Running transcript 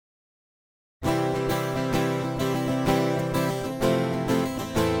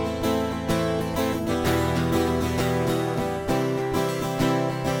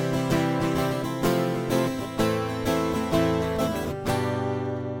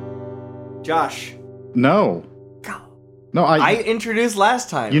Josh. No. No, I introduced last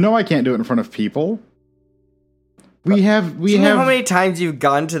time. You know I can't do it in front of people. Do you know how many times you've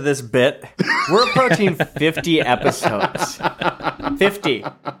gone to this bit? We're approaching 50 episodes. 50.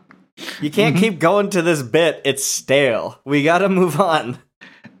 You can't keep going to this bit. It's stale. We gotta move on.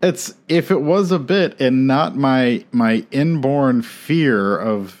 If it was a bit and not my inborn fear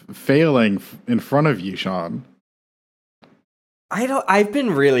of failing in front of you, Sean. I've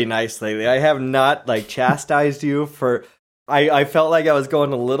been really nice lately. I have not chastised you for I felt like I was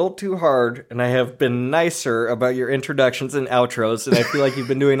going a little too hard, and I have been nicer about your introductions and outros, and I feel like you've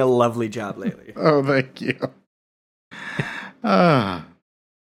been doing a lovely job lately. Oh, thank you.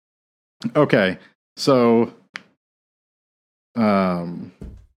 Okay, so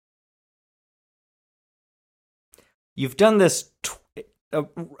you've done this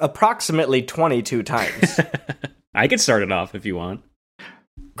approximately 22 times. I could start it off if you want.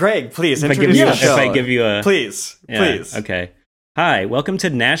 Greg, please introduce the show. If I give you a... Please. Okay. Hi, welcome to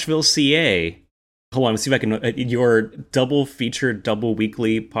Nashville, CA. Hold on, let's see if I can... your double feature, double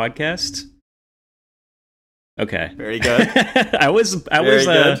weekly podcast? Okay. Very good. I was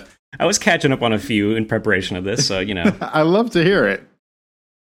catching up on a few in preparation of this, so, you know. I love to hear it.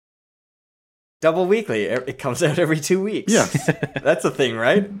 Double weekly. It comes out every 2 weeks. Yes. That's a thing,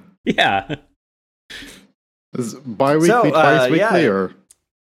 right? Yeah. Is bi-weekly, twice weekly, or...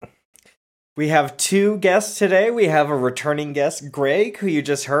 We have two guests today. We have a returning guest, Greg, who you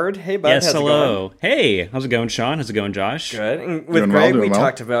just heard. Hey, bud. Yes, how's hello. It going? Hey, how's it going, Sean? How's it going, Josh? Good. And with Greg, we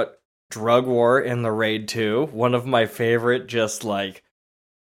talked about Drug War in the Raid 2. One of my favorite,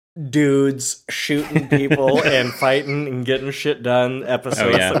 dudes shooting people and fighting and getting shit done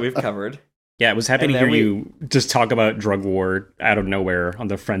episodes that we've covered. Yeah, I was happy to hear you just talk about Drug War out of nowhere on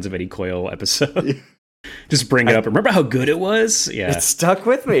the Friends of Eddie Coyle episode. Just bring it up. Remember how good it was? Yeah. It stuck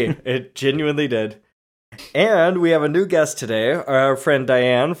with me. It genuinely did. And we have a new guest today, our friend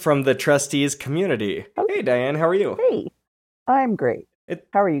Diane from the Trustees community. Hey, Diane, how are you? Hey, I'm great.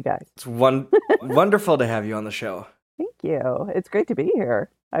 How are you guys? It's wonderful to have you on the show. Thank you. It's great to be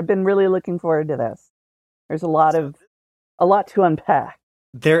here. I've been really looking forward to this. There's a lot to unpack.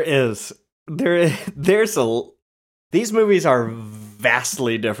 There is. These movies are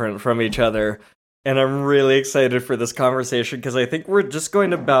vastly different from each other. And I'm really excited for this conversation because I think we're just going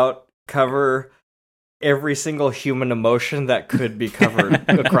to cover every single human emotion that could be covered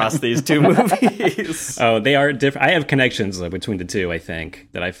across these two movies. Oh, they are different. I have connections between the two, I think,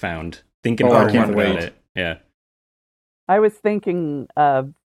 that I found thinking about it. Yeah. I was thinking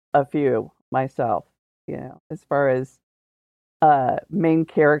of a few myself, as far as main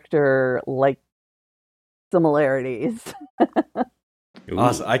character similarities.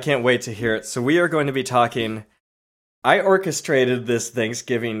 Awesome. I can't wait to hear it. So we are going to be talking... I orchestrated this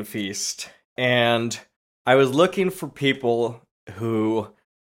Thanksgiving feast, and I was looking for people who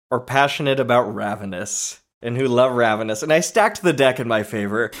are passionate about Ravenous and who love Ravenous, and I stacked the deck in my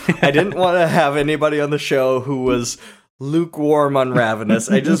favor. I didn't want to have anybody on the show who was lukewarm on Ravenous.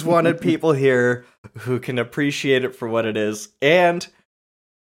 I just wanted people here who can appreciate it for what it is. And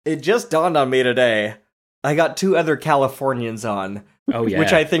it just dawned on me today, I got two other Californians on. Oh, yeah.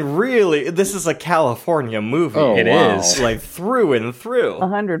 Which I think really, this is a California movie. Oh, it is. Through and through.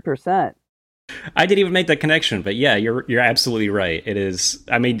 100%. I didn't even make that connection, but yeah, you're absolutely right. It is.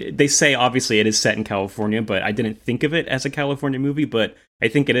 I mean, they say obviously it is set in California, but I didn't think of it as a California movie, but I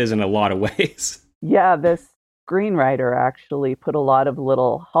think it is in a lot of ways. Yeah, this screenwriter actually put a lot of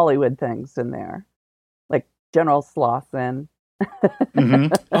little Hollywood things in there, like General Slauson.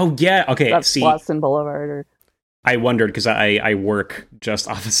 Mm-hmm. Oh, yeah. Okay. That's Slauson Boulevard. I wondered because I work just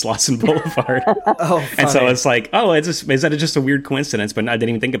off of Slauson Boulevard. Funny. And so it's like, is that just a weird coincidence? But I didn't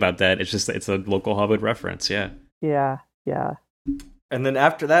even think about that. It's a local Hollywood reference. Yeah. Yeah. And then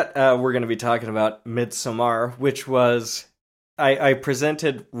after that, we're going to be talking about Midsommar, which was I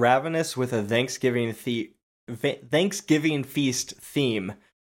presented Ravenous with a Thanksgiving feast theme,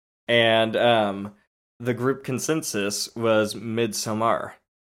 and the group consensus was Midsommar.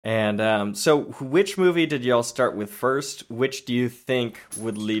 And so which movie did y'all start with first? Which do you think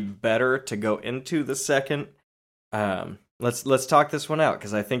would lead better to go into the second? Let's talk this one out,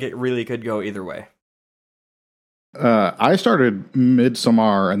 because I think it really could go either way. I started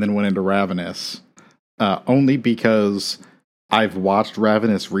Midsommar and then went into Ravenous, only because I've watched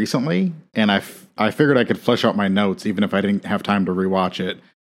Ravenous recently, and I figured I could flesh out my notes even if I didn't have time to rewatch it.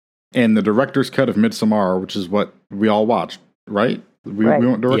 And the director's cut of Midsommar, which is what we all watched, right? We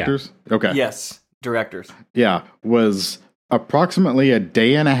went directors? Yeah. Okay. Yes, directors. Yeah, was approximately a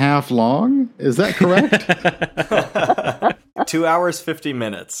day and a half long. Is that correct? 2 hours, 50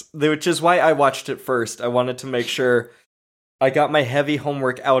 minutes, which is why I watched it first. I wanted to make sure I got my heavy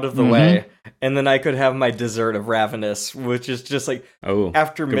homework out of the way, and then I could have my dessert of Ravenous, which is just like,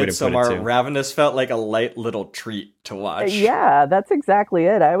 after Midsommar, Ravenous felt like a light little treat to watch. Yeah, that's exactly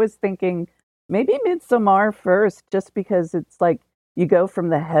it. I was thinking maybe Midsommar first, just because it's like you go from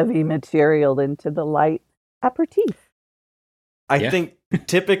the heavy material into the light aperitif. I think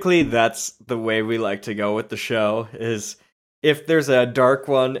typically that's the way we like to go with the show, is if there's a dark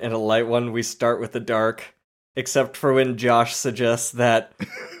one and a light one, we start with the dark. Except for when Josh suggests that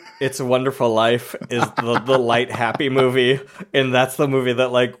It's a Wonderful Life is the light, happy movie, and that's the movie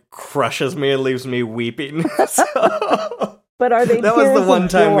that, like, crushes me and leaves me weeping. So, but are they? That was the one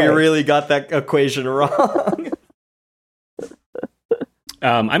time we really got that equation wrong.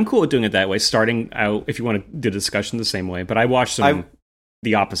 I'm cool with doing it that way, starting out, if you want to do the discussion the same way, but I watched them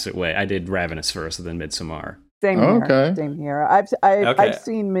the opposite way. I did Ravenous first, and then Midsommar. Same here. Okay. Same here. I've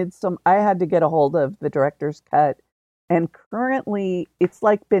seen Midsommar. I had to get a hold of the director's cut, and currently it's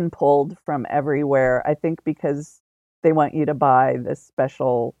like been pulled from everywhere. I think because they want you to buy this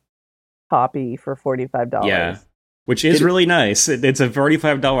special copy for $45. Yeah, which is really nice. It's a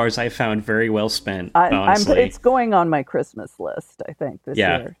 $45 I found very well spent. Honestly, it's going on my Christmas list, I think, this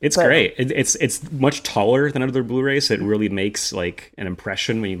year. It's great. It's much taller than other Blu-rays, so it really makes like an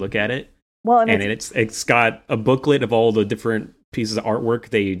impression when you look at it. Well, and it's got a booklet of all the different pieces of artwork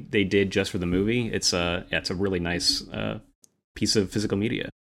they did just for the movie. It's a really nice piece of physical media.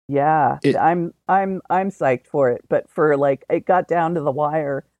 Yeah, I'm psyched for it. But for like, it got down to the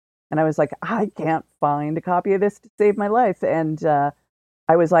wire, and I was like, I can't find a copy of this to save my life. And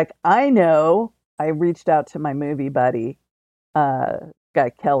I was like, I know. I reached out to my movie buddy,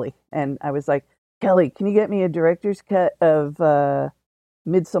 guy Kelly, and I was like, Kelly, can you get me a director's cut of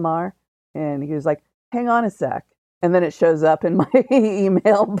Midsommar? And he was like, hang on a sec. And then it shows up in my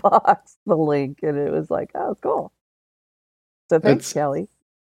email box, the link. And it was like, oh, cool. So thanks, Kelly.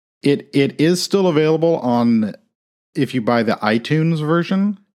 It is still available on, if you buy the iTunes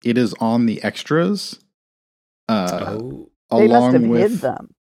version, it is on the extras. They must have hid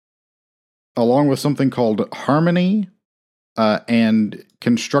them. Along with something called Harmony and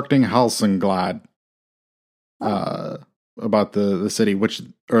Constructing Halsenglad. About the city,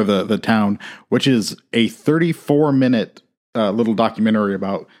 or the town, which is a 34-minute little documentary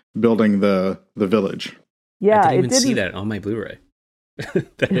about building the village. Yeah, I didn't even see that on my Blu-ray.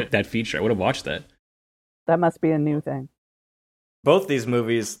 that feature, I would have watched that. That must be a new thing. Both these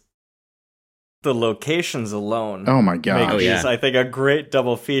movies, the locations alone, oh my god, make I think a great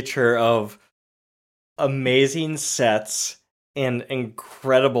double feature of amazing sets and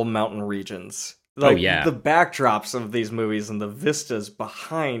incredible mountain regions. Like, the backdrops of these movies and the vistas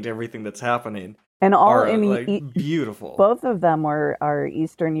behind everything that's happening and all are beautiful. Both of them are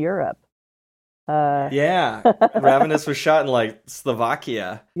Eastern Europe. Ravenous was shot in like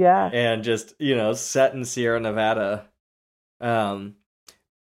Slovakia. Yeah, and just set in Sierra Nevada. But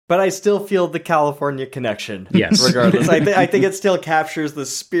I still feel the California connection. Yes, regardless, I think it still captures the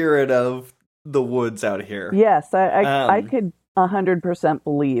spirit of the woods out here. Yes, I could 100%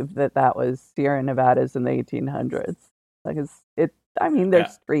 believe that was Sierra Nevadas in the 1800s. Like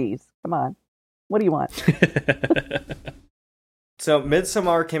there's trees. Come on, what do you want? So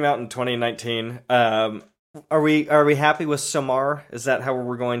Midsommar came out in 2019. Are we happy with Sommar? Is that how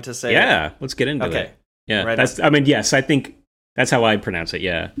we're going to say it? Yeah, let's get into it. Yeah, right. Yes, I think that's how I pronounce it.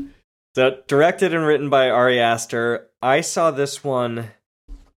 Yeah. So directed and written by Ari Aster. I saw this one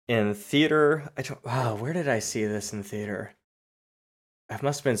in theater. Where did I see this in theater? It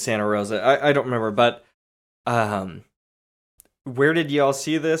must have been Santa Rosa. I don't remember, but where did y'all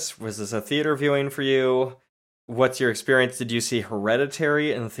see this? Was this a theater viewing for you? What's your experience? Did you see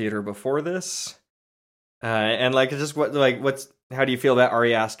Hereditary in the theater before this? And how do you feel about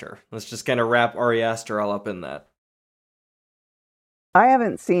Ari Aster? Let's just kind of wrap Ari Aster all up in that. I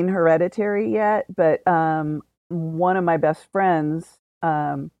haven't seen Hereditary yet, but one of my best friends,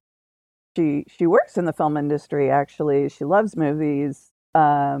 she works in the film industry. Actually, she loves movies.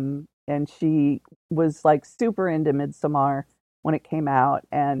 And she was like super into Midsommar when it came out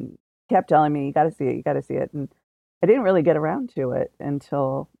and kept telling me, you got to see it. And I didn't really get around to it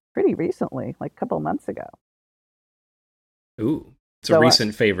until pretty recently, like a couple of months ago. Ooh, it's a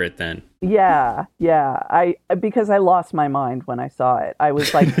recent favorite then. Yeah. Because I lost my mind when I saw it. I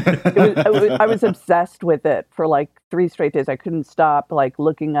was like, I was obsessed with it for like 3 straight days. I couldn't stop like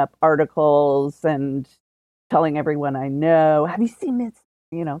looking up articles and telling everyone I know, have you seen it?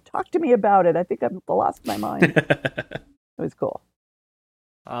 Talk to me about it. I think I've lost my mind. It was cool.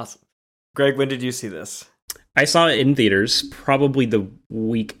 Awesome. Greg, when did you see this? I saw it in theaters probably the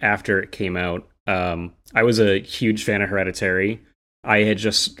week after it came out. I was a huge fan of Hereditary. I had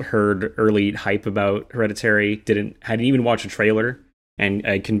just heard early hype about Hereditary, hadn't even watched a trailer, and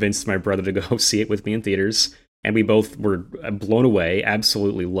I convinced my brother to go see it with me in theaters, and we both were blown away,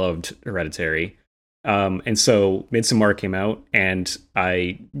 absolutely loved Hereditary. And so Midsommar came out, and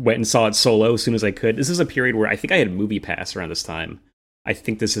I went and saw it solo as soon as I could. This is a period where I think I had Movie Pass around this time. I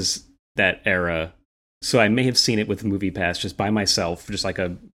think this is that era. So I may have seen it with Movie Pass just by myself, just like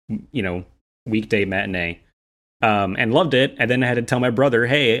a, weekday matinee. And loved it. And then I had to tell my brother,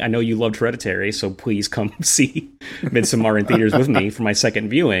 hey, I know you loved Hereditary, so please come see Midsommar in theaters with me for my second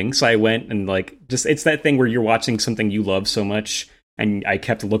viewing. So I went and it's that thing where you're watching something you love so much. And I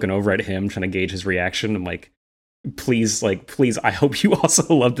kept looking over at him, trying to gauge his reaction. I'm like, please, I hope you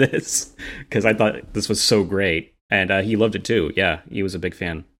also love this. Because I thought this was so great. And he loved it too. Yeah, he was a big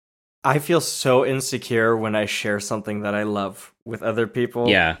fan. I feel so insecure when I share something that I love with other people.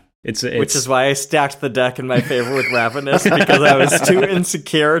 Yeah. Which is why I stacked the deck in my favor with Ravenous, because I was too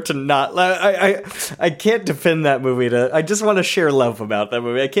insecure to not. I can't defend that movie. I just want to share love about that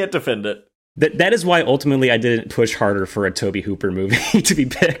movie. I can't defend it. That is why ultimately I didn't push harder for a Tobe Hooper movie to be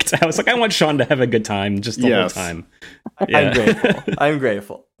picked. I was like, I want Sean to have a good time just the whole time. Yeah. I'm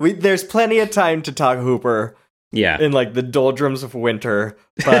grateful. There's plenty of time to talk Hooper. Yeah. In the doldrums of winter.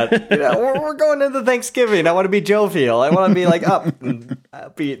 But we're going into Thanksgiving. I want to be jovial. I want to be up and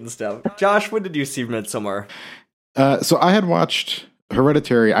upbeat and stuff. Josh, when did you see Midsommar? So I had watched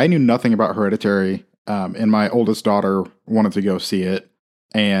Hereditary. I knew nothing about Hereditary. And my oldest daughter wanted to go see it.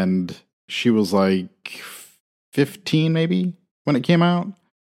 And she was 15 maybe when it came out.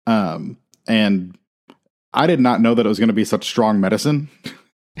 And I did not know that it was going to be such strong medicine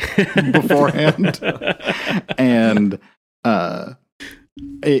beforehand. And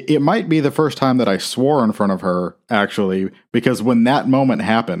it might be the first time that I swore in front of her, actually, because when that moment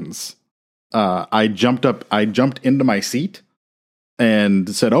happens, I jumped into my seat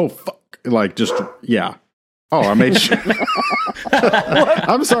and said, oh, fuck. Yeah. Oh, I made sure.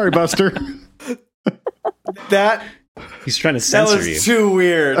 I'm sorry, Buster. He's trying to censor you. That was too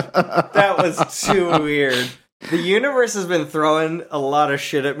weird. That was too weird. The universe has been throwing a lot of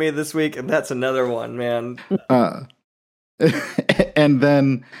shit at me this week, and that's another one, man. And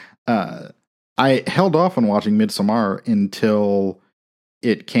then I held off on watching Midsommar until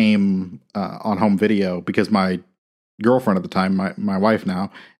it came on home video, because my girlfriend at the time, my wife now,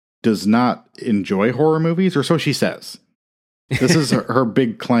 does not enjoy horror movies, or so she says. This is her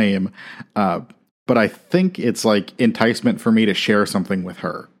big claim. But I think it's enticement for me to share something with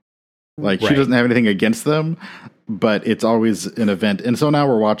her. Right. She doesn't have anything against them, but it's always an event. And so now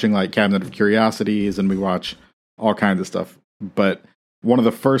we're watching Cabinet of Curiosities, and we watch all kinds of stuff. But one of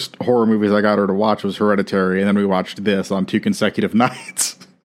the first horror movies I got her to watch was Hereditary, and then we watched this on 2 consecutive nights.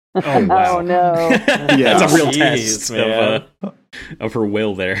 Oh, wow. Oh, no. Yeah. That's a real test of her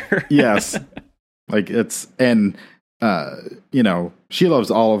will there. Yes. She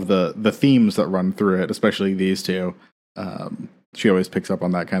loves all of the themes that run through it, especially these two. She always picks up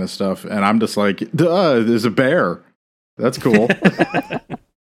on that kind of stuff. And I'm just like, duh, there's a bear. That's cool.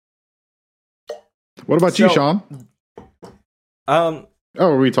 What about you, Sean?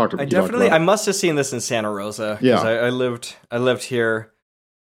 We talked about I must have seen this in Santa Rosa. Yeah. I lived here.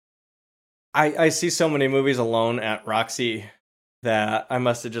 I see so many movies alone at Roxy that I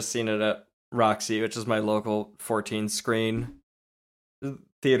must have just seen it at Roxy, which is my local 14 screen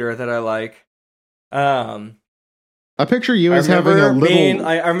theater that I like. I picture you as having a little...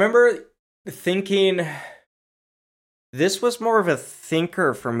 I remember thinking this was more of a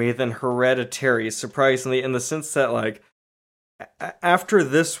thinker for me than Hereditary, surprisingly, in the sense that after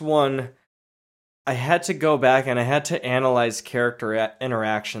this one, I had to go back and I had to analyze character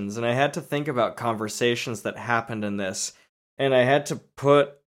interactions, and I had to think about conversations that happened in this, and I had to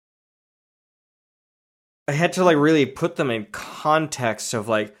really put them in context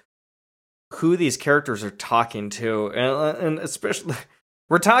of who these characters are talking to, and especially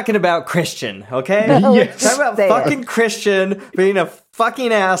we're talking about Christian, okay? Yes. Talking about fucking Christian being a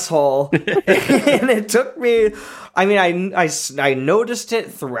fucking asshole, and it took me. I mean, I noticed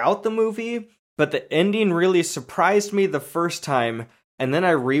it throughout the movie, but the ending really surprised me the first time, and then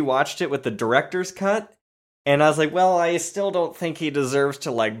I rewatched it with the director's cut, and I was like, well, I still don't think he deserves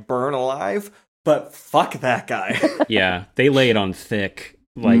to burn alive, but fuck that guy. Yeah, they lay it on thick.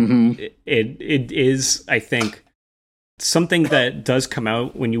 It is, I think, something that does come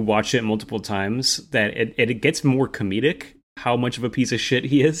out when you watch it multiple times, that it gets more comedic how much of a piece of shit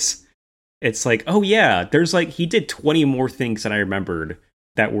he is. It's oh yeah, there's he did 20 more things than I remembered,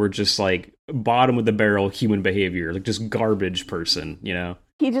 that were just like bottom of the barrel human behavior, like just garbage person, you know?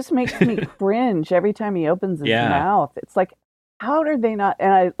 He just makes me cringe every time he opens his Yeah. mouth. It's like, how did they not?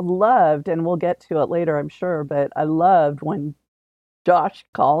 And I loved, and we'll get to it later, I'm sure, but I loved when Josh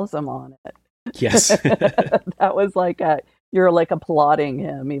calls him on it. Yes. That was like you're like applauding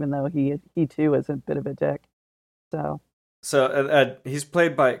him, even though he too is a bit of a dick. So Christian's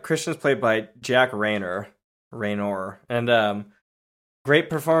played by Jack Raynor, and great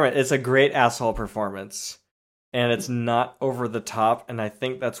performance. It's a great asshole performance, and it's not over the top. And I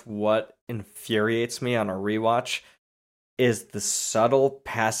think that's what infuriates me on a rewatch is the subtle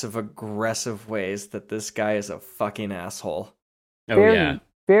passive aggressive ways that this guy is a fucking asshole. Oh very, yeah.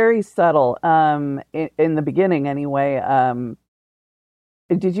 very subtle. In the beginning, anyway.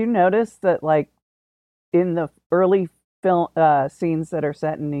 Did you notice that, like, in the early film scenes that are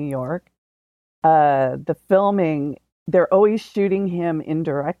set in New York, the filming, they're always shooting him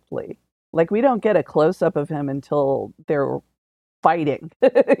indirectly. Like, we don't get a close up of him until they're fighting.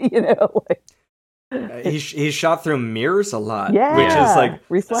 You know, like. He's shot through mirrors a lot, Yeah, which is like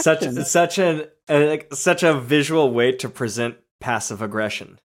reflection. such a visual way to present passive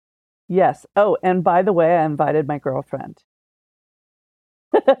aggression. Yes. Oh, and by the way, I invited my girlfriend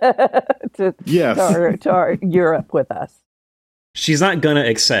to our Europe with us. She's not gonna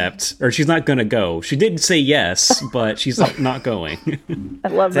accept, or she's not gonna go. She did say yes, but she's not going. I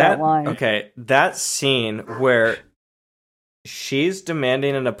love that line. Okay, that scene where she's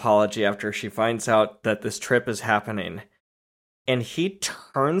demanding an apology after she finds out that this trip is happening, and he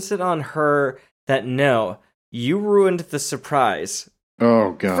turns it on her that no, you ruined the surprise.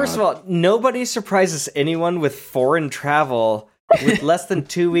 Oh, God. First of all, nobody surprises anyone with foreign travel with less than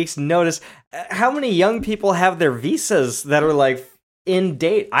 2 weeks' notice. How many young people have their visas that are like in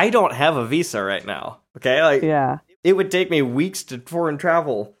date? I don't have a visa right now. Okay, like Yeah. it would take me weeks to foreign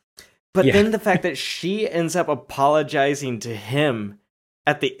travel. But Yeah. then the fact that she ends up apologizing to him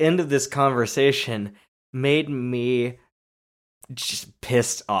at the end of this conversation made me just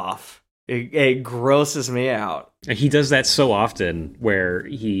pissed off. It grosses me out. He does that so often, where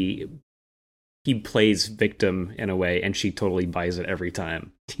he plays victim in a way, and she totally buys it every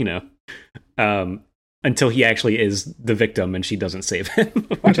time. You know, until he actually is the victim, and she doesn't save him,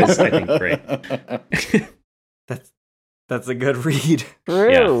 which is, I think, great. That's a good read.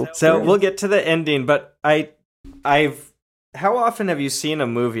 True. Yeah. So we'll get to the ending, but how often have you seen a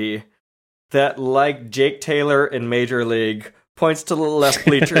movie that, like Jake Taylor in Major League, points to the left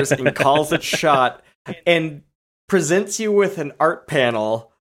bleachers and calls it shot and presents you with an art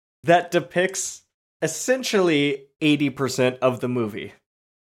panel that depicts essentially 80% of the movie?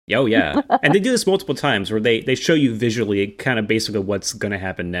 Oh yeah, and they do this multiple times where they show you visually kind of basically what's going to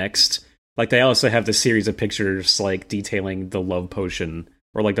happen next. Like, they also have the series of pictures like detailing the love potion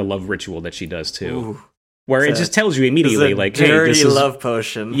or like the love ritual that she does too, Ooh, where it just tells you immediately, like, hey, dirty this is love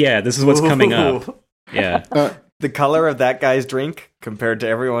potion. Yeah, this is what's coming up. Ooh. Yeah. The color of that guy's drink compared to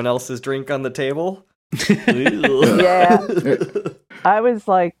everyone else's drink on the table. Yeah. I was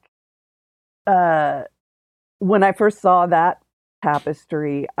like, when I first saw that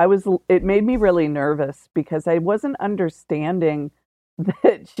tapestry, it made me really nervous because I wasn't understanding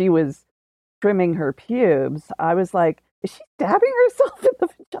that she was trimming her pubes. I was like, is she stabbing herself in the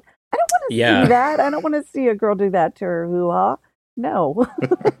vagina? I don't want to see that. I don't want to see a girl do that to her hoo-ha. No.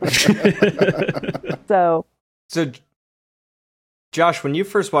 So, Josh, when you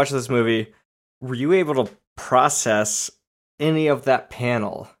first watched this movie, were you able to process any of that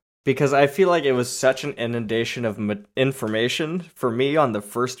panel? Because I feel like it was such an inundation of information for me on the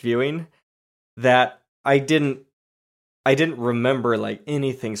first viewing that I didn't remember like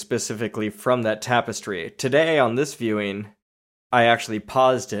anything specifically from that tapestry. Today on this viewing, I actually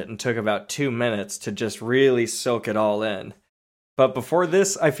paused it and took about 2 minutes to just really soak it all in. But before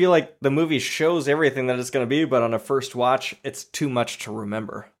this, I feel like the movie shows everything that it's going to be, but on a first watch, it's too much to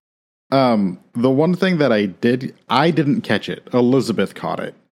remember. The one thing that I didn't catch it. Elizabeth caught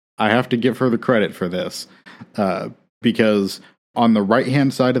it. I have to give her the credit for this, because on the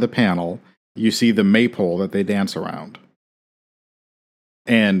right-hand side of the panel, you see the maypole that they dance around.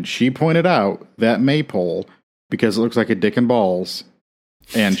 And she pointed out that maypole because it looks like a dick and balls,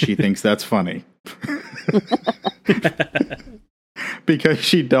 and she thinks that's funny. Because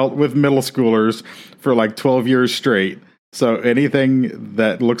she dealt with middle schoolers for like 12 years straight. So anything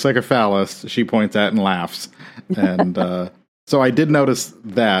that looks like a phallus, she points at and laughs. And so I did notice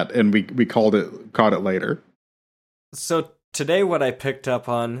that, and we caught it later. So today what I picked up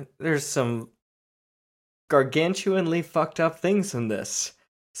on, there's some gargantuanly fucked up things in this.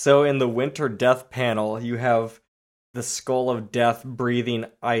 So in the winter death panel, you have the skull of death breathing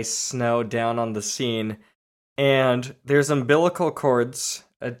ice snow down on the scene. And there's umbilical cords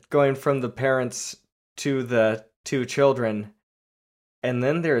going from the parents to the two children. And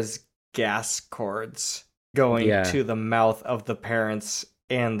then there's gas cords going to the mouth of the parents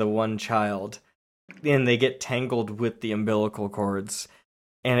and the one child. And they get tangled with the umbilical cords.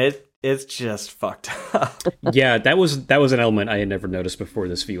 And it's just fucked up. Yeah, that was an element I had never noticed before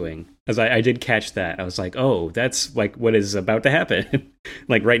this viewing. As I did catch that. I was like, oh, that's like what is about to happen.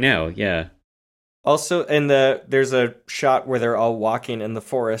 Like right now, yeah. Also, there's a shot where they're all walking in the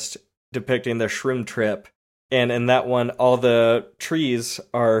forest depicting the shroom trip. And in that one, all the trees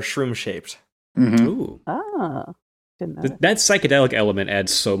are shroom-shaped. Mm-hmm. Ooh. Ah, didn't know That psychedelic element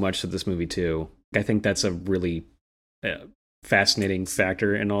adds so much to this movie, too. I think that's a really fascinating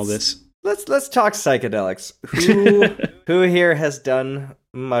factor in all this. Let's talk psychedelics. Who here has done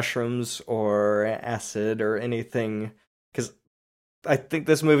mushrooms or acid or anything? Because I think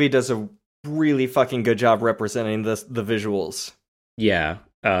this movie does a really fucking good job representing the visuals. Yeah.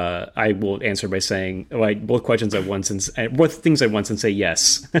 I will answer by saying both questions at once and both things at once and say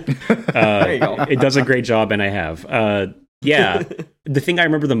yes. There you go. It does a great job, and I have. Yeah, the thing I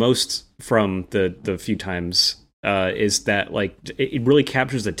remember the most from the few times is that like it really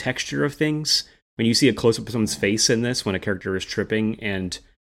captures the texture of things. When you see a close up of someone's face in this, when a character is tripping, and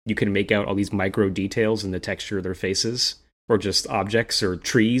you can make out all these micro details in the texture of their faces, or just objects or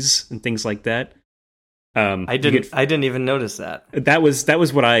trees and things like that. I didn't even notice that. That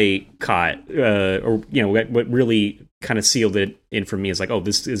was what I caught, or what really kind of sealed it in for me is like, oh,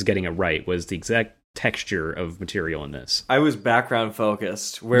 this is getting it right. Was the exact texture of material in this? I was background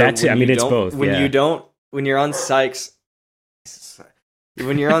focused. Where that's it. I mean, it's both. When you're on Sykes,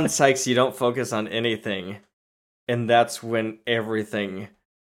 you don't focus on anything, and that's when everything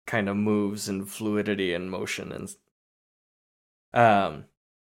kind of moves in fluidity and motion and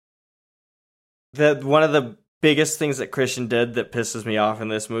one of the biggest things that Christian did that pisses me off in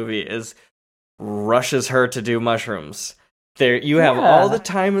this movie is rushes her to do mushrooms. You have all the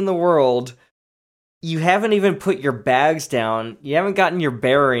time in the world. You haven't even put your bags down. You haven't gotten your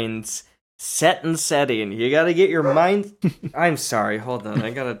bearings set and setting. You gotta get your mind... I'm sorry, hold on.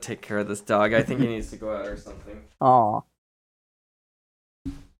 I gotta take care of this dog. I think he needs to go out or something. Aw.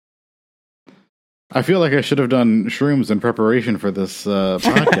 I feel like I should have done shrooms in preparation for this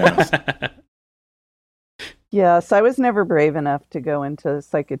podcast. Yes, I was never brave enough to go into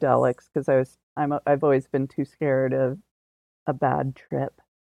psychedelics because I've always been too scared of a bad trip.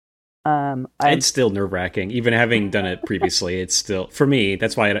 It's still nerve-wracking, even having done it previously. It's still, for me,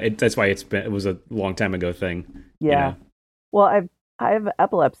 that's why it was a long time ago thing. Yeah. You know? Well, I have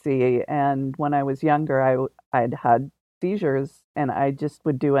epilepsy, and when I was younger, I'd had seizures, and I just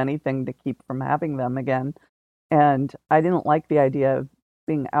would do anything to keep from having them again. And I didn't like the idea of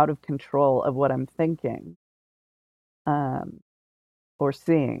being out of control of what I'm thinking. Or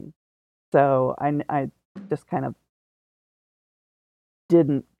seeing. So I just kind of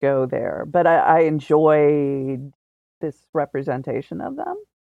didn't go there. But I enjoyed this representation of them.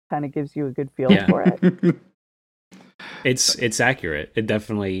 Kind of gives you a good feel for it. It's accurate. It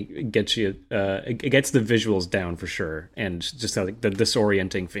definitely gets you. It gets the visuals down for sure, and just like the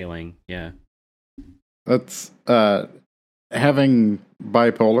disorienting feeling. Yeah, that's having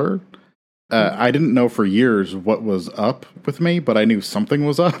bipolar. I didn't know for years what was up with me, but I knew something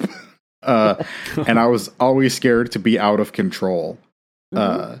was up. And I was always scared to be out of control.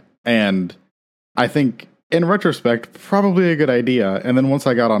 And I think, in retrospect, probably a good idea. And then once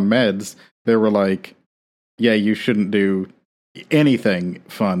I got on meds, they were like, yeah, you shouldn't do anything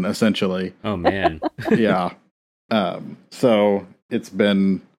fun, essentially. Oh, man. Yeah. So it's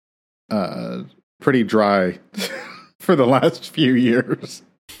been pretty dry for the last few years.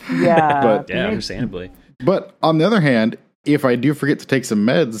 Yeah. Understandably. But on the other hand, if I do forget to take some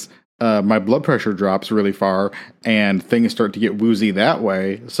meds, my blood pressure drops really far and things start to get woozy that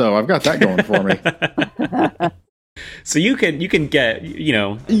way. So I've got that going for me. So you can get,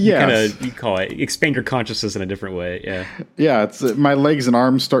 yes. you call it, expand your consciousness in a different way. Yeah. Yeah. It's my legs and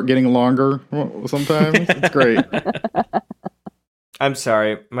arms start getting longer sometimes. It's great. I'm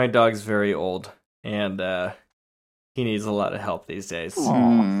sorry. My dog's very old and, he needs a lot of help these days.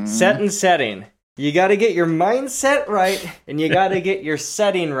 Set and setting. You gotta get your mindset right, and you gotta get your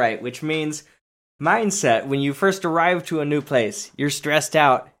setting right, which means mindset. When you first arrive to a new place, you're stressed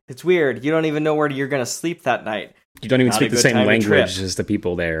out. It's weird. You don't even know where you're gonna sleep that night. You don't even speak the same language as the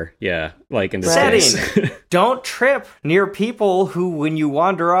people there. Yeah, like in this setting. case. Don't trip near people who, when you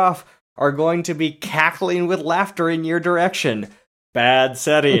wander off, are going to be cackling with laughter in your direction. Bad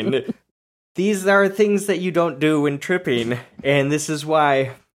setting. these are things that you don't do when tripping, and this is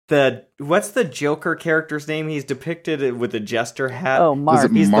why what's the Joker character's name? He's depicted with a jester hat. Oh, Mark.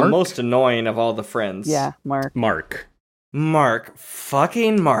 He's Mark? the most annoying of all the friends. Yeah, Mark. Mark.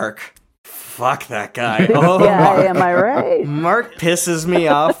 Fucking Mark. Fuck that guy. Big Oh, guy, Mark. am I right? Mark pisses me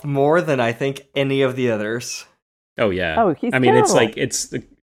off more than I think any of the others. Oh yeah. Oh, he's I mean, terrible.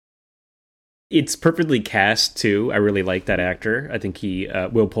 it's perfectly cast too. I really like that actor. I think he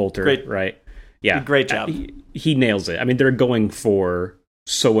Will Poulter, Great. right? Yeah, Great job. He nails it. I mean, they're going for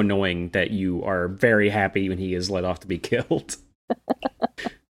so annoying that you are very happy when he is let off to be killed.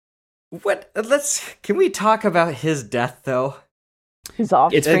 Can we talk about his death though? He's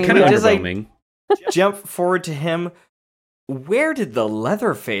off. It's Can kind we of just, underwhelming. Jump forward to him. Where did the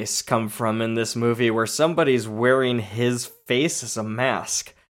Leatherface come from in this movie where somebody's wearing his face as a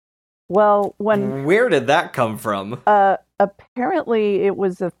mask? Well, Where did that come from? apparently it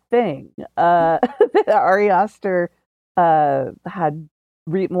was a thing. Ari Aster had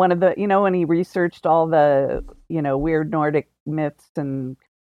one of the, when he researched all the, weird Nordic myths and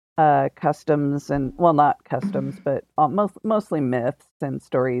customs and, well, not customs, but mostly myths and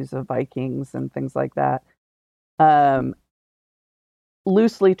stories of Vikings and things like that.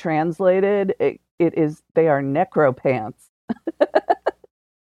 Loosely translated, they are necropants.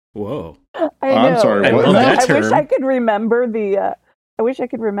 Whoa. I know. I'm sorry, I what? love that I wish term. I could remember the. I wish I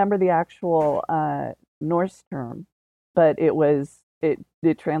could remember the actual Norse term, but it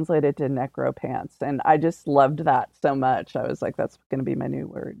translated to necropants, and I just loved that so much. I was like, that's going to be my new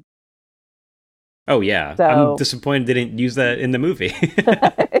word. Oh yeah. So- I'm disappointed they didn't use that in the movie.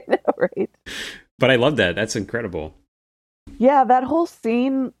 I know, right? But I love that. That's incredible. Yeah, that whole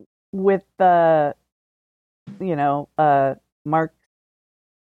scene with the, Mark's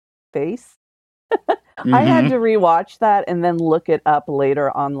face. I had to rewatch that and then look it up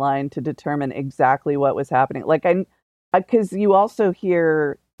later online to determine exactly what was happening. Like because you also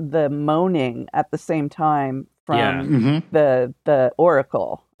hear the moaning at the same time from the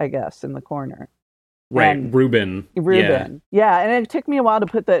Oracle, I guess, in the corner. Right, And Ruben. Yeah, and it took me a while to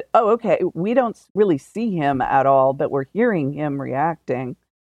put okay, we don't really see him at all, but we're hearing him reacting.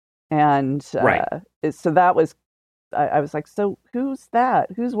 And Right. So that was, I was like, so who's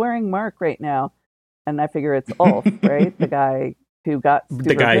that? Who's wearing Mark right now? And I figure it's Ulf, right? The guy who got super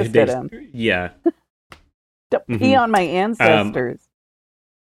The guy pissed at him. Yeah. To pee on my ancestors.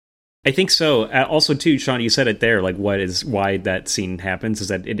 I think so. Also, too, Sean, you said it there. Like, why that scene happens is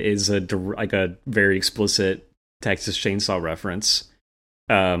that it is a very explicit Texas Chainsaw reference.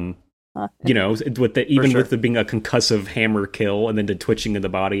 With the being a concussive hammer kill and then the twitching of the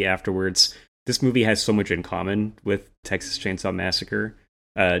body afterwards. This movie has so much in common with Texas Chainsaw Massacre.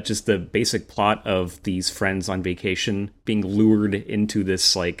 Just the basic plot of these friends on vacation being lured into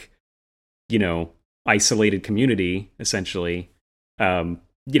this isolated community, essentially.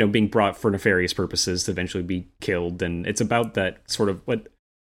 Being brought for nefarious purposes to eventually be killed. And it's about that sort of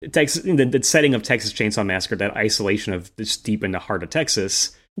the setting of Texas Chainsaw Massacre, that isolation of this deep in the heart of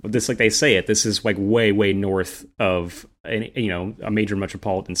Texas. This, like they say it, this is like way, way north of a major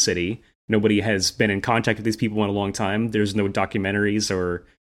metropolitan city. Nobody has been in contact with these people in a long time. There's no documentaries or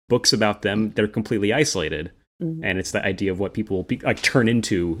books about them. They're completely isolated. Mm-hmm. And it's the idea of what people turn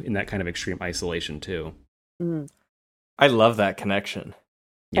into in that kind of extreme isolation too. Mm-hmm. I love that connection.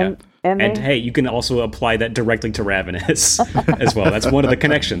 Yeah. And hey, you can also apply that directly to Ravenous as well. That's one of the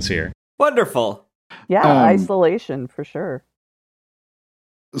connections here. Wonderful. Yeah, isolation for sure.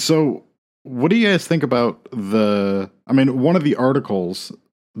 So, what do you guys think about one of the articles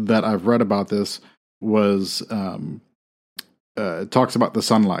that I've read about this was it talks about the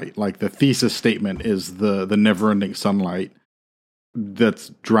sunlight. Like the thesis statement is the never-ending sunlight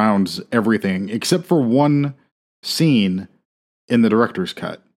that drowns everything except for one scene in the director's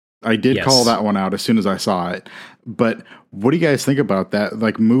cut. I did call that one out as soon as I saw it. But what do you guys think about that?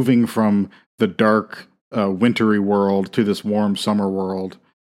 Like moving from the dark, wintry world to this warm summer world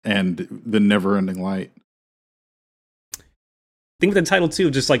and the never-ending light. I think with the title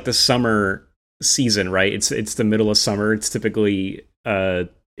too, just like the summer season, right? It's the middle of summer. It's typically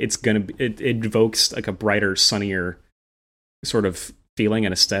it evokes like a brighter, sunnier sort of feeling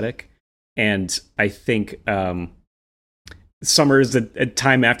and aesthetic. And I think summer is a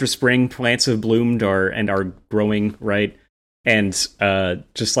time after spring. Plants have bloomed and are growing, right? And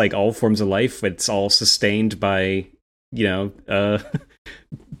just like all forms of life, it's all sustained by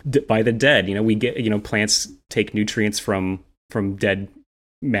by the dead. We get plants take nutrients from dead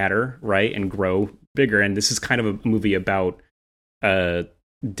matter, right, and grow bigger. And this is kind of a movie about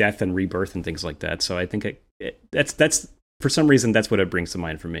death and rebirth and things like that. So I think that's for some reason that's what it brings to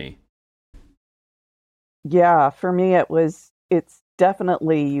mind for me. Yeah, for me it's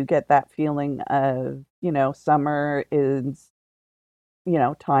definitely, you get that feeling of, summer is,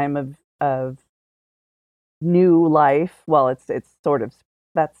 time of new life. Well, it's sort of,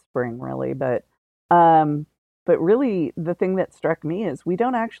 that's spring really, but really the thing that struck me is we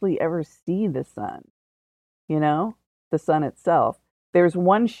don't actually ever see the sun, you know, the sun itself. There's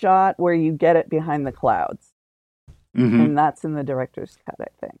one shot where you get it behind the clouds, and that's in the director's cut, I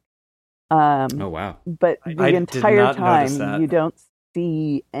think. Oh wow! But the entire time you don't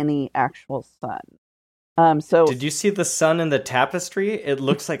see any actual sun. So did you see the sun in the tapestry? It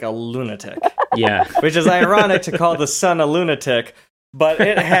looks like a lunatic. Yeah, which is ironic to call the sun a lunatic, but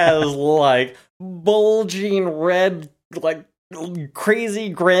it has like bulging red, like crazy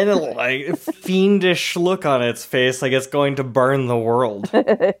granite, like fiendish look on its face, like it's going to burn the world.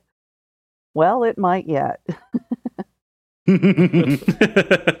 Well, it might yet.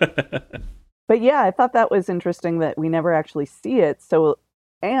 But yeah, I thought that was interesting that we never actually see it. So,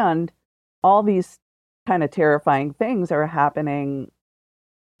 and all these kind of terrifying things are happening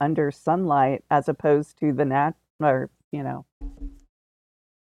under sunlight as opposed to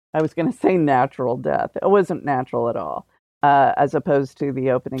I was going to say natural death. It wasn't natural at all, as opposed to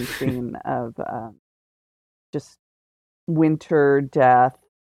the opening scene of just winter, death,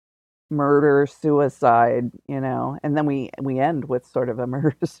 murder, suicide, and then we end with sort of a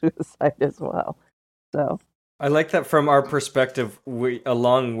murder suicide as well. So I like that from our perspective. We,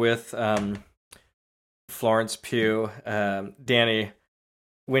 along with Florence Pugh, Danny,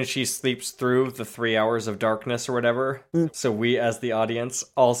 when she sleeps through the 3 hours of darkness or whatever. So we, as the audience,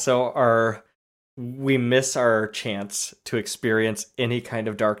 also we miss our chance to experience any kind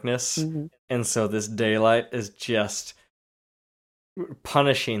of darkness, and so this daylight is just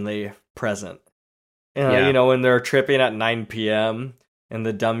punishingly present. When they're tripping at 9 p.m. and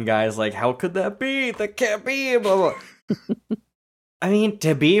the dumb guy's like, how could that be? That can't be, blah, blah. I mean,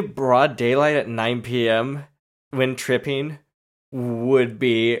 to be broad daylight at 9 p.m. when tripping would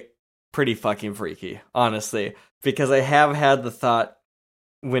be pretty fucking freaky, honestly. Because I have had the thought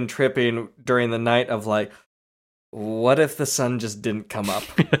when tripping during the night of like, what if the sun just didn't come up?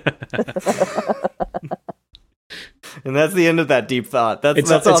 And that's the end of that deep thought. That's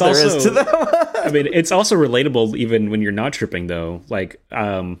all there is to that. I mean, it's also relatable even when you're not tripping, though. Like,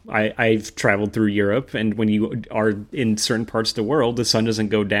 I've traveled through Europe, and when you are in certain parts of the world, the sun doesn't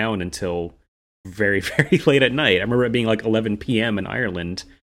go down until very, very late at night. I remember it being like 11 p.m. in Ireland,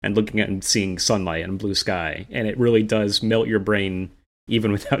 and looking at and seeing sunlight and blue sky, and it really does melt your brain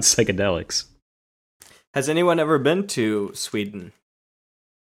even without psychedelics. Has anyone ever been to Sweden?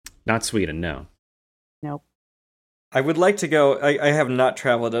 Not Sweden, no. Nope. I would like to go. I have not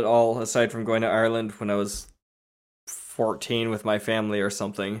traveled at all, aside from going to Ireland when I was 14 with my family or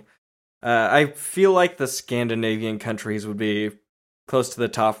something. I feel like the Scandinavian countries would be close to the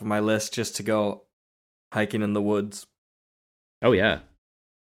top of my list just to go hiking in the woods. Oh, yeah.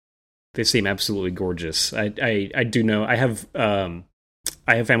 They seem absolutely gorgeous. I do know. I have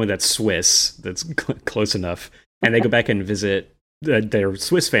family that's Swiss, that's close enough, and they go back and visit their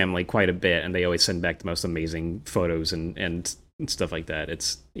Swiss family quite a bit, and they always send back the most amazing photos and stuff like that.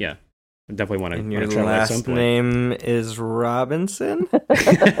 It's, yeah, I definitely want to travel at some point. Your last name is Robinson?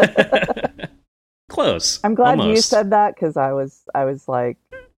 Close. I'm glad almost. You said that, because I was like,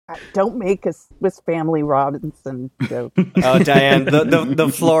 don't make a Swiss Family Robinson joke. Oh, Diane,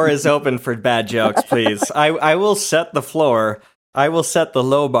 the floor is open for bad jokes, please. I will set the floor. I will set the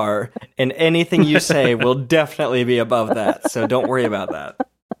low bar, and anything you say will definitely be above that, so don't worry about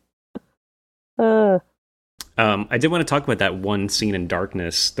that. I did want to talk about that one scene in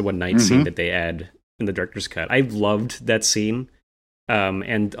Darkness, the one night scene that they add in the director's cut. I loved that scene,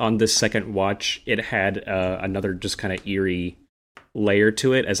 and on this second watch, it had another just kind of eerie layer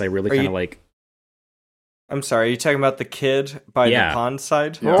to it, as I really kind of like... I'm sorry, are you talking about the kid by the pond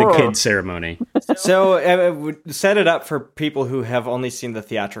side? Yeah. The kid ceremony. So, set it up for people who have only seen the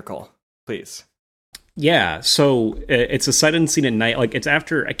theatrical, please. Yeah, so it's a sight unseen at night. Like, it's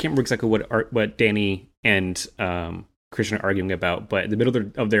after, I can't remember exactly what Danny and Christian are arguing about, but in the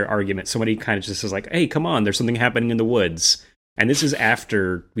middle of their argument, somebody kind of just is like, hey, come on, there's something happening in the woods. And this is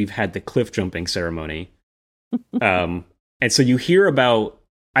after we've had the cliff jumping ceremony. And so you hear about...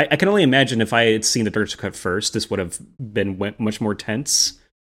 I can only imagine if I had seen the director's cut first, this would have been much more tense.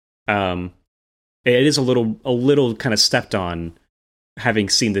 It is a little kind of stepped on, having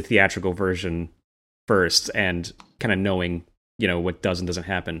seen the theatrical version first and kind of knowing, what does and doesn't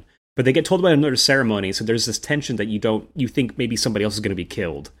happen. But they get told about another ceremony, so there's this tension that you think maybe somebody else is going to be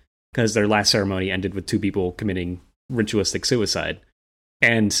killed, because their last ceremony ended with 2 people committing ritualistic suicide.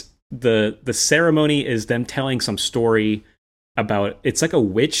 And the ceremony is them telling some story about, it's like a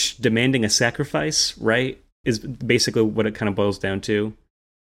witch demanding a sacrifice, right? Is basically what it kind of boils down to.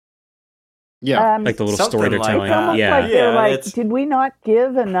 Yeah, Like the little story they're like telling. It's almost Yeah. like they're like, it's- did we not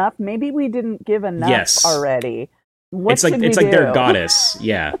give enough? Maybe we didn't give enough Yes. already. What It's like should we like their do? goddess.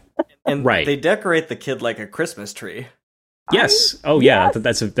 Yeah. And Right. they decorate the kid like a Christmas tree. Yes. Oh, yeah.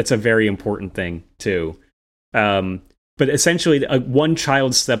 Yes. That's a very important thing too. But essentially, one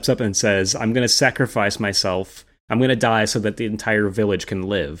child steps up and says, "I'm going to sacrifice myself. I'm going to die so that the entire village can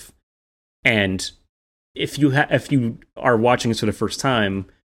live." And if you are watching this for the first time,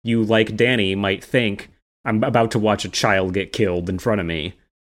 you, like Danny, might think, "I'm about to watch a child get killed in front of me."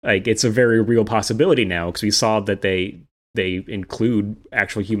 Like, it's a very real possibility now, because we saw that they include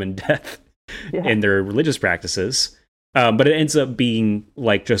actual human death Yeah. in their religious practices. But it ends up being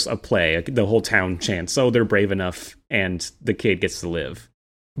like just a play. The whole town chants, "Oh, they're brave enough," and the kid gets to live.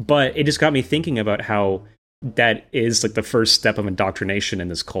 But it just got me thinking about how that is like the first step of indoctrination in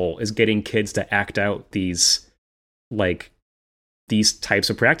this cult, is getting kids to act out these types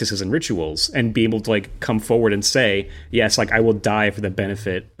of practices and rituals, and be able to like come forward and say, "Yes, like I will die for the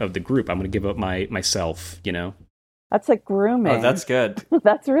benefit of the group. I'm going to give up myself," you know? That's like grooming. Oh, that's good.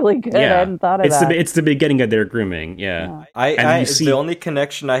 That's really good. I hadn't thought of it's that. it's the beginning of their grooming. Yeah. And you see- The only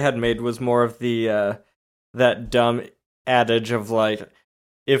connection I had made was more of the that dumb adage of like,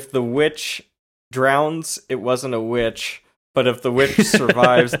 if the witch drowns, it wasn't a witch, but if the witch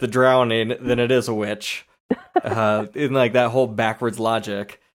survives the drowning, then it is a witch. In like that whole backwards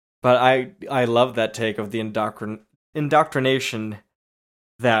logic. But I love that take of the indoctrination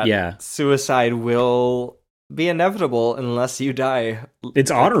that suicide will be inevitable unless you die.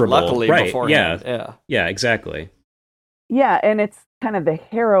 It's honorable, luckily, right? beforehand. Yeah, exactly. Yeah, and it's kind of the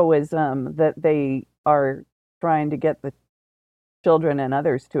heroism that they are trying to get the children and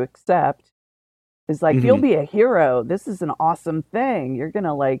others to accept. Is like, you'll be a hero. This is an awesome thing. You're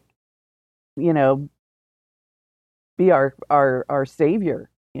gonna, like, you know, be our savior,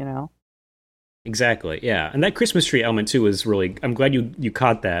 you know. Exactly. Yeah, and that Christmas tree element too is really. I'm glad you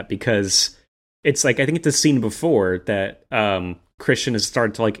caught that, because it's like, I think it's the scene before that Christian has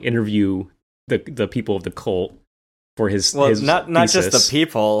started to like interview the people of the cult for his not thesis. just the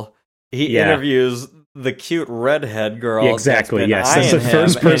people. He interviews the cute redhead girl. Yeah, exactly. That's Yes, that's the eyeing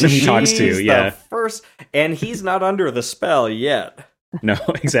first him, person and he talks to. she's Yeah, the first, and he's not under the spell yet. no,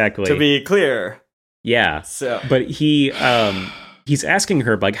 exactly. To be clear. Yeah. So, but he's asking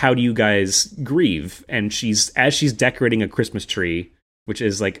her, like, how do you guys grieve? And she's decorating a Christmas tree, which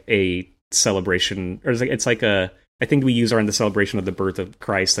is like a celebration, or it's like a, I think we use around the celebration of the birth of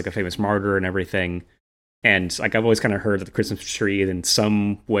Christ, like a famous martyr and everything. And like, I've always kind of heard that the Christmas tree in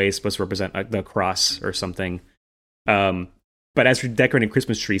some way is supposed to represent the cross or something. But as we're decorating a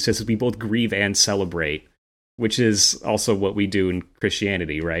Christmas tree, it says we both grieve and celebrate, which is also what we do in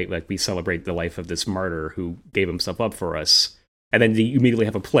Christianity, right? Like, we celebrate the life of this martyr who gave himself up for us. And then you immediately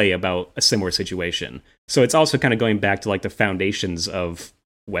have a play about a similar situation. So it's also kind of going back to like the foundations of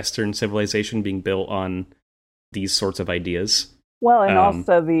Western civilization being built on these sorts of ideas. Well, and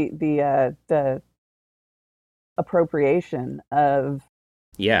also the appropriation of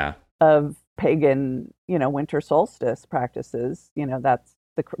pagan, you know, winter solstice practices. You know,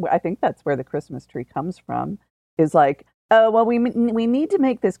 I think that's where the Christmas tree comes from. Is like, oh, well, we need to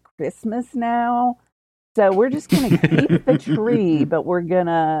make this Christmas now, so we're just going to keep the tree, but we're going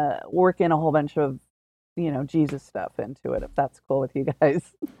to work in a whole bunch of, you know, Jesus stuff into it, if that's cool with you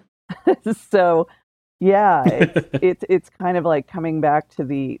guys. So, yeah, it's kind of like coming back to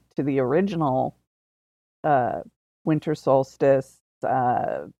the original winter solstice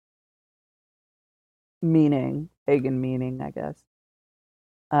meaning, pagan meaning, I guess.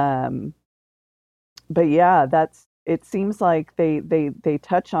 But yeah, it seems like they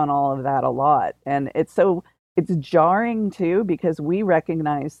touch on all of that a lot, and it's jarring too, because we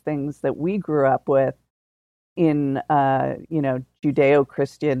recognize things that we grew up with in you know,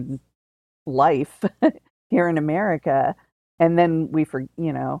 Judeo-Christian life here in America, and then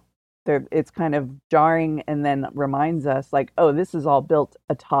you know, it's kind of jarring, and then reminds us like, oh, this is all built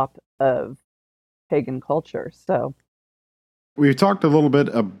atop of pagan culture. So we've talked a little bit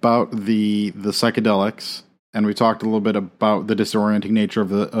about the psychedelics, and we talked a little bit about the disorienting nature of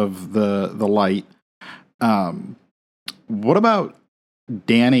the light. What about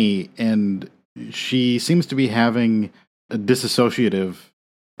Danny? And she seems to be having dissociative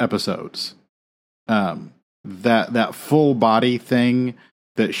episodes. That full body thing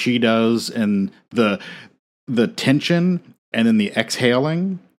that she does, and the tension and then the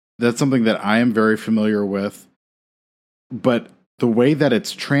exhaling. That's something that I am very familiar with. But the way that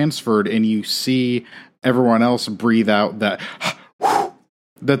it's transferred, and you see everyone else breathe out that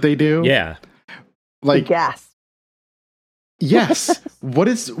that they do. Yeah. Like the gas. Yes. What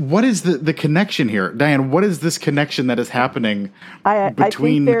is the connection here? Diane, what is this connection that is happening between I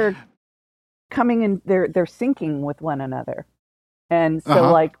think they're coming in, they're syncing with one another. And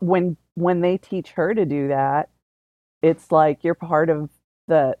so like when they teach her to do that, it's like you're part of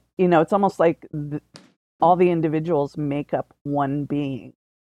the, it's almost like all the individuals make up one being.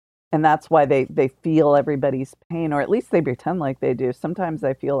 And that's why they feel everybody's pain, or at least they pretend like they do. Sometimes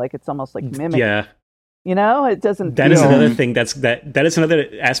I feel like it's almost like mimicking. Yeah. It doesn't. That is another thing that is another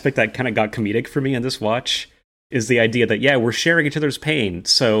aspect that kind of got comedic for me on this watch, is the idea that we're sharing each other's pain.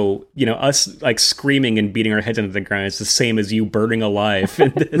 So us like screaming and beating our heads into the ground is the same as you burning alive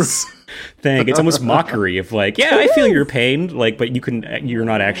in this thing. It's almost mockery of like, I feel your pain, like, but you're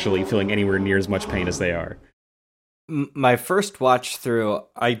not actually feeling anywhere near as much pain as they are. My first watch through,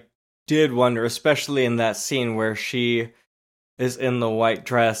 I did wonder, especially in that scene where she is in the white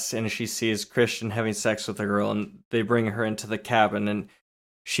dress and she sees Christian having sex with a girl, and they bring her into the cabin, and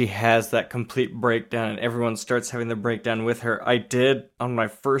she has that complete breakdown, and everyone starts having the breakdown with her. I did, on my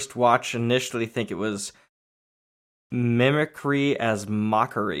first watch, initially think it was mimicry as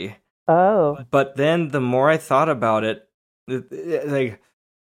mockery. Oh. But then the more I thought about it, like,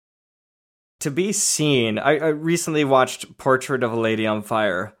 to be seen, I recently watched Portrait of a Lady on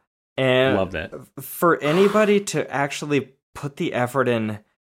Fire, and love that. For anybody to actually put the effort in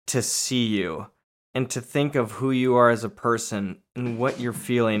to see you and to think of who you are as a person and what you're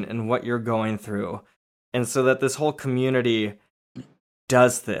feeling and what you're going through, and so that this whole community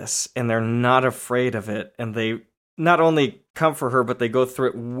does this and they're not afraid of it, and they not only comfort her but they go through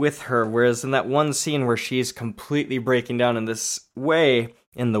it with her. Whereas in that one scene where she's completely breaking down in this way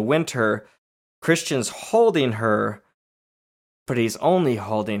in the winter, Christian's holding her, but he's only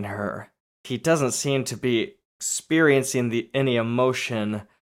holding her. He doesn't seem to be experiencing any emotion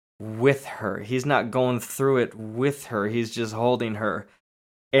with her. He's not going through it with her. He's just holding her.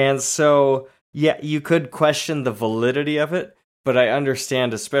 And so, you could question the validity of it, but I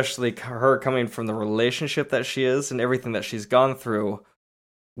understand, especially her coming from the relationship that she is and everything that she's gone through,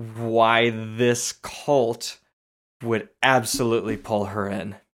 why this cult would absolutely pull her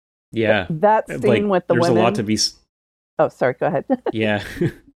in. Yeah. That scene with the there's women. There's a lot to be... Oh, sorry, go ahead. Yeah.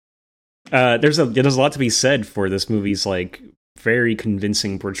 There's a lot to be said for this movie's like very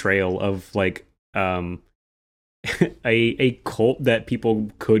convincing portrayal of like a cult that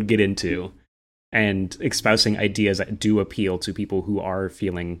people could get into, and espousing ideas that do appeal to people who are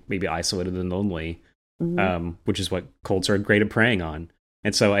feeling maybe isolated and lonely, which is what cults are great at preying on.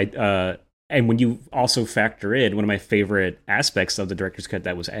 And so and when you also factor in one of my favorite aspects of the director's cut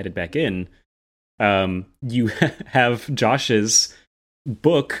that was added back in, you have Josh's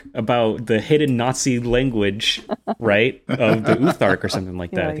book about the hidden Nazi language, right? Of the Uthark or something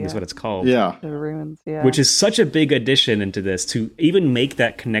like that, I think is what it's called. Yeah. The ruins, yeah. Which is such a big addition into this, to even make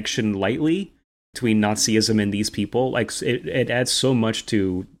that connection lightly between Nazism and these people. Like, it adds so much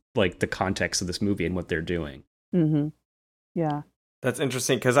to like the context of this movie and what they're doing. Mm-hmm. Yeah. That's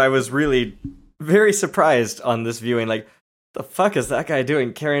interesting, because I was really very surprised on this viewing. Like, the fuck is that guy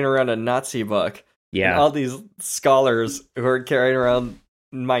doing carrying around a Nazi book? Yeah. And all these scholars who are carrying around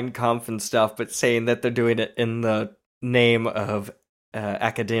Mein Kampf and stuff, but saying that they're doing it in the name of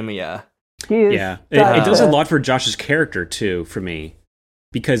academia. Yeah. It does a lot for Josh's character, too, for me.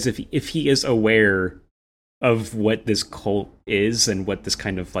 Because if he is aware of what this cult is and what this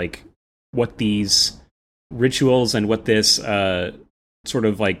kind of like, what these rituals and what this sort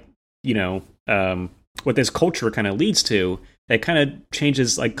of like, what this culture kind of leads to, that kind of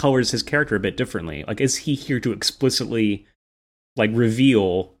changes, like, colors his character a bit differently. Like, is he here to explicitly, like,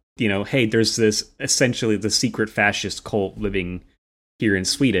 reveal, hey, there's this, essentially, the secret fascist cult living here in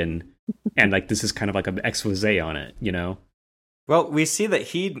Sweden, and, like, this is kind of like an expose on it, Well, we see that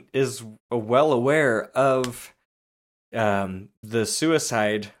he is well aware of the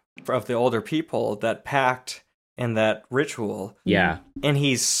suicide of the older people, that pact and that ritual. Yeah. And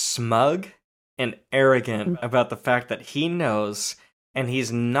he's smug and arrogant about the fact that he knows, and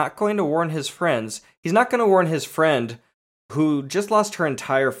he's not going to warn his friends. He's not going to warn his friend who just lost her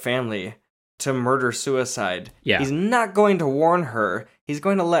entire family to murder-suicide. Yeah. He's not going to warn her. He's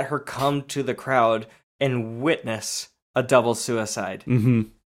going to let her come to the crowd and witness a double suicide. Mm-hmm.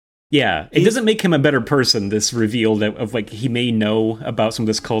 Yeah, it doesn't make him a better person, this reveal of like he may know about some of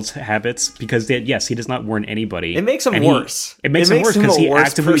this cult's habits, because yes, he does not warn anybody. It makes him worse. It makes him worse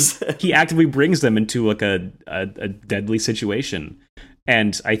because he actively brings them into like a deadly situation.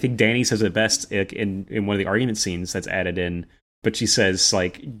 And I think Danny says it best in one of the argument scenes that's added in, but she says,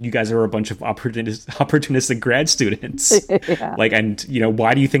 like, you guys are a bunch of opportunistic grad students. Yeah. Like, and,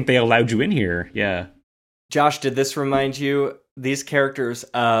 why do you think they allowed you in here? Yeah. Josh, did this remind you, these characters,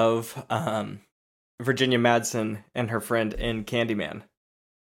 of Virginia Madsen and her friend in Candyman?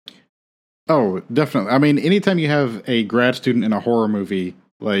 Oh, definitely. I mean, anytime you have a grad student in a horror movie,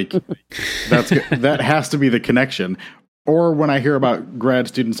 like, that has to be the connection. Or when I hear about grad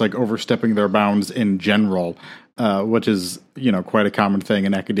students like overstepping their bounds in general, which is, quite a common thing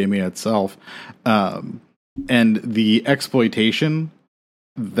in academia itself. And the exploitation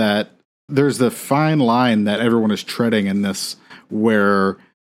that there's the fine line that everyone is treading in this, where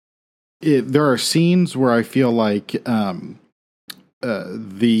there are scenes where I feel like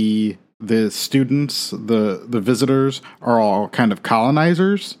the students, the visitors are all kind of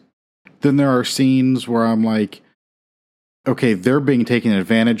colonizers. Then there are scenes where I'm like, okay, they're being taken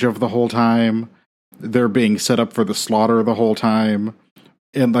advantage of the whole time. They're being set up for the slaughter the whole time.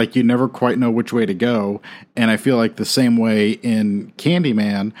 And like, you never quite know which way to go. And I feel like the same way in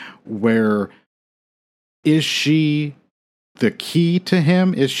Candyman, where is she the key to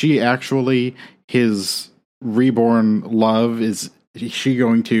him? Is she actually his reborn love? Is she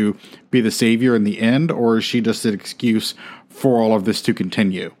going to be the savior in the end? Or is she just an excuse for all of this to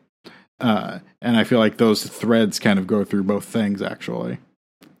continue? And I feel like those threads kind of go through both things, actually.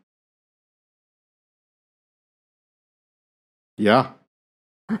 Yeah.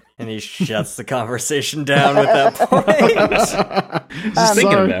 And he shuts the conversation down with that point. Just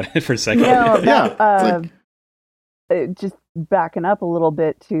thinking about it for a second. Just backing up a little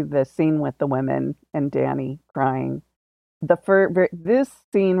bit to the scene with the women and Danny crying. This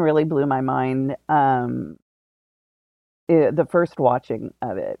scene really blew my mind. The first watching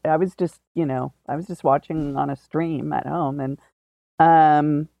of it, I was just watching on a stream at home, and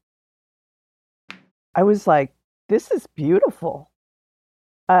I was like, this is beautiful.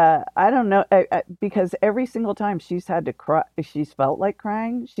 I don't know, because every single time she's had to cry, she's felt like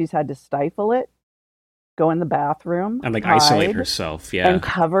crying, she's had to stifle it, go in the bathroom and like isolate herself, and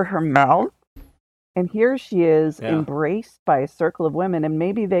cover her mouth. And here she is, embraced by a circle of women, and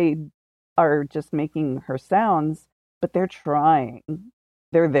maybe they are just making her sounds, but they're trying.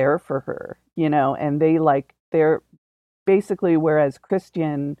 They're there for her, and they're basically, whereas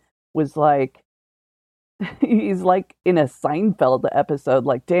Christian was like, he's like in a Seinfeld episode,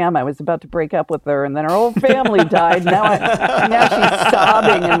 like, damn, I was about to break up with her, and then her whole family died. Now she's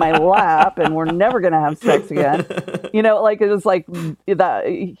sobbing in my lap, and we're never going to have sex again. Like, it was like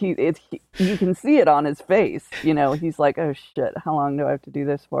that. You can see it on his face. He's like, oh shit, how long do I have to do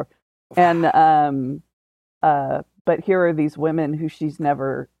this for? And but here are these women who she's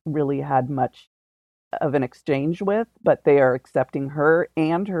never really had much of an exchange with, but they are accepting her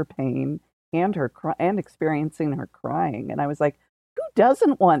and her pain and her and experiencing her crying. And I was like, who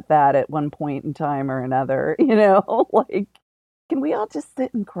doesn't want that at one point in time or another? Like, can we all just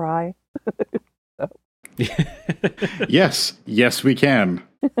sit and cry? Yes, we can.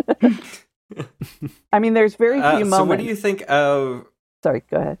 I mean, there's very few moments. So what do you think of... Sorry,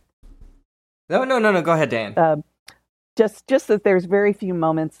 go ahead. No, go ahead, Dan. Just that there's very few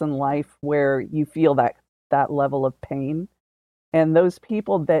moments in life where you feel that level of pain. And those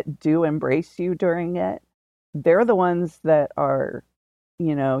people that do embrace you during it, they're the ones that are,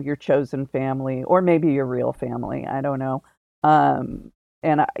 your chosen family, or maybe your real family. I don't know. And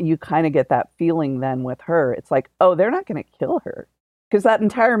you kind of get that feeling then with her. It's like, oh, they're not going to kill her. Because that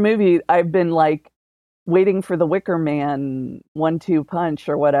entire movie, I've been like waiting for the Wicker Man 1-2 punch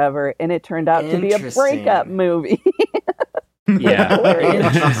or whatever. And it turned out to be a breakup movie. Yeah.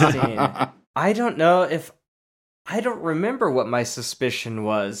 Interesting. I don't know if... I don't remember what my suspicion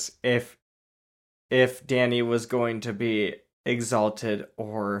was, if Danny was going to be exalted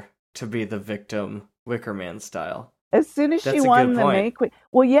or to be the victim, Wicker Man style. As soon as she won the May Queen.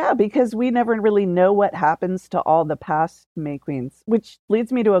 Well, yeah, because we never really know what happens to all the past May Queens, which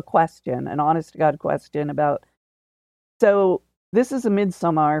leads me to a question, an honest-to-God question about... So this is a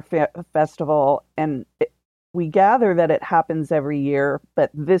Midsummer festival, and we gather that it happens every year,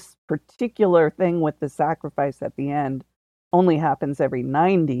 but this particular thing with the sacrifice at the end only happens every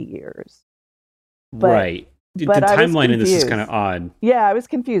 90 years. Right. The timeline in this is kind of odd. Yeah, I was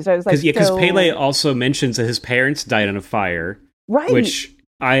confused. I was like, because Pele also mentions that his parents died in a fire, right? Which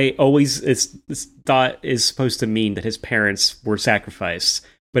I always thought is supposed to mean that his parents were sacrificed.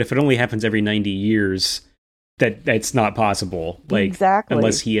 But if it only happens every 90 years, that's not possible. Like, exactly.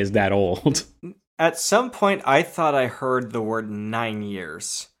 Unless he is that old. At some point, I thought I heard the word 9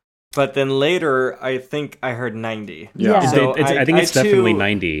 years. But then later, I think I heard 90. Yeah. So I think it's definitely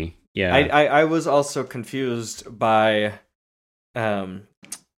 90. Yeah. I was also confused by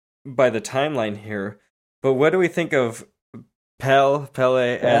by the timeline here. But what do we think of Pele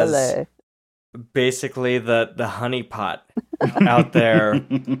as basically the honeypot out there?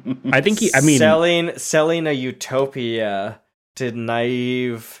 I think selling a utopia to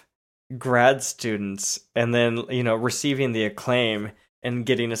naive grad students, and then receiving the acclaim and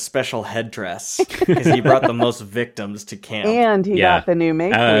getting a special headdress because he brought the most victims to camp, and he got the new May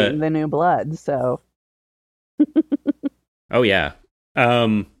Queen, the new blood. So, oh yeah,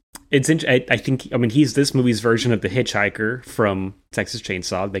 I think he's this movie's version of the hitchhiker from Texas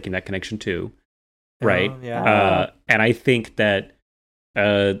Chainsaw, making that connection too, right? Yeah. And I think that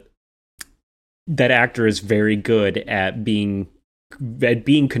that actor is very good at being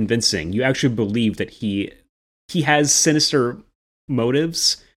convincing. You actually believe that he has sinister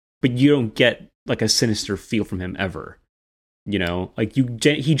motives, but you don't get like a sinister feel from him ever. Like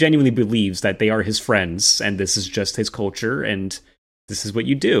he genuinely believes that they are his friends, and this is just his culture, and this is what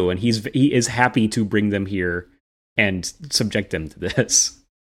you do, and he is happy to bring them here and subject them to this.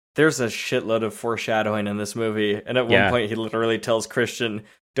 There's a shitload of foreshadowing in this movie, and at one point he literally tells Christian,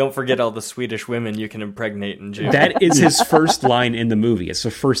 "Don't forget all the Swedish women you can impregnate in June." That is his first line in the movie. It's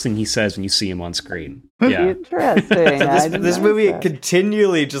the first thing he says when you see him on screen. Yeah. Interesting. This movie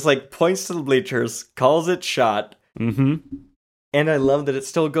continually just like points to the bleachers, calls it shot. Mm-hmm. And I love that it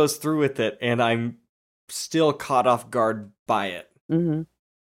still goes through with it, and I'm still caught off guard by it. Mm-hmm.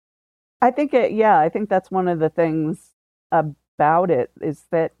 I think that's one of the things about it, is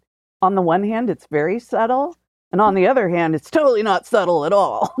that on the one hand, it's very subtle, and on the other hand, it's totally not subtle at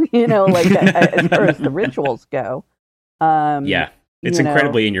all. Like as far as the rituals go. It's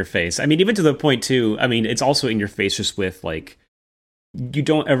incredibly in your face. I mean, even to the point too, it's also in your face just with like, you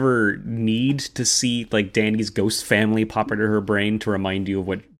don't ever need to see like Danny's ghost family pop into her brain to remind you of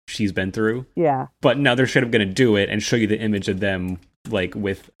what she's been through. Yeah. But now they're straight up going to do it and show you the image of them like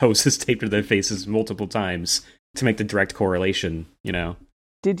with hoses taped to their faces multiple times to make the direct correlation,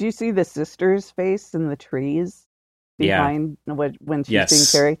 Did you see the sister's face in the trees behind when she's being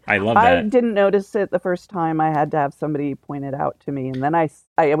carried? I love that. I didn't notice it the first time. I had to have somebody point it out to me, and then I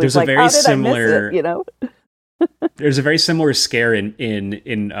was There's like, "How did I miss it?" There's a very similar scare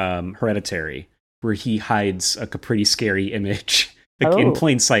in Hereditary where he hides a pretty scary image in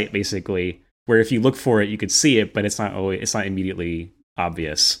plain sight, basically. Where if you look for it, you could see it, but it's not immediately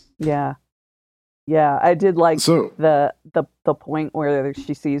obvious. Yeah. I did like the point where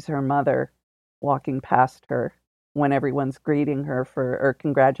she sees her mother walking past her when everyone's greeting her or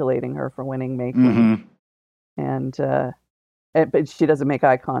congratulating her for winning May Queen, and but she doesn't make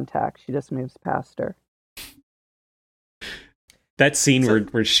eye contact. She just moves past her. That scene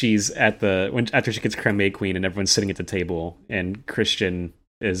where she's after she gets crowned May Queen and everyone's sitting at the table and Christian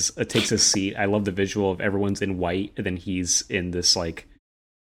takes a seat. I love the visual of everyone's in white and then he's in this like,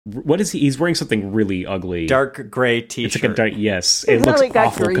 what is he? He's wearing something really ugly, dark gray t-shirt. It's like a dark. Yes, it looks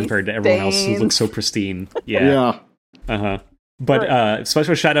awful compared to everyone else who looks so pristine. Yeah. But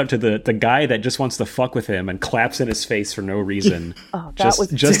special shout out to the guy that just wants to fuck with him and claps in his face for no reason.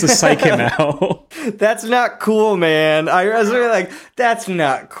 Just to psych him out. That's not cool, man. I was really like, that's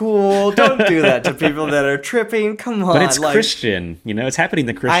not cool. Don't do that to people that are tripping. Come on. But it's Christian. It's happening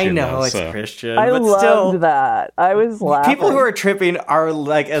to Christian. I know it's Christian. I but loved still, that. I was laughing. People who are tripping are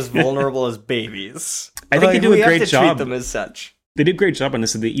like as vulnerable as babies. I think they do a great job. Treat them as such. They did a great job on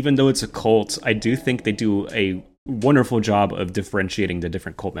this. Even though it's a cult, I do think they do a wonderful job of differentiating the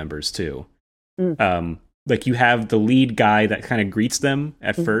different cult members too. Like you have the lead guy that kind of greets them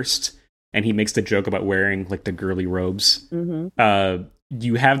at first, and he makes the joke about wearing like the girly robes.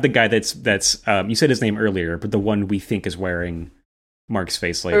 You have the guy that's you said his name earlier, but the one we think is wearing Mark's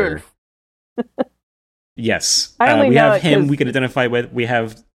face later. Yes, we have him. We can identify with. We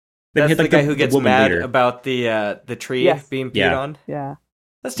have. That's the guy who gets mad about the tree being peed on. Yeah.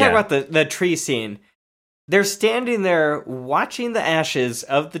 Let's talk about the tree scene. They're standing there watching the ashes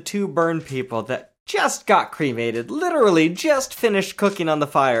of the two burned people that just got cremated, literally just finished cooking on the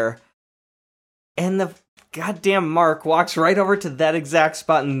fire. And the goddamn Mark walks right over to that exact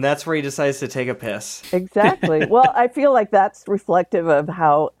spot, and that's where he decides to take a piss. Exactly. Well, I feel like that's reflective of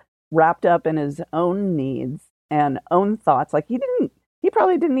how wrapped up in his own needs and own thoughts. Like he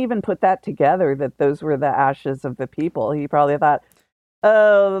probably didn't even put that together, that those were the ashes of the people. He probably thought,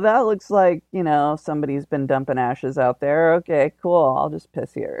 oh, that looks like, somebody's been dumping ashes out there. Okay, cool. I'll just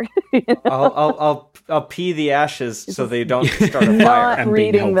piss here. I'll pee the ashes so they don't start a fire. Not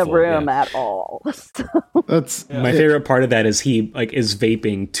reading the room at all. That's my favorite part of that is he is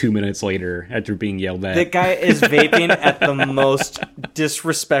vaping 2 minutes later after being yelled at. The guy is vaping at the most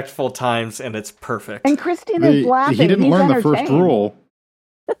disrespectful times, and it's perfect. And Christian is laughing. He didn't learn the first rule.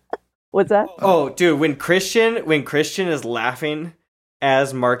 What's that? Oh, dude, when Christian is laughing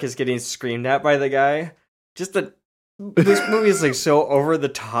as Mark is getting screamed at by the guy, this movie is like so over the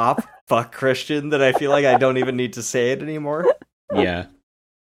top. Fuck Christian that I feel like I don't even need to say it anymore. Yeah.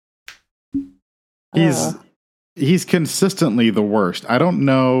 He's consistently the worst. I don't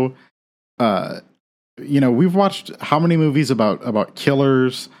know. We've watched how many movies about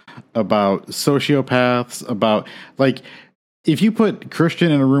killers, about sociopaths, about like if you put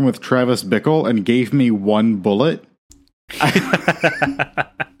Christian in a room with Travis Bickle and gave me one bullet.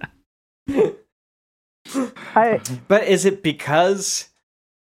 But is it because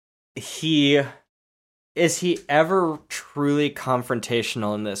is he ever truly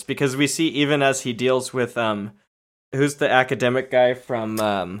confrontational in this? Because we see even as he deals with who's the academic guy from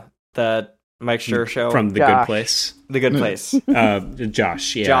the Mike Schur show from The Good Place. The Good Place.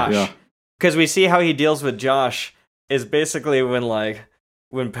 Josh. Yeah. Josh. Because we see how he deals with Josh is basically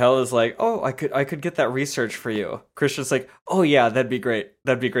when Pell is like, "Oh, I could get that research for you." Christian's like, "Oh yeah, that'd be great.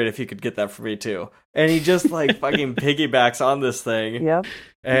 That'd be great if you could get that for me too." And he just fucking piggybacks on this thing. Yep.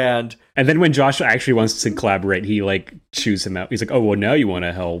 And then when Josh actually wants to collaborate, he chews him out. He's like, "Oh, well, now you want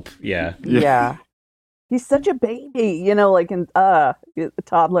to help." Yeah. Yeah. He's such a baby, like in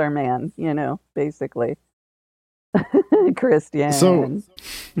toddler man, basically. Christian. So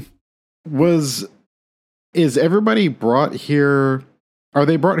is everybody brought here? Are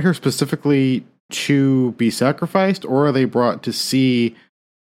they brought here specifically to be sacrificed, or are they brought to see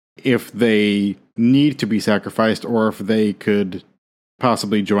if they need to be sacrificed or if they could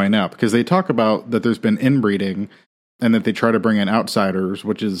possibly join up? Because they talk about that there's been inbreeding and that they try to bring in outsiders,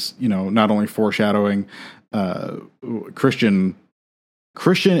 which is, not only foreshadowing Christian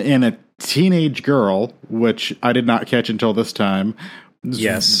and a teenage girl, which I did not catch until this time.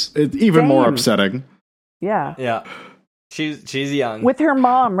 Yes. It's even more upsetting. Yeah. Yeah. She's young. With her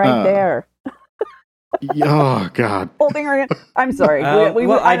mom right there. Oh, God. Holding her. I'm sorry.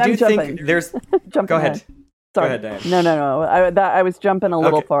 I do think there's... Go ahead. Sorry. Go ahead, Diane. No. I was jumping a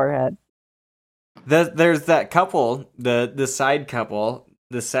little far ahead. There's that couple, the side couple,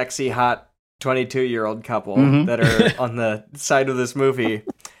 the sexy, hot 22-year-old couple that are on the side of this movie.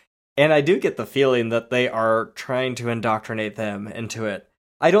 And I do get the feeling that they are trying to indoctrinate them into it.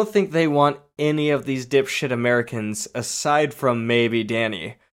 I don't think they want any of these dipshit Americans aside from maybe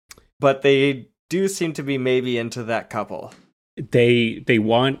Danny. But they do seem to be maybe into that couple. They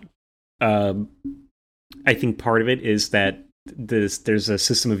want... I think part of it is that there's a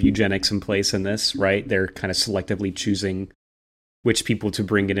system of eugenics in place in this, right? They're kind of selectively choosing which people to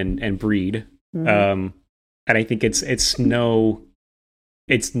bring in and breed. And I think it's not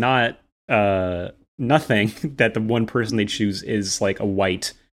nothing that the one person they choose is like a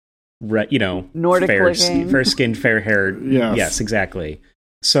white, Nordic fair-skinned, fair-haired. Yes, exactly.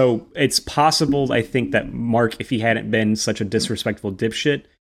 So it's possible, I think, that Mark, if he hadn't been such a disrespectful dipshit,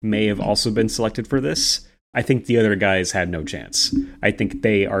 may have also been selected for this. I think the other guys had no chance. I think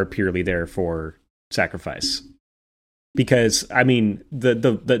they are purely there for sacrifice. Because, I mean,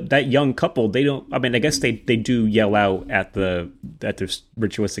 that young couple, they don't... I mean, I guess they do yell out at their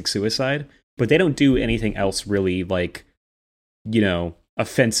ritualistic suicide, but they don't do anything else really,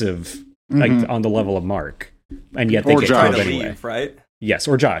 offensive, on the level of Mark. And yet they get trying killed to anyway. leave, right? Yes,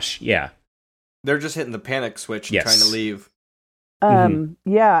 or Josh, yeah. They're just hitting the panic switch and trying to leave.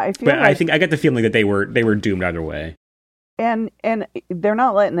 Yeah, I feel but I think I got the feeling that they were doomed either way. And they're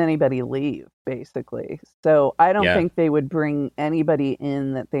not letting anybody leave, basically. So I don't think they would bring anybody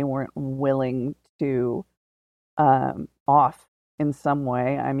in that they weren't willing to off in some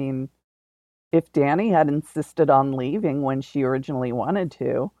way. I mean, if Danny had insisted on leaving when she originally wanted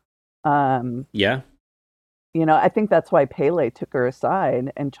to, I think that's why Pele took her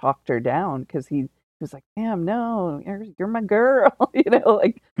aside and talked her down, because he was like, "Damn, no, you're my girl," So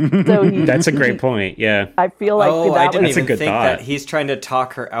that's a great point. Yeah, I feel like I didn't even think thought. that he's trying to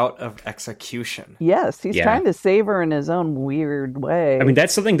talk her out of execution. Yes, he's trying to save her in his own weird way. I mean,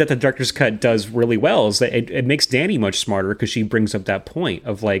 that's something that the director's cut does really well. Is that it makes Danny much smarter, because she brings up that point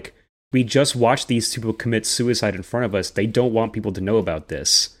of we just watched these people commit suicide in front of us. They don't want people to know about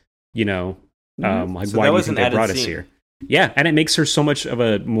this. So why do you think they brought us here? Yeah, and it makes her so much of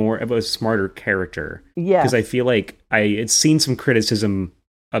a smarter character. Yeah. Because I feel like I had seen some criticism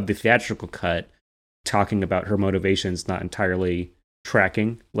of the theatrical cut talking about her motivations not entirely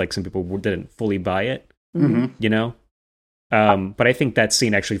tracking, like some people didn't fully buy it, you know? But I think that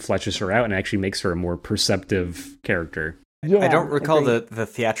scene actually fleshes her out and actually makes her a more perceptive character. Yeah, I don't recall the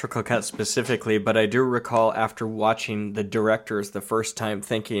theatrical cut specifically, but I do recall after watching the directors the first time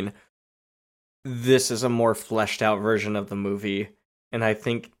thinking, this is a more fleshed out version of the movie. And I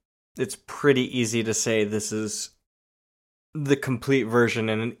think it's pretty easy to say this is the complete version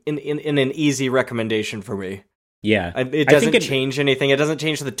and in an easy recommendation for me. Yeah. It doesn't change anything. It doesn't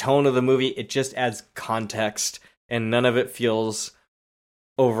change the tone of the movie. It just adds context, and none of it feels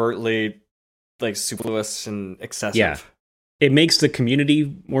overtly like superfluous and excessive. Yeah. It makes the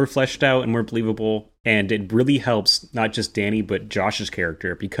community more fleshed out and more believable, and it really helps not just Danny but Josh's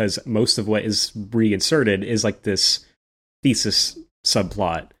character, because most of what is reinserted is like this thesis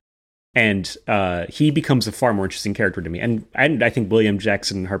subplot, and he becomes a far more interesting character to me. And I think William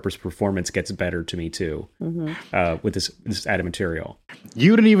Jackson Harper's performance gets better to me too with this added material.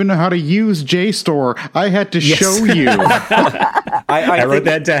 You didn't even know how to use JSTOR. I had to show you. I wrote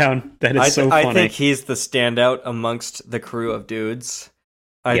that down. That is so funny. I think he's the standout amongst the crew of dudes.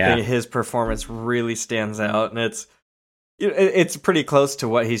 I think his performance really stands out, and it's pretty close to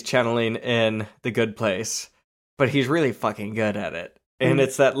what he's channeling in The Good Place, but he's really fucking good at it. And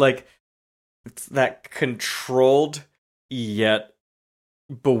it's that controlled yet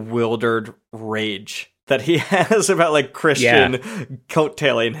bewildered rage that he has about like Christian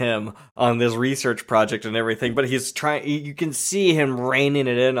coattailing him on this research project and everything, but you can see him reining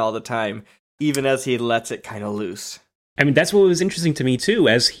it in all the time, even as he lets it kind of loose. I mean, that's what was interesting to me too,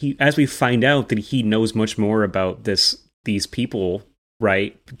 as we find out that he knows much more about these people,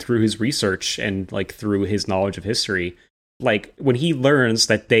 right, through his research and like through his knowledge of history. Like when he learns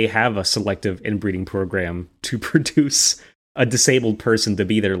that they have a selective inbreeding program to produce a disabled person to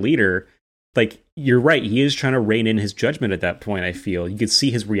be their leader, like, you're right, he is trying to rein in his judgment at that point. I feel you could see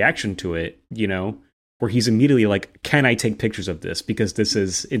his reaction to it, you know, where he's immediately like, can I take pictures of this, because this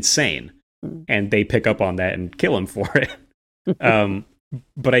is insane? And they pick up on that and kill him for it.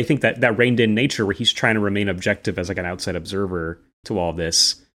 But I think that reined in nature, where he's trying to remain objective as like an outside observer to all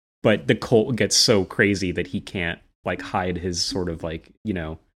this, but the cult gets so crazy that he can't like hide his sort of like, you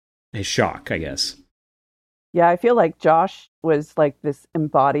know, his shock, I guess. Yeah, I feel like Josh was like this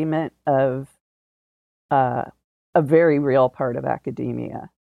embodiment of a very real part of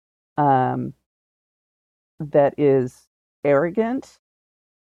academia that is arrogant.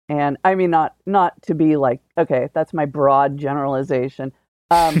 And I mean, not to be like, okay, that's my broad generalization.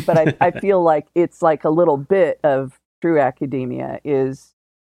 But I feel like it's like a little bit of true academia is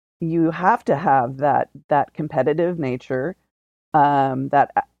you have to have that competitive nature, that,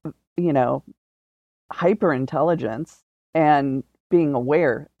 you know, hyper intelligence, and being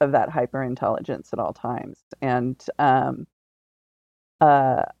aware of that hyper intelligence at all times. And I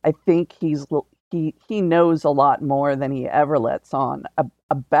think he knows a lot more than he ever lets on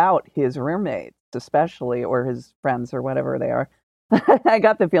about his roommates, especially, or his friends, or whatever they are. I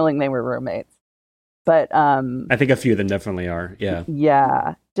got the feeling they were roommates. But I think a few of them definitely are. Yeah.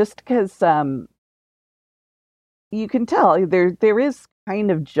 Yeah. Just because you can tell there is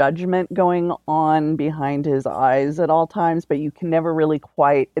kind of judgment going on behind his eyes at all times, but you can never really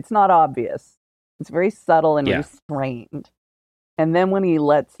it's not obvious. It's very subtle and restrained. And then when he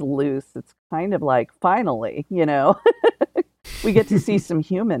lets loose, it's kind of like, finally, you know, we get to see some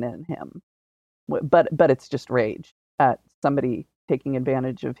human in him. But it's just rage at somebody taking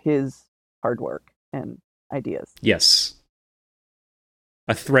advantage of his hard work and ideas. Yes.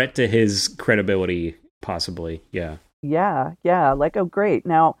 A threat to his credibility, possibly. Yeah. Yeah. Like, oh, great.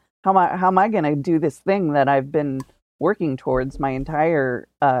 Now, how am I going to do this thing that I've been working towards my entire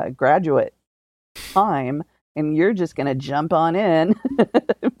graduate time? And you're just going to jump on in,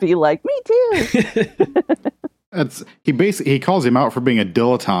 be like, me too. He calls him out for being a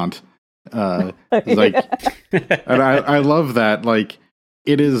dilettante. Like, and I love that. Like,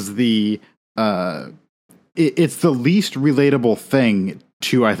 it is it's the least relatable thing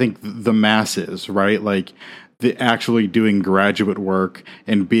to, I think, the masses, right? Like, the actually doing graduate work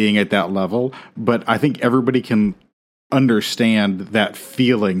and being at that level. But I think everybody can understand that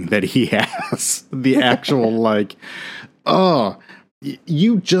feeling that he has. The actual, like, oh,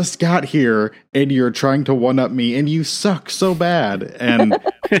 you just got here and you're trying to one-up me and you suck so bad. And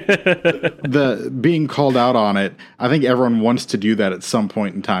the being called out on it, I think everyone wants to do that at some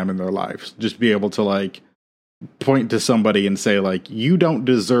point in time in their lives. Just be able to, like, point to somebody and say, like, you don't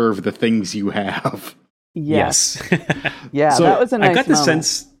deserve the things you have. Yes. Yes. Yeah, So, that was a nice I got the moment.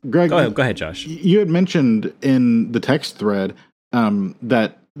 sense. Greg, Go ahead, Josh. you had mentioned in the text thread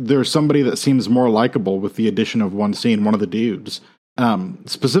that there's somebody that seems more likable with the addition of one scene, one of the dudes.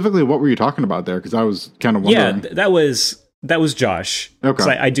 Specifically, what were you talking about there? Because I was kind of wondering. Yeah, that was Josh. Okay. 'Cause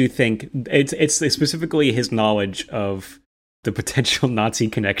I do think it's specifically his knowledge of the potential Nazi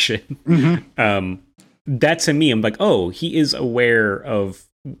connection. Mm-hmm. That to me, I'm like, oh, he is aware of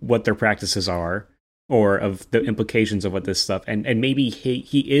what their practices are, or of the implications of what this stuff, and maybe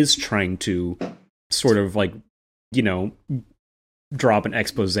he is trying to sort of like, you know, drop an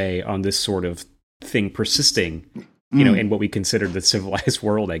expose on this sort of thing persisting, you know, in what we consider the civilized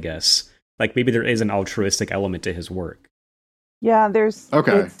world, I guess. Like maybe there is an altruistic element to his work. Yeah, there's.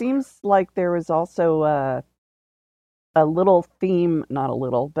 Okay. It seems like there was also a little theme, not a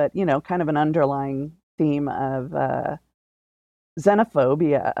little, but you know, kind of an underlying theme of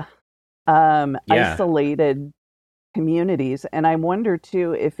xenophobia, isolated communities, and I wonder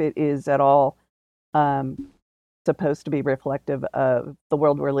too if it is at all supposed to be reflective of the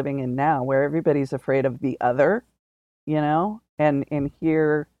world we're living in now, where everybody's afraid of the other, you know, and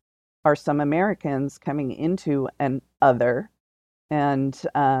here are some Americans coming into an other. And,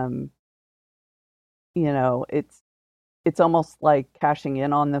 you know, it's almost like cashing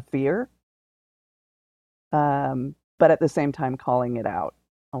in on the fear, but at the same time calling it out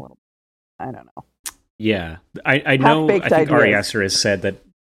a little. I don't know. Yeah, I know. I Half-baked think Ari ideas. Aster has said that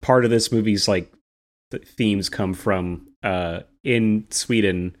part of this movie's like the themes come from in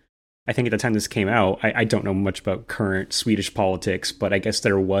Sweden. I think at the time this came out, I don't know much about current Swedish politics, but I guess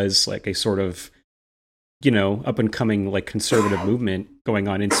there was like a sort of, you know, up and coming like conservative movement going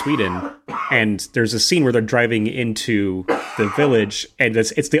on in Sweden. And there's a scene where they're driving into the village, and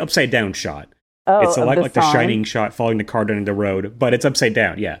it's the upside down shot. Oh, It's a lot like the sign? Shining shot, following the car down the road, but it's upside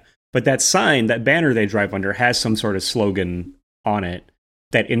down. Yeah, but that sign, that banner they drive under, has some sort of slogan on it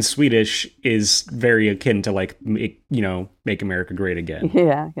that in Swedish is very akin to like make America great again.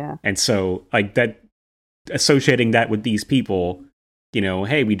 Yeah. And so like that, associating that with these people, you know,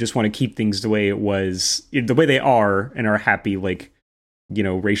 hey, we just want to keep things the way it was, the way they are, and are happy, like, you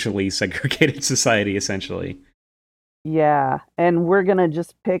know, racially segregated society, essentially. Yeah, and we're gonna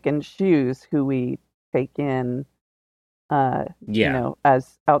just pick and choose who we take in, you know,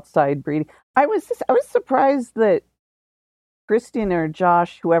 as outside breeding. I was surprised that Christian or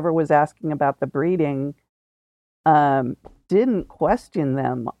Josh, whoever was asking about the breeding, didn't question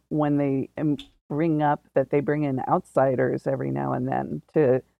them when they bring up that they bring in outsiders every now and then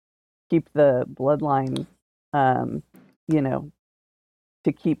to keep the bloodline, you know,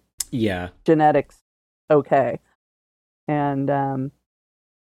 to keep genetics okay. And I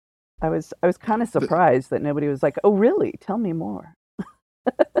was kind of surprised that nobody was like, "Oh, really? Tell me more."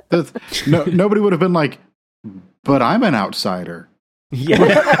 Nobody would have been like, "But I'm an outsider."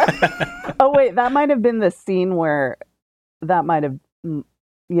 Yeah. Oh wait, that might have been the scene where that might have, you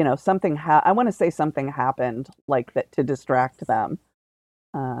know, something. I want to say something happened like that to distract them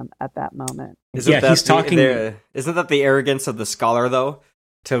at that moment. He's talking. Isn't that the arrogance of the scholar, though,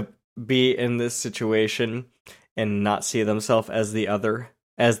 to be in this situation and not see themselves as the other,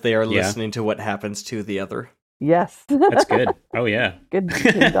 as they are listening to what happens to the other? Yes, that's good. Oh yeah, good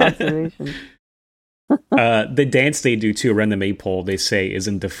observation. The dance they do too around the maypole, they say, is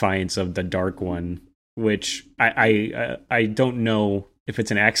in defiance of the Dark One, which I don't know if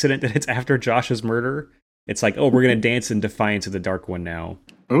it's an accident that it's after Josh's murder. It's like, oh, we're gonna dance in defiance of the Dark One now.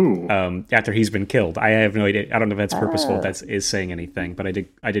 Ooh. After he's been killed. I have no idea. I don't know if that's purposeful. If that is saying anything, but I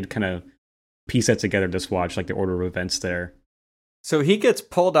did kind of piece that together. Just watch like the order of events there. So he gets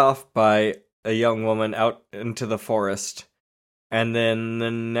pulled off by a young woman out into the forest. And then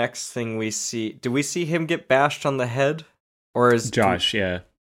the next thing we see, do we see him get bashed on the head? Or is Josh, yeah.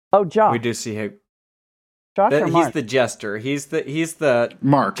 Oh, Josh. We do see him. Josh or Mark? He's the jester. He's the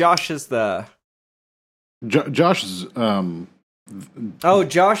Mark. Josh is the Josh is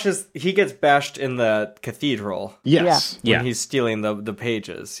Josh is, he gets bashed in the cathedral. Yes. When he's stealing the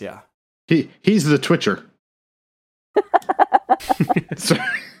pages, yeah. He's the Twitcher. So,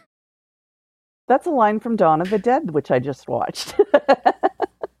 that's a line from Dawn of the Dead, which I just watched.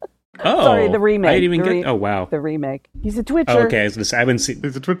 Oh, sorry, the remake. I didn't even get. Oh wow, the remake. He's a Twitcher. Oh, okay, I haven't seen.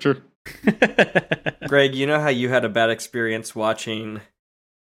 He's a Twitcher. Greg, you know how you had a bad experience watching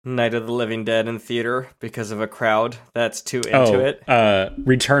Night of the Living Dead in theater because of a crowd that's too into it?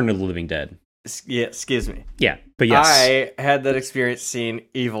 Return of the Living Dead. Yeah, excuse me. Yeah, but yes, I had that experience seeing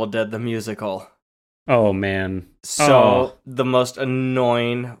Evil Dead the musical. Oh man, so the most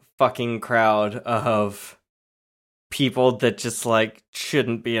annoying fucking crowd of people that just like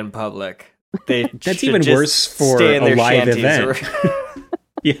shouldn't be in public. That's even worse for a live event.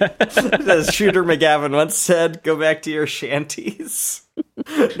 Yeah. As Shooter McGavin once said, go back to your shanties.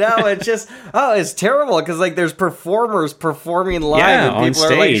 No, it's terrible because like there's performers performing live and people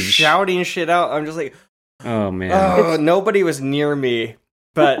are like shouting shit out. I'm just like, oh man. Nobody was near me,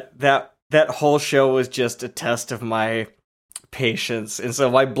 but that whole show was just a test of my patience, and so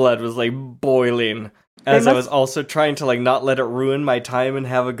my blood was like boiling as I was also trying to like not let it ruin my time and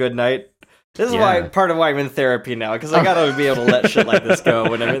have a good night. This is part of why I'm in therapy now, because I gotta be able to let shit like this go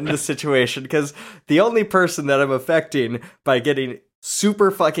when I'm in this situation, because the only person that I'm affecting by getting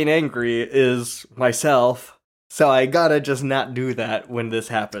super fucking angry is myself, so I gotta just not do that when this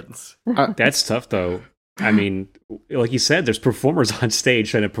happens. That's tough, though. I mean, like you said, there's performers on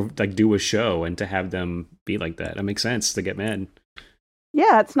stage trying to like do a show, and to have them be like that makes sense to get mad.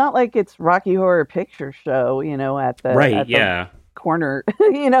 Yeah, it's not like it's Rocky Horror Picture Show, at the corner,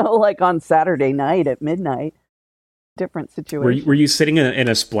 like on Saturday night at midnight. Different situation. Were you sitting in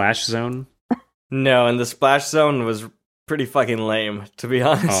a splash zone? No, and the splash zone was pretty fucking lame, to be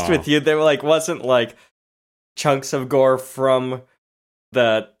honest with you. There wasn't like chunks of gore from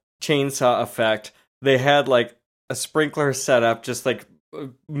the chainsaw effect. They had like a sprinkler set up, just like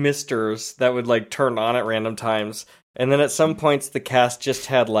misters that would like turn on at random times. And then at some points, the cast just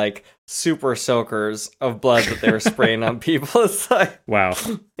had like super soakers of blood that they were spraying on people. It's like, wow,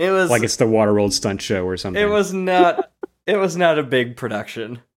 it was like it's the Waterworld stunt show or something. It was not a big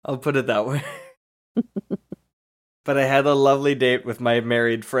production. I'll put it that way. But I had a lovely date with my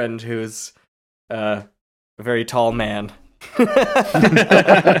married friend, who's a very tall man.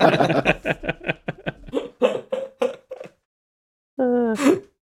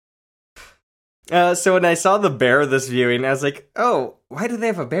 So when I saw the bear this viewing, I was like, oh, why do they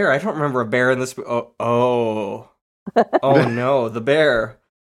have a bear? I don't remember a bear in this. Oh no, the bear.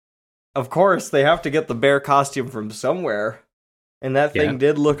 Of course, they have to get the bear costume from somewhere. And that thing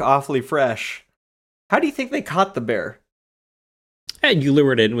did look awfully fresh. How do you think they caught the bear? And you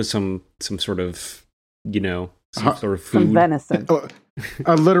lure it in with some sort of, some sort of food. Some venison.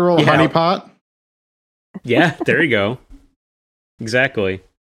 A literal honeypot? Yeah, there you go. Exactly.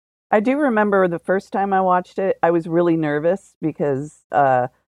 I do remember the first time I watched it, I was really nervous because I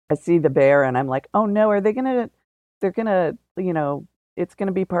see the bear and I'm like, oh no, they're gonna, it's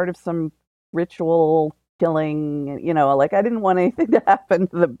gonna be part of some ritual killing, like I didn't want anything to happen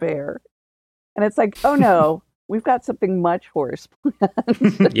to the bear. And it's like, oh no, we've got something much worse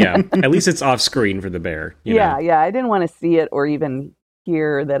planned. Yeah, at least it's off screen for the bear. Yeah, I didn't want to see it or even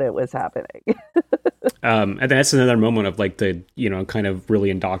hear that it was happening. And that's another moment of like the, kind of really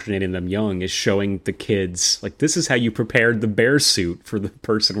indoctrinating them young, is showing the kids like, this is how you prepared the bear suit for the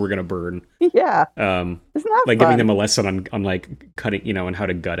person we're gonna burn. Yeah. Isn't that like fun? giving them a lesson on like cutting, and how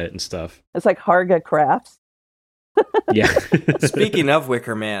to gut it and stuff. It's like Harga Crafts. Yeah. Speaking of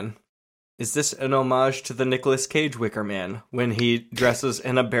Wicker Man, is this an homage to the Nicolas Cage Wicker Man when he dresses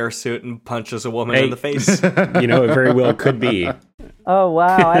in a bear suit and punches a woman in the face? It very well could be. Oh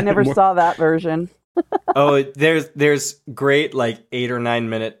wow, I never saw that version. Oh, there's great like 8 or 9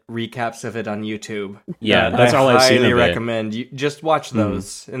 minute recaps of it on YouTube. Yeah, that's all I've seen. I highly recommend you just watch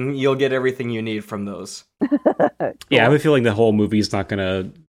those, and you'll get everything you need from those. Cool. Yeah, I have a feeling the whole movie's not going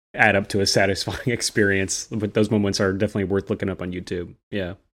to add up to a satisfying experience, but those moments are definitely worth looking up on YouTube.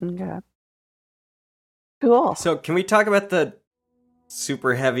 Yeah. Okay. Cool. So, can we talk about the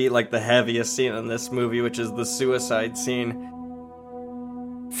super heavy, like the heaviest scene in this movie, which is the suicide scene?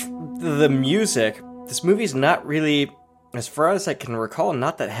 The music, this movie's not really, as far as I can recall,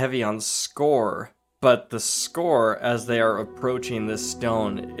 not that heavy on score, but the score as they are approaching this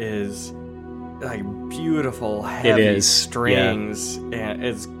stone is like beautiful, heavy strings, and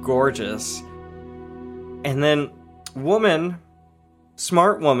it's gorgeous. And then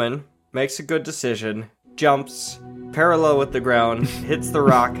smart woman, makes a good decision, jumps parallel with the ground, hits the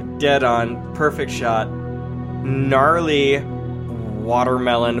rock, dead on, perfect shot, gnarly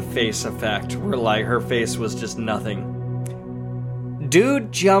watermelon face effect, where like her face was just nothing.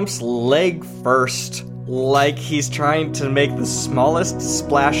 Dude jumps leg first, like he's trying to make the smallest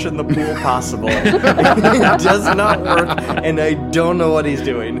splash in the pool possible. It does not work, and I don't know what he's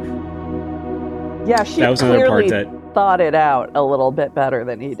doing. Yeah, she clearly thought it out a little bit better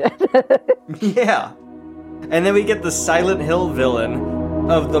than he did. Yeah. And then we get the Silent Hill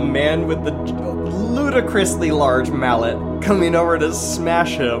villain of the man with the ludicrously large mallet coming over to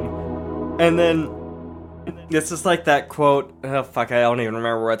smash him. And then this is like that quote, I don't even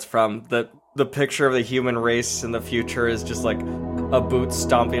remember where it's from. The picture of the human race in the future is just like a boot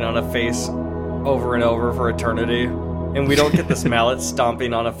stomping on a face over and over for eternity. And we don't get this mallet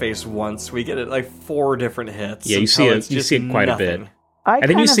stomping on a face once. We get it like 4 different hits. Yeah, you see it quite nothing. a bit. And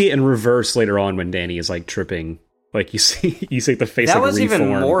then you see it in reverse later on when Danny is like tripping. Like you see the face that like was reform.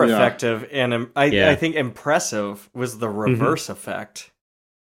 even more effective, and I think impressive was the reverse effect.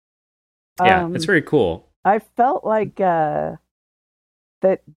 Yeah, it's very cool. I felt like that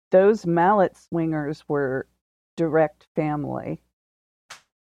those mallet swingers were direct family.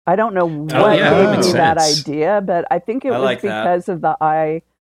 I don't know what gave me that idea, but I think it was because of the eye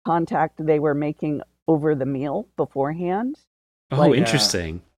contact they were making over the meal beforehand. Oh,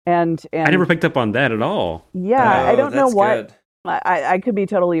 interesting. And I never picked up on that at all. Yeah, I don't know what. I could be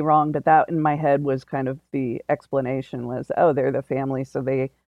totally wrong, but that in my head was kind of the explanation was, oh, they're the family, so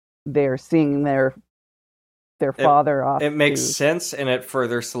they're seeing their father off. It makes sense, and it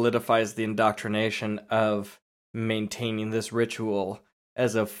further solidifies the indoctrination of maintaining this ritual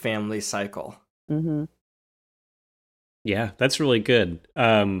as a family cycle. Mm-hmm. Yeah, that's really good.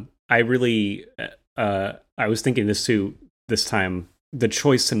 I really, I was thinking this too this time. The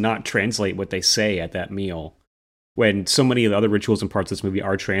choice to not translate what they say at that meal, when so many of the other rituals and parts of this movie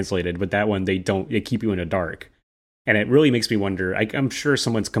are translated, but that one they don't. They keep you in the dark, and it really makes me wonder. I'm sure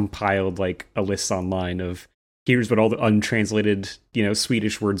someone's compiled like a list online of here's what all the untranslated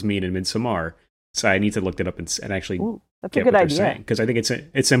Swedish words mean in Midsommar. So I need to look it up and actually. Ooh, that's a good idea, because I think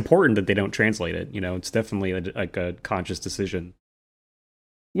it's important that they don't translate it. It's definitely like a conscious decision.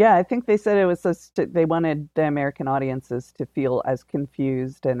 Yeah, I think they said it was they wanted the American audiences to feel as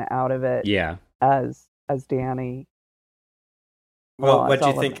confused and out of it. Yeah. As Danny. Well, what do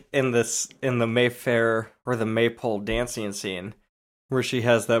you think in the Mayfair or the Maypole dancing scene, where she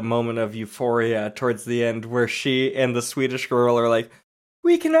has that moment of euphoria towards the end, where she and the Swedish girl are like,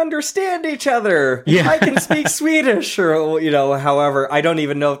 we can understand each other. Yeah. I can speak Swedish, or however, I don't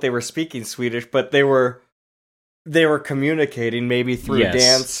even know if they were speaking Swedish, but they were communicating maybe through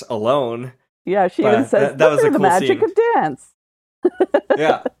dance alone. Yeah, she even says that was the cool magic scene of dance.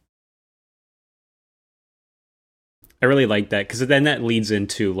 Yeah. I really like that, because then that leads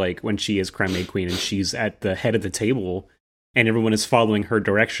into like when she is Creme Queen and she's at the head of the table and everyone is following her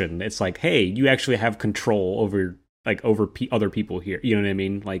direction. It's like, hey, you actually have control over other people here. You know what I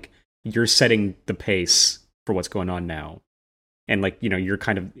mean? Like, you're setting the pace for what's going on now. And like, you're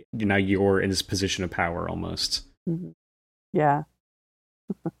kind of, you're in this position of power almost. Mm-hmm. Yeah.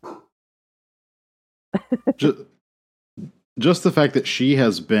 just the fact that she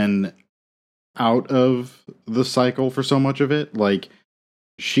has been out of the cycle for so much of it, like,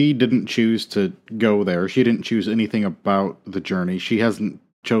 she didn't choose to go there. She didn't choose anything about the journey. She hasn't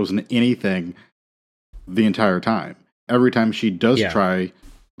chosen anything the entire time. Every time she does try,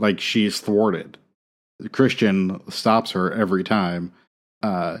 like, she's thwarted. Christian stops her every time,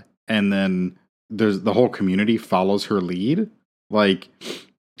 and then there's the whole community follows her lead. Like,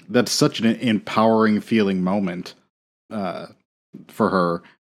 that's such an empowering feeling moment for her.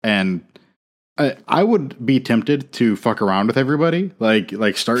 And I would be tempted to fuck around with everybody,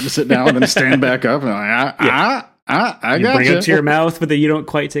 like start to sit down and stand back up, and I got bring it to your mouth, but then you don't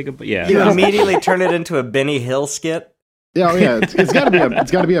quite take it. But you immediately turn it into a Benny Hill skit. Yeah, it's got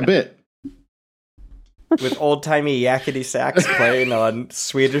to be a bit. With old-timey yakety sax playing on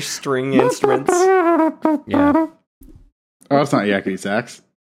Swedish string instruments. Yeah. Oh, that's not yakety sax.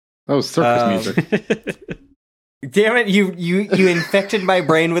 That was circus music. Damn it, you infected my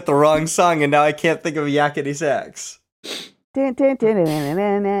brain with the wrong song, and now I can't think of yakety sax. There you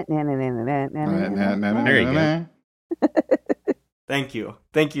go.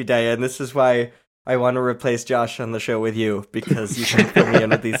 Thank you, Diane. This is why I want to replace Josh on the show with you, because you can fill me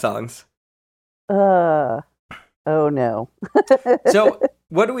in with these songs. Oh no. So,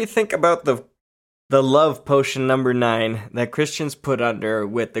 what do we think about the love potion number 9 that Christian's put under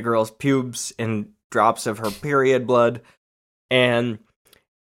with the girl's pubes and drops of her period blood? And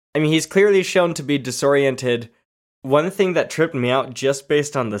I mean, he's clearly shown to be disoriented. One thing that tripped me out just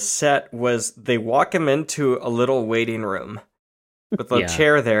based on the set was they walk him into a little waiting room with a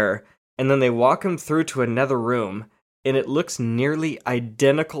chair there, and then they walk him through to another room, and it looks nearly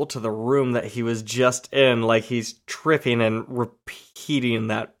identical to the room that he was just in, like he's tripping and repeating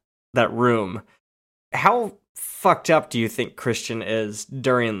that room. How fucked up do you think Christian is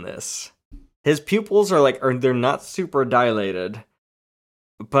during this? His pupils they're not super dilated,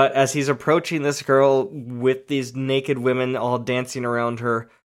 but as he's approaching this girl with these naked women all dancing around her,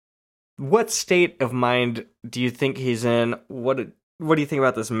 what state of mind do you think he's in? What do you think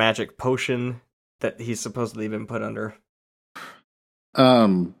about this magic potion that he's supposedly been put under?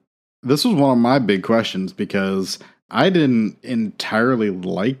 This was one of my big questions, because I didn't entirely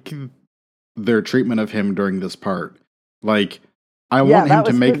like their treatment of him during this part. Like, I want him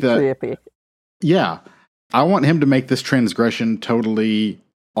to make that. Creepy. Yeah, I want him to make this transgression totally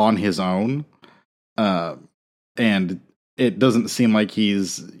on his own, and it doesn't seem like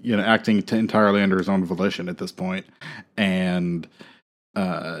he's acting entirely under his own volition at this point, and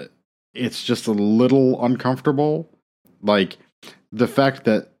it's just a little uncomfortable. Like the fact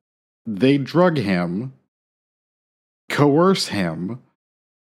that they drug him, coerce him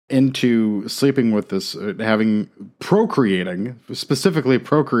into sleeping with this, specifically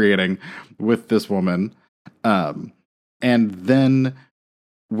procreating with this woman. And then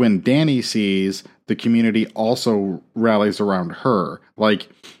when Danny sees, the community also rallies around her. Like,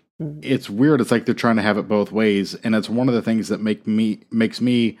 it's weird. It's like they're trying to have it both ways. And it's one of the things that makes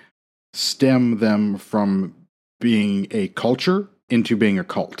me stem them from being a culture into being a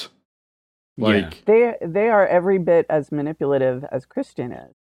cult. Like, they are every bit as manipulative as Christian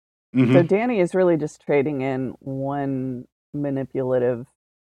is. Mm-hmm. So Danny is really just trading in one manipulative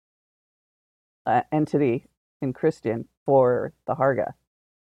entity in Christian for the Harga.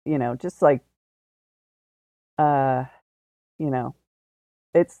 Just like,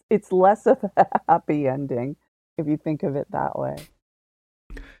 it's less of a happy ending if you think of it that way.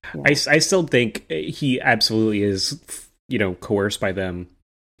 Yeah. I still think he absolutely is, coerced by them.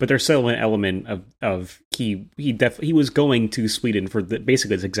 But there's still an element of he was going to Sweden for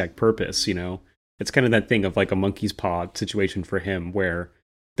basically this exact purpose, It's kind of that thing of like a monkey's paw situation for him, where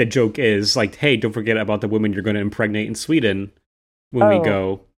the joke is like, hey, don't forget about the women you're going to impregnate in Sweden when we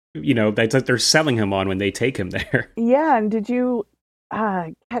go. That's like they're selling him on when they take him there. Yeah, and did you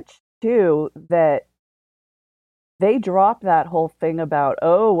catch too that they drop that whole thing about,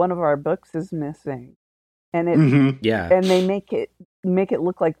 one of our books is missing, and it and they make it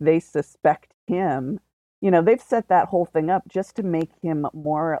look like they suspect him. They've set that whole thing up just to make him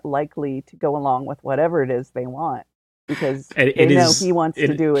more likely to go along with whatever it is they want, because they know he wants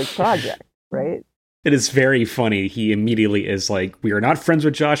to do his project, right? It is very funny. He immediately is like, "We are not friends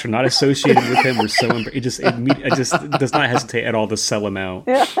with Josh. We're not associated with him. We're so." It just does not hesitate at all to sell him out.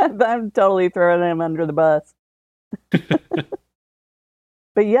 Yeah, I'm totally throwing him under the bus.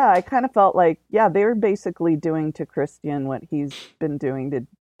 But yeah, I kind of felt like, they're basically doing to Christian what he's been doing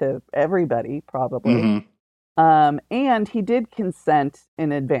to everybody, probably. Mm-hmm. And he did consent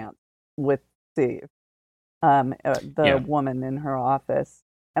in advance with Steve, the woman in her office.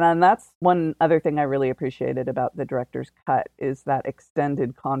 And that's one other thing I really appreciated about the director's cut, is that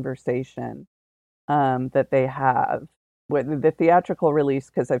extended conversation that they have. With the theatrical release,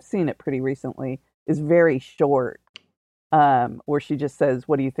 because I've seen it pretty recently, is very short. Where she just says,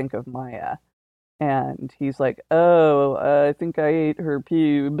 "What do you think of Maya?" And he's like, I think I ate her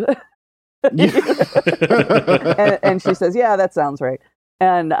pube. and she says, "Yeah, that sounds right."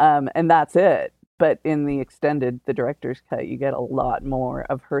 And that's it. But in the director's cut, you get a lot more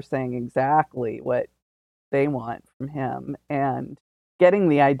of her saying exactly what they want from him, and getting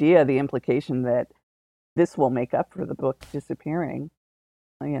the idea, the implication that this will make up for the book disappearing,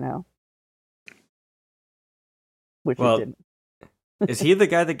 Which it didn't. Is he the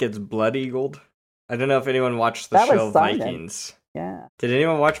guy that gets blood eagled? I don't know if anyone watched the show Vikings. Yeah. Did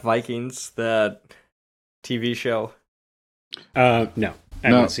anyone watch Vikings, the TV show? No. I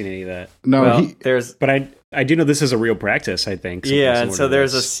haven't seen any of that. No, but I do know this is a real practice, I think. Yeah, and so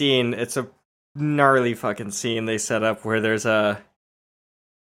there's a scene, it's a gnarly fucking scene they set up where there's a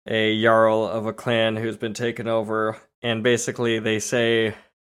Jarl of a clan who's been taken over, and basically they say,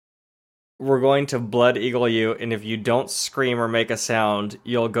 "We're going to blood eagle you, and if you don't scream or make a sound,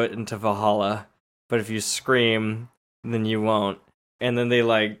 you'll go into Valhalla. But if you scream, then you won't." And then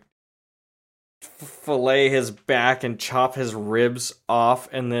they fillet his back and chop his ribs off,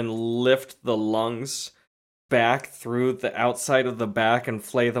 and then lift the lungs back through the outside of the back and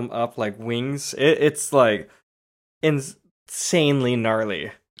flay them up like wings. It's like insanely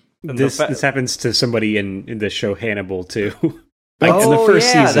gnarly. This happens to somebody in the show Hannibal too. In the first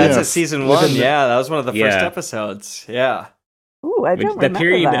season. That's a season 1. That was one of the first episodes. Yeah. Ooh, I don't remember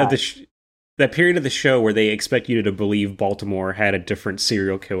that period of the show where they expect you to believe Baltimore had a different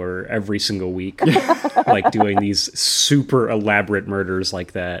serial killer every single week, doing these super elaborate murders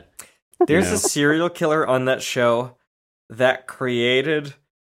like that. There's a serial killer on that show that created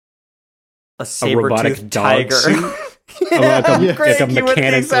a saber-toothed tiger. Greg, you went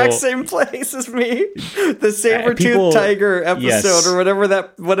the exact same place as me. The saber-toothed tiger episode, or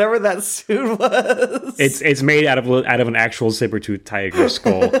whatever that suit was. It's made out of an actual saber-toothed tiger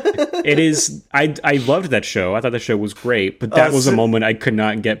skull. It is. I loved that show. I thought the show was great, but that was a moment I could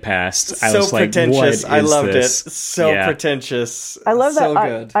not get past. I was pretentious. Like, what is I loved this? It. So pretentious. I love that. So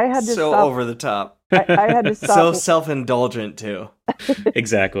good. I had to so stop. Over the top. I had to stop. So self-indulgent too.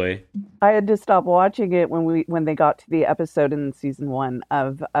 Exactly. I had to stop watching it when they got to the episode in season 1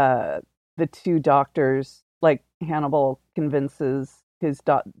 of the two doctors. Like Hannibal convinces his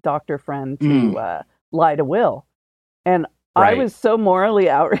doctor friend to lie to Will, and Right. I was so morally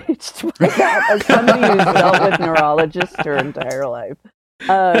outraged by that as somebody who's dealt with neurologists her entire life.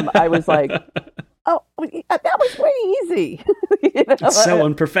 I was like, oh, that was way easy. You know? It's so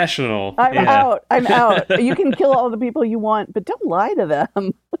unprofessional. I'm out. I'm out. You can kill all the people you want, but don't lie to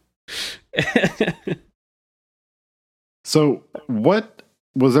them. So, what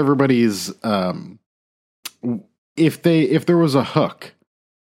was everybody's if there was a hook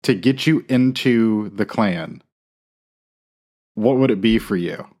to get you into the clan, what would it be for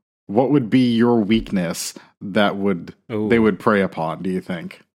you? What would be your weakness that they would prey upon, do you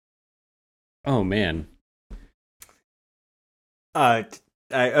think? Oh man. I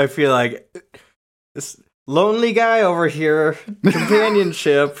feel like this lonely guy over here,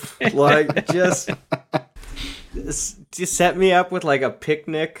 companionship, like just set me up with like a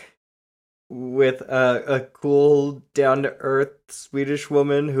picnic with a cool, down-to-earth Swedish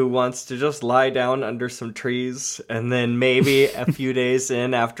woman who wants to just lie down under some trees, and then maybe a few days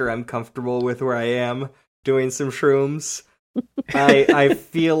in, after I'm comfortable with where I am, doing some shrooms. I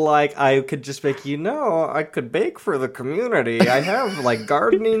feel like I could just make, I could bake for the community. I have like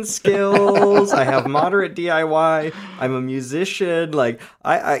gardening skills. I have moderate DIY. I'm a musician. Like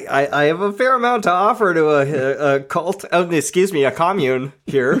I have a fair amount to offer to a cult. A commune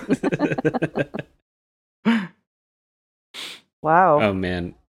here. Wow. Oh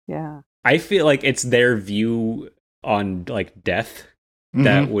man. Yeah. I feel like it's their view on like death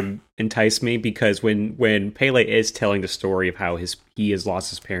that would entice me, because when Pele is telling the story of how he has lost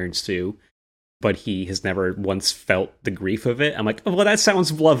his parents too, but he has never once felt the grief of it, I'm like, oh, well, that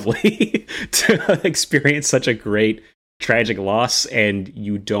sounds lovely to experience such a great tragic loss, and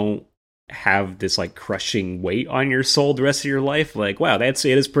you don't have this like crushing weight on your soul the rest of your life. Like, wow, it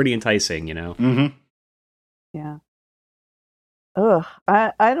is pretty enticing, Mm-hmm. Yeah. Ugh,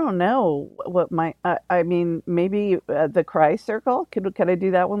 I don't know what I mean, maybe the cry circle. Can I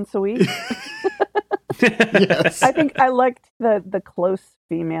do that once a week? Yes. I think I liked the close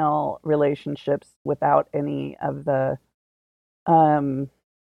female relationships without any of the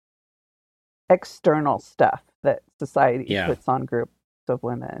external stuff that society puts on groups of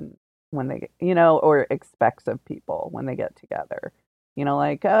women when they get, or expects of people when they get together.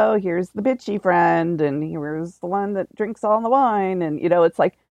 Like, oh, here's the bitchy friend, and here's the one that drinks all the wine, and it's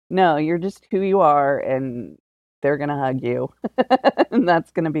like, no, you're just who you are, and they're gonna hug you, and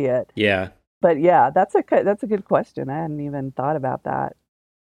that's gonna be it. Yeah. But yeah, that's a good question. I hadn't even thought about that.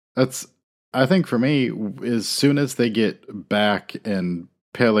 I think for me, as soon as they get back and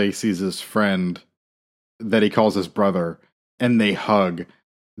Pele sees his friend that he calls his brother, and they hug,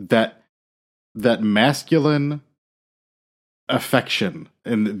 that masculine affection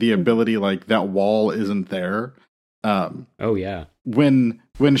and the ability, like, that wall isn't there. Oh yeah. When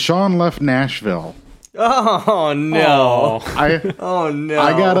Sean left Nashville, oh no, I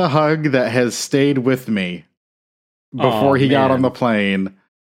got a hug that has stayed with me before he got on the plane,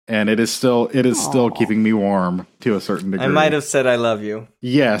 and it is still keeping me warm to a certain degree. I might have said I love you.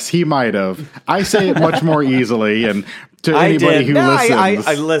 Yes, he might have. I say it much more easily, and to anybody who listens.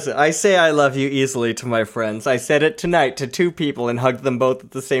 I listen. I say I love you easily to my friends. I said it tonight to two people and hugged them both at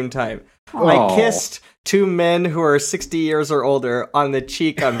the same time. Aww. I kissed two men who are 60 years or older on the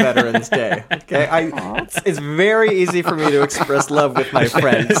cheek on Veterans Day. Okay, it's very easy for me to express love with my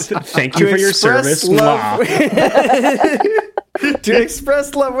friends. Thank you for your service. To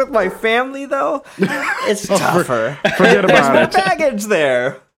express love with my family, though, it's tougher. Forget about There's more baggage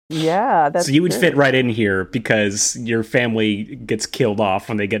there. Yeah, that's so you would true. fit right in here because your family gets killed off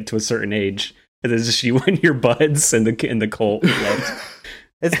when they get to a certain age, and there's just you and your buds and the cult left.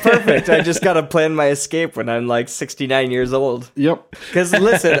 It's perfect. I just gotta plan my escape when I'm like 69 years old. Yep. Because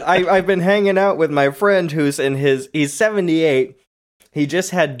listen, I've been hanging out with my friend who's he's 78. He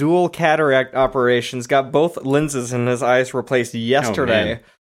just had dual cataract operations, got both lenses in his eyes replaced yesterday.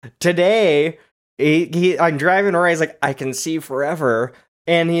 Today, I'm driving around, he's like, I can see forever.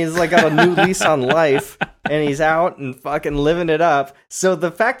 And he's like got a new lease on life, and he's out and fucking living it up. So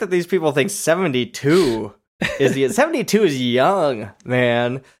the fact that these people think 72 is young,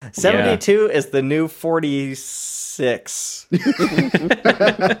 man. 72 is the new 46.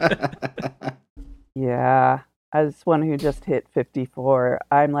 Yeah. As one who just hit 54,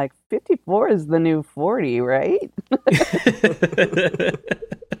 I'm like, 54 is the new 40, right?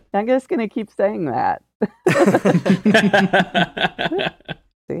 I'm just going to keep saying that.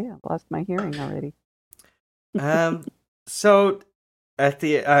 See, I've lost my hearing already. So I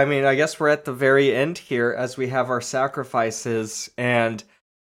guess we're at the very end here as we have our sacrifices, and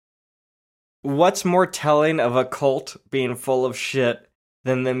what's more telling of a cult being full of shit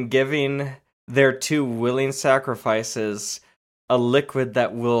than them giving their two willing sacrifices a liquid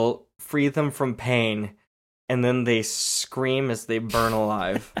that will free them from pain, and then they scream as they burn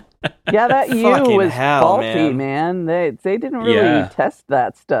alive. Yeah, that you Fucking was hell, faulty, man. They didn't really test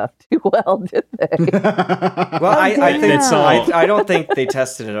that stuff too well, did they? Well, I think I don't think they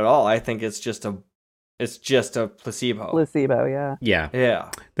tested it at all. I think it's just a placebo. Placebo, yeah.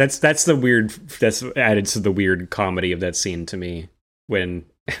 Yeah. That's the weird. That's added to the weird comedy of that scene to me when.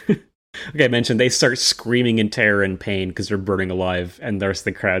 Okay, I mentioned they start screaming in terror and pain because they're burning alive, and the rest of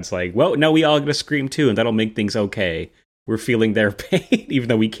the crowd's like, well, no, we all gotta scream too, and that'll make things okay. We're feeling their pain, even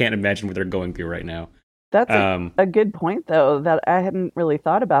though we can't imagine what they're going through right now. That's a good point, though, that I hadn't really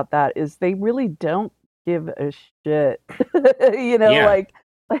thought about that, is they really don't give a shit. Like,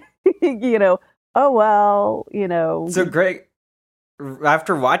 oh, well, So, Greg,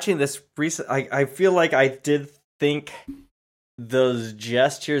 after watching this recent, I feel like I did think those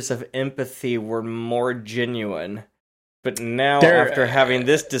gestures of empathy were more genuine. But now, after having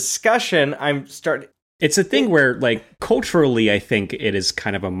this discussion, I'm starting... It's a thing where, like, culturally, I think it is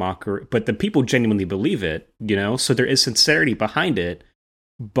kind of a mockery, but the people genuinely believe it, so there is sincerity behind it.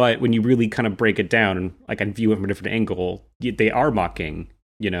 But when you really kind of break it down and, like, and view it from a different angle, they are mocking,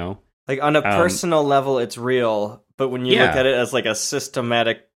 Like, on a personal level, it's real, but when you look at it as, like, a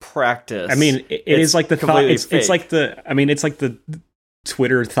systematic practice... I mean, it is like the thought... It's like the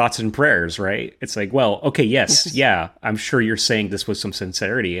Twitter thoughts and prayers, right? It's like, well, okay, yes, yeah, I'm sure you're saying this with some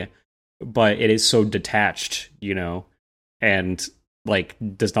sincerity, but it is so detached, and, like,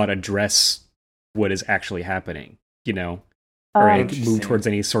 does not address what is actually happening, or move towards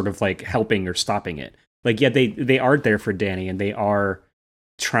any sort of, like, helping or stopping it. Like, yeah, they are there for Dani, and they are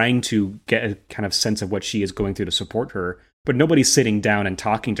trying to get a kind of sense of what she is going through to support her, but nobody's sitting down and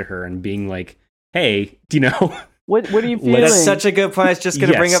talking to her and being like, hey, what are you feeling? That's such a good point. I was just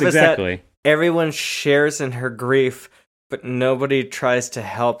going to bring up exactly. Is that everyone shares in her grief, but nobody tries to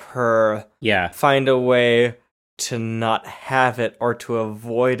help her find a way to not have it or to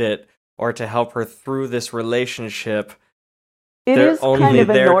avoid it or to help her through this relationship. They're only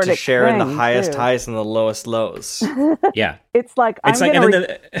there to share in the highest highs and the lowest lows. Yeah. It's like,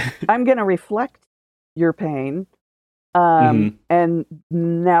 I'm going to reflect your pain, and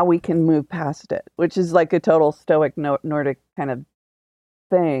now we can move past it, which is like a total stoic Nordic kind of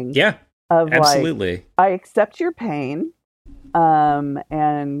thing. Yeah, absolutely. Like, I accept your pain,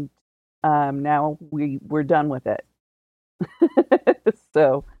 and now we're done with it.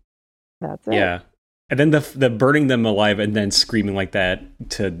 So that's it. Yeah. And then the burning them alive and then screaming like that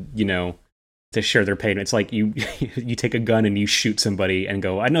to share their pain. It's like you take a gun and you shoot somebody and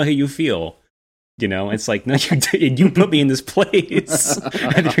go, I know how you feel. It's like, no, you put me in this place,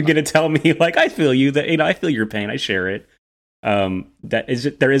 and you're gonna tell me like, I feel you, that I feel your pain, I share it.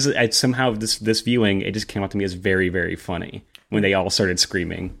 Somehow this viewing, it just came out to me as very, very funny when they all started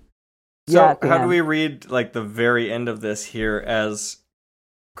screaming. So how do we read like the very end of this here as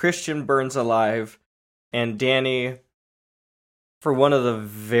Christian burns alive? And Dani, for one of the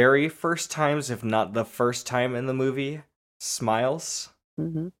very first times, if not the first time in the movie, smiles.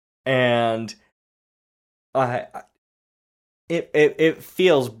 Mm-hmm. And it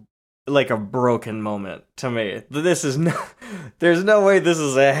feels like a broken moment to me. There's no way this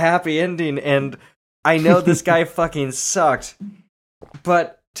is a happy ending. And I know this guy fucking sucked,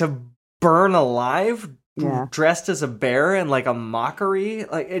 but to burn alive... Yeah. Dressed as a bear and like a mockery,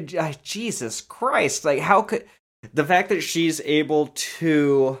 like Jesus Christ! Like, how could the fact that she's able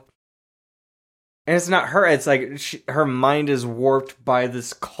to, and it's not her, it's like her mind is warped by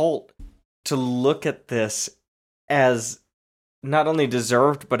this cult to look at this as not only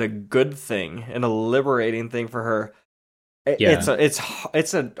deserved but a good thing and a liberating thing for her.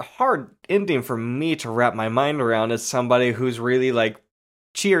 It's a hard ending for me to wrap my mind around as somebody who's really like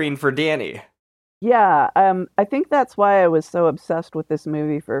cheering for Dani. Yeah, I think that's why I was so obsessed with this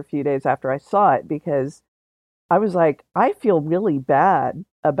movie for a few days after I saw it, because I was like, I feel really bad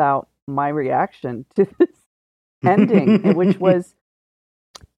about my reaction to this ending, which was,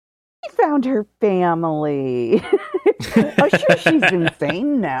 she found her family. Oh, sure, she's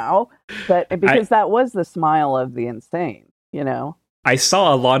insane now, but because that was the smile of the insane, I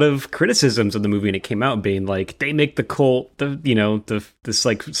saw a lot of criticisms of the movie when it came out, being like, they make the cult, this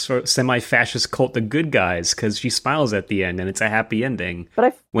like sort of semi-fascist cult, the good guys, because she smiles at the end and it's a happy ending.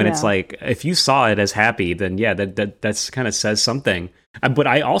 But it's like, if you saw it as happy, then yeah, that's kind of says something. But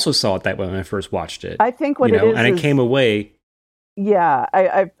I also saw it that way when I first watched it. I think what it is, and I came away. Yeah,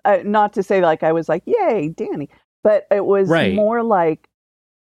 I not to say like I was like, yay, Danny, but it was more like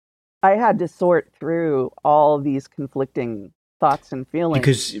I had to sort through all these conflicting thoughts and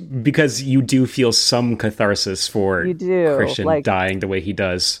feelings because you do feel some catharsis for Christian like, dying the way he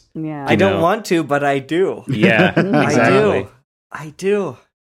does. Yeah, I don't want to, but I do. Yeah, exactly. I do.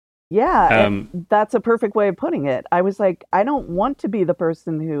 Yeah, that's a perfect way of putting it. I was like, I don't want to be the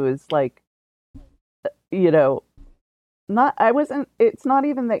person who is like, not. I wasn't. It's not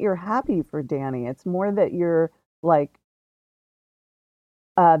even that you're happy for Danny. It's more that you're like.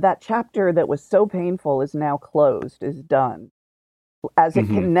 That chapter that was so painful is now closed, is done. As it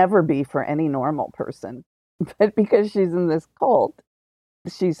can never be for any normal person. But because she's in this cult,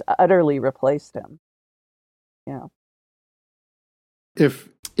 she's utterly replaced him. Yeah. If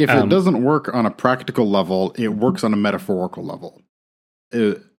it doesn't work on a practical level, it works on a metaphorical level.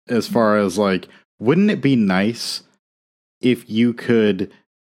 As far as like, wouldn't it be nice if you could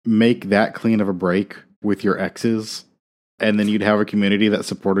make that clean of a break with your exes, and then you'd have a community that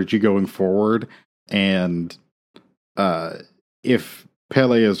supported you going forward, and if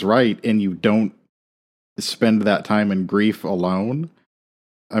Pele is right and you don't spend that time in grief alone,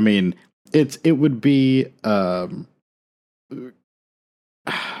 I mean, it would be, I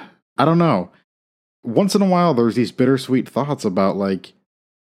don't know. Once in a while, there's these bittersweet thoughts about like,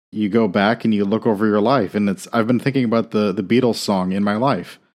 you go back and you look over your life, and I've been thinking about the Beatles song In My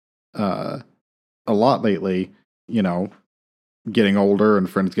Life, a lot lately, getting older and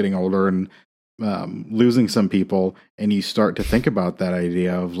friends getting older and, losing some people, and you start to think about that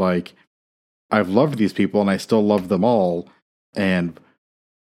idea of like, I've loved these people and I still love them all,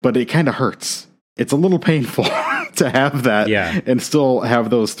 but it kind of hurts. It's a little painful to have that and still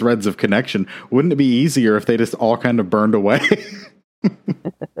have those threads of connection. Wouldn't it be easier if they just all kind of burned away?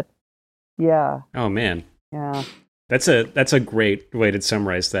 Yeah. Oh man. Yeah. That's a great way to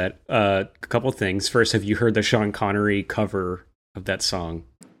summarize that. A couple things. First, have you heard the Sean Connery cover of that song?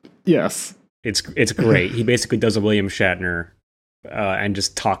 Yes. It's great. He basically does a William Shatner and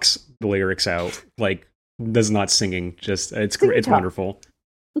just talks the lyrics out, like does not singing. Just it's wonderful.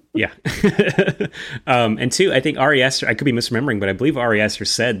 Yeah. And two, I think Ari Aster, I could be misremembering, but I believe Ari Aster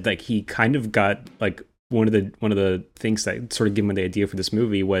said like he kind of got like one of the things that sort of gave him the idea for this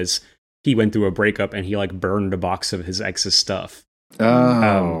movie was he went through a breakup and he like burned a box of his ex's stuff.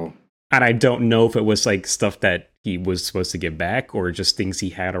 Oh. And I don't know if it was like stuff that he was supposed to give back or just things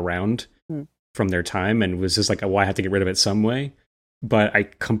he had around from their time and was just like, well, I have to get rid of it some way. But I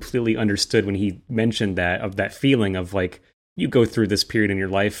completely understood when he mentioned that feeling of like, you go through this period in your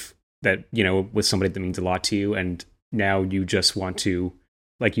life that, with somebody that means a lot to you. And now you just want to,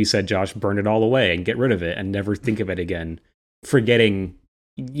 like you said, Josh, burn it all away and get rid of it and never think of it again. Forgetting,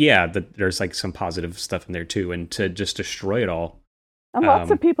 that there's like some positive stuff in there too. And to just destroy it all. And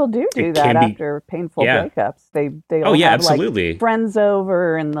lots of people do that after painful breakups. They all have absolutely. Like friends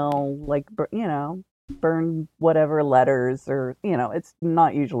over and they'll like, burn whatever letters or, it's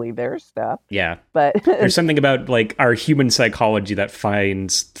not usually their stuff. Yeah. But there's something about like our human psychology that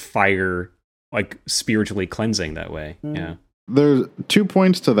finds fire like spiritually cleansing that way. Yeah. There's 2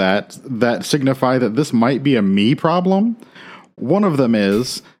 points to that signify that this might be a me problem. One of them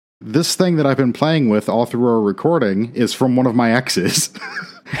is this thing that I've been playing with all through our recording is from one of my exes.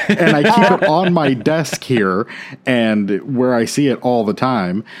 And I keep it on my desk here and where I see it all the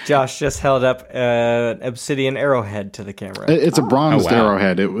time. Josh just held up an obsidian arrowhead to the camera. It's a bronzed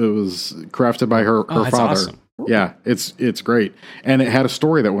arrowhead. It was crafted by her father. Awesome. Yeah, it's great. And it had a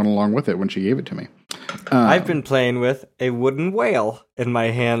story that went along with it when she gave it to me. I've been playing with a wooden whale in my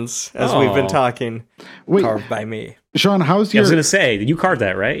hands as we've been talking. Wait, carved by me. Sean, how's your... I was going to say, you carved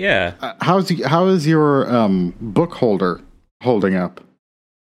that, right? Yeah. How is your book holder holding up?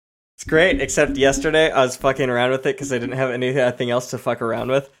 It's great, except yesterday I was fucking around with it because I didn't have anything else to fuck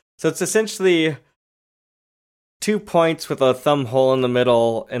around with. So it's essentially 2 points with a thumb hole in the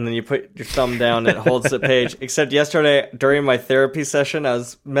middle, and then you put your thumb down and it holds the page. Except yesterday, during my therapy session, I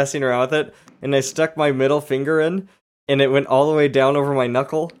was messing around with it, and I stuck my middle finger in, and it went all the way down over my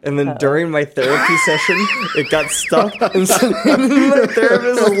knuckle. And then during my therapy session, it got stuck. And so my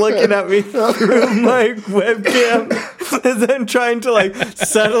therapist was looking at me through my webcam and then trying to like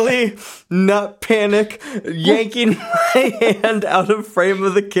subtly not panic, yanking my hand out of frame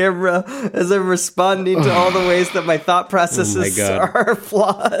of the camera as I'm responding to all the ways that my thought processes are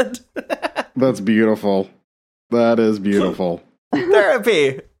flawed. That's beautiful. That is beautiful.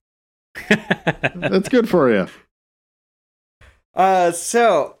 Therapy. That's good for you.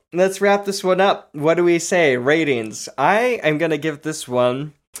 So let's wrap this one up. What do we say? Ratings. I am gonna give this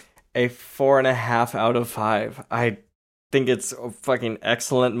one a 4.5 out of 5. I think it's a fucking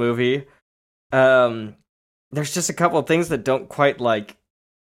excellent movie. There's just a couple of things that don't quite like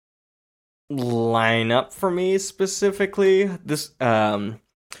line up for me specifically. This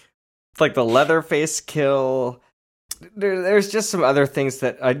like the Leatherface kill. There's just some other things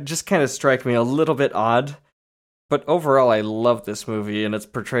that just kind of strike me a little bit odd. But overall, I love this movie and its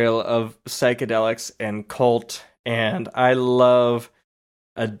portrayal of psychedelics and cult, and I love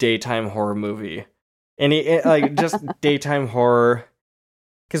a daytime horror movie. Like just daytime horror.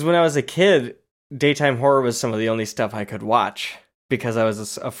 Because when I was a kid, daytime horror was some of the only stuff I could watch because I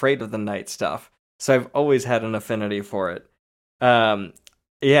was afraid of the night stuff. So I've always had an affinity for it.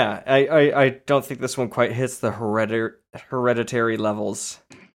 Yeah, I don't think this one quite hits the hereditary levels,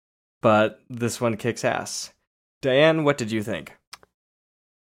 but this one kicks ass. Diane, what did you think?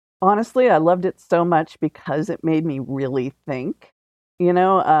 Honestly, I loved it so much because it made me really think, and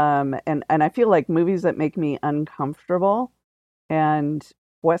I feel like movies that make me uncomfortable and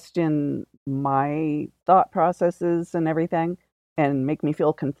question my thought processes and everything and make me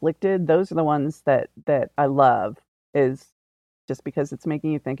feel conflicted, those are the ones that I love, is just because it's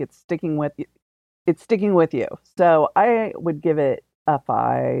making you think, it's sticking with you. So I would give it a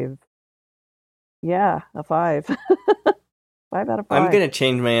 5. Yeah, a 5. 5 out of 5. I'm going to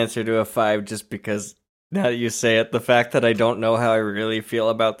change my answer to a 5 just because now that you say it, the fact that I don't know how I really feel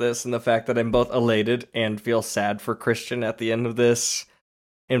about this and the fact that I'm both elated and feel sad for Christian at the end of this.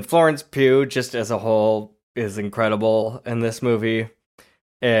 And Florence Pugh, just as a whole, is incredible in this movie.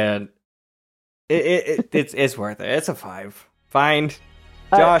 And it's worth it. It's a 5. Fine.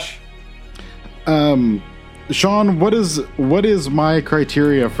 Josh? Sean, what is my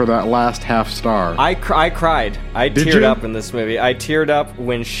criteria for that last half star? I cried. I teared up in this movie. I teared up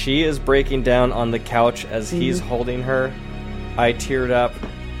when she is breaking down on the couch as he's holding her. I teared up,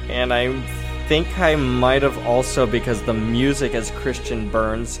 and I think I might have also because the music as Christian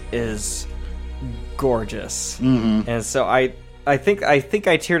burns is gorgeous. Mm-hmm. And so I think I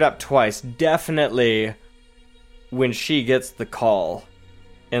teared up twice. Definitely when she gets the call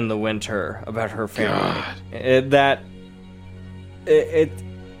in the winter about her family.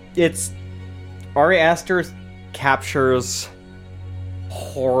 It's Ari Aster captures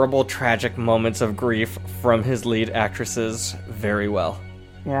horrible, tragic moments of grief from his lead actresses very well.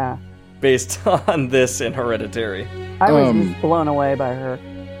 Yeah. Based on this in Hereditary. I was just blown away by her.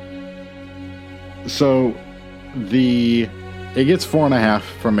 So it gets 4.5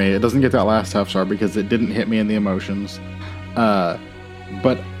 from me. It doesn't get that last half star because it didn't hit me in the emotions.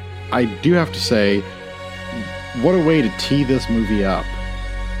 But I do have to say, what a way to tee this movie up.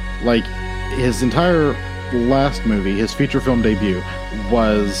 Like, his entire last movie, his feature film debut,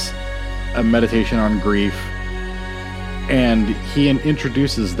 was a meditation on grief. And he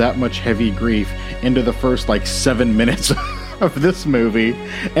introduces that much heavy grief into the first, 7 minutes of this movie,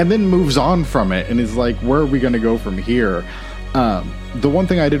 and then moves on from it, and is like, where are we going to go from here? The one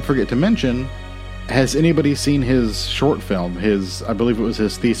thing I did forget to mention, has anybody seen his short film? I believe it was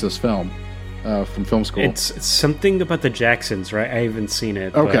his thesis film from film school. It's something about the Jacksons, right? I haven't seen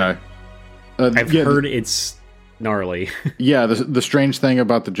it. Okay. I've heard it's gnarly. Yeah, the strange thing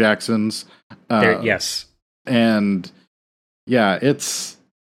about the Jacksons. Yes. And yeah,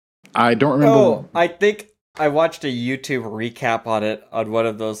 I don't remember. Oh, I think I watched a YouTube recap on it on one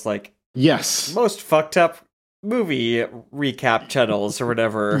of those yes, most fucked up movie recap channels or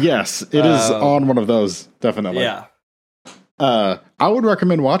whatever. Yes, it is on one of those, definitely. Yeah. I would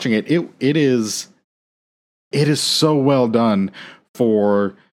recommend watching it. It is so well done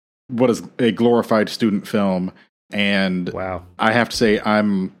for what is a glorified student film, and wow, I have to say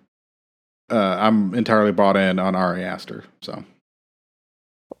I'm entirely bought in on Ari Aster. So,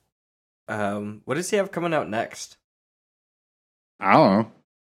 what does he have coming out next? I don't know.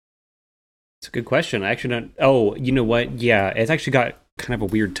 It's a good question. I actually don't. Oh, you know what? Yeah, it's actually got kind of a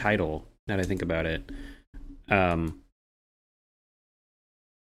weird title. Now that I think about it.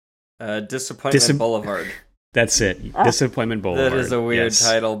 Disappointment Boulevard. That's it. Disappointment Boulevard. That is a weird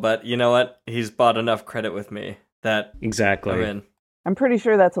title, but you know what? He's bought enough credit with me. that Exactly. I'm in. I'm pretty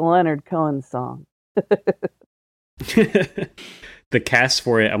sure that's a Leonard Cohen song. The cast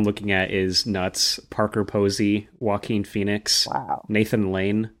for it I'm looking at is nuts. Parker Posey, Joaquin Phoenix, Wow. Nathan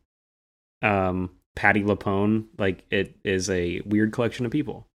Lane, Patty LuPone. Like, it is a weird collection of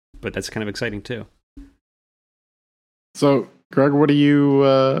people, but that's kind of exciting too. So, Greg, what do you?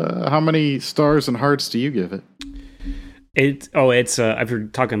 How many stars and hearts do you give it? It's if you're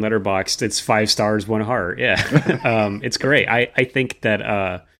talking Letterboxd, it's 5 stars, 1 heart. Yeah. It's great. I think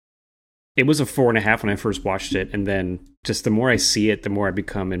that it was a 4.5 when I first watched it, and then just the more I see it, the more I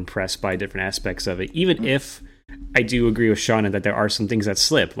become impressed by different aspects of it. Even if I do agree with Shauna that there are some things that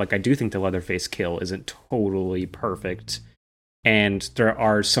slip. Like, I do think the Leatherface kill isn't totally perfect, and there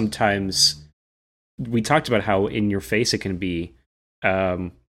are sometimes, we talked about how in your face it can be,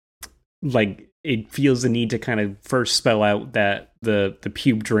 like, it feels the need to kind of first spell out that the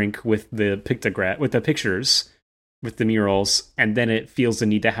pube drink with the pictograph, with the pictures, with the murals, and then it feels the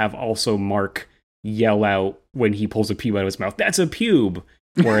need to have also Mark yell out when he pulls a pube out of his mouth, "That's a pube!"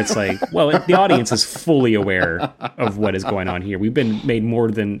 Where it's like, well, the audience is fully aware of what is going on here. We've been made more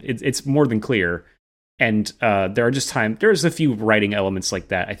than, it's more than clear. And there's a few writing elements like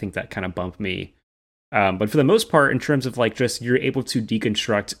that, I think, that kind of bump me. But for the most part, in terms of like just, you're able to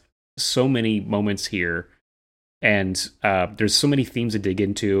deconstruct so many moments here, and there's so many themes to dig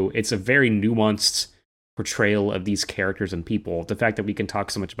into. It's a very nuanced portrayal of these characters and people. The fact that we can talk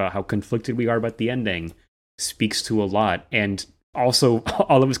so much about how conflicted we are about the ending speaks to a lot, and also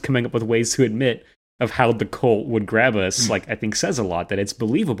all of us coming up with ways to admit of how the cult would grab us, like, I think says a lot, that it's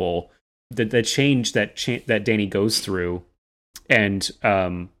believable, that the change that Danny goes through. And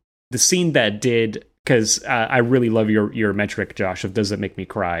the scene that did, because I really love your metric, Josh, of does it make me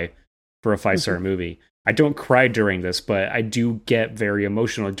cry for a 5-star movie. I don't cry during this, but I do get very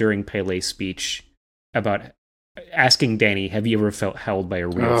emotional during Pele's speech about asking Danny, have you ever felt held by a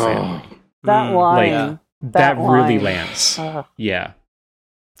real family? That line. Yeah. That really lands. Yeah.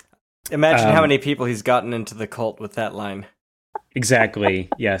 Imagine how many people he's gotten into the cult with that line. Exactly.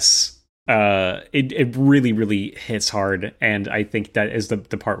 Yes. It really, really hits hard, and I think that is the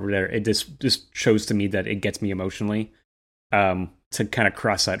part where it just shows to me that it gets me emotionally, to kind of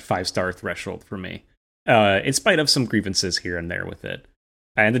cross that 5-star threshold for me, in spite of some grievances here and there with it.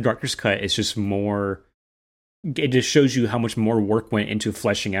 And the director's cut is just more. It just shows you how much more work went into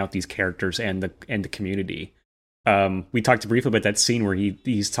fleshing out these characters and the community. We talked briefly about that scene where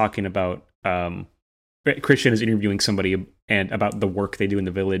he's talking about Christian is interviewing somebody and about the work they do in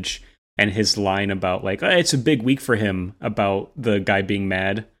the village, and his line about like, it's a big week for him about the guy being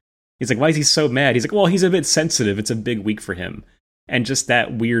mad. He's like, why is he so mad? He's like, well, he's a bit sensitive. It's a big week for him. And just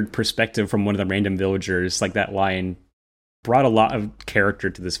that weird perspective from one of the random villagers, like that line, brought a lot of character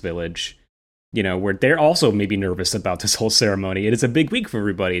to this village. You know, where they're also maybe nervous about this whole ceremony. It is a big week for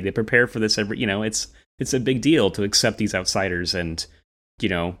everybody. They prepare for this every, it's a big deal to accept these outsiders and,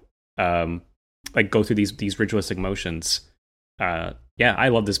 like go through these ritualistic motions. Yeah, I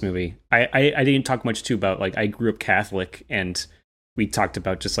love this movie. I didn't talk much too about, like, I grew up Catholic, and we talked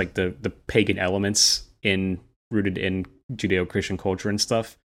about just like the pagan elements rooted in Judeo-Christian culture and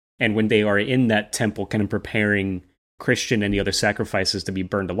stuff. And when they are in that temple kind of preparing Christian and the other sacrifices to be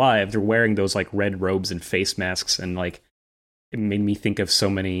burned alive, they're wearing those like red robes and face masks, and like it made me think of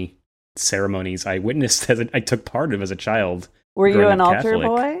so many ceremonies I witnessed I took part of as a child. Were you an altar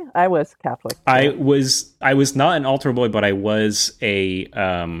boy? I was Catholic. I was not an altar boy, but I was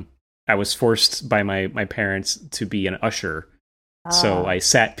I was forced by my parents to be an usher. So I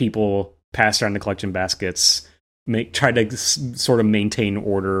sat people, passed around the collection baskets, tried to sort of maintain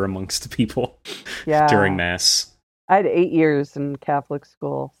order amongst the people during Mass. I had 8 years in Catholic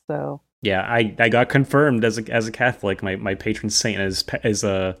school, so yeah, I got confirmed as a Catholic. My patron saint is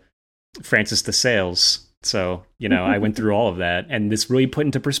Francis de Sales. So, I went through all of that, and this really put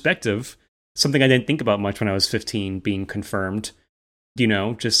into perspective something I didn't think about much when I was 15, being confirmed.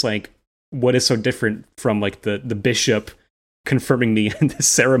 Just like what is so different from like the bishop confirming the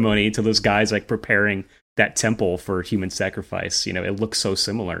ceremony to those guys like preparing that temple for human sacrifice. It looks so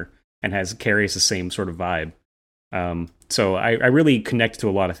similar and carries the same sort of vibe. So I really connect to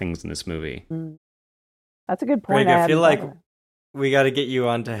a lot of things in this movie. That's a good point. Greg, I feel like we got to get you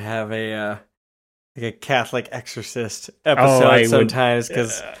on to have a Catholic exorcist episode sometimes,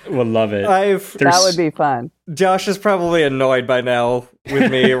 because we'll love it. That would be fun. Josh is probably annoyed by now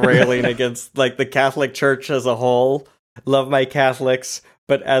with me railing against like the Catholic Church as a whole. Love my Catholics,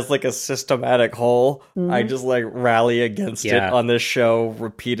 but as like a systematic whole, I just like rally against it on this show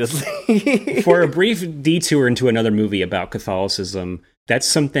repeatedly. For a brief detour into another movie about Catholicism, that's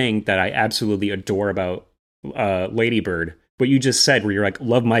something that I absolutely adore about Ladybird, what you just said, where you're like,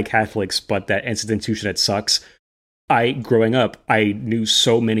 love my Catholics, but that institution, it sucks. Growing up, I knew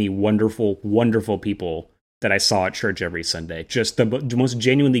so many wonderful, wonderful people that I saw at church every Sunday. Just the most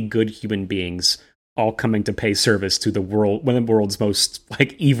genuinely good human beings, all coming to pay service to one of the world's most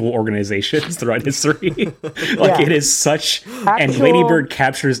like evil organizations throughout history. It is such, and Lady Bird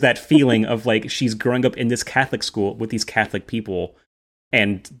captures that feeling of like she's growing up in this Catholic school with these Catholic people,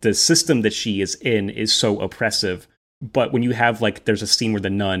 and the system that she is in is so oppressive. But when you have like, there's a scene where the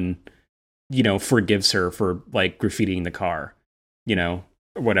nun, forgives her for like graffitiing the car,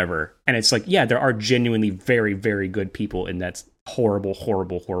 whatever, and it's like, yeah, there are genuinely very, very good people in that horrible,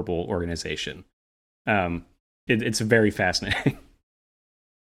 horrible, horrible organization. It's very fascinating.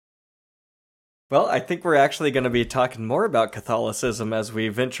 Well, I think we're actually going to be talking more about Catholicism as we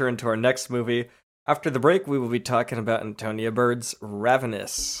venture into our next movie. After the break, we will be talking about Antonia Bird's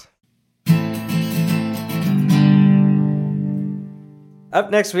Ravenous. Up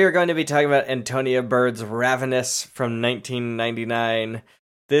next, we are going to be talking about Antonia Bird's Ravenous from 1999.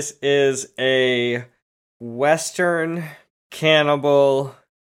 This is a Western cannibal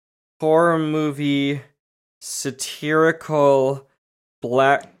horror movie, satirical,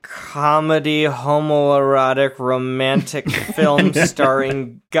 black comedy, homoerotic, romantic film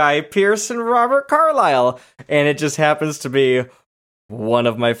starring Guy Pearce and Robert Carlyle. And it just happens to be one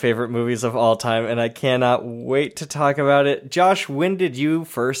of my favorite movies of all time, and I cannot wait to talk about it. Josh, when did you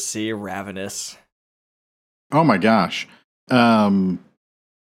first see Ravenous? Oh my gosh.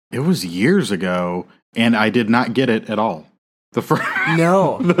 It was years ago, and I did not get it at all.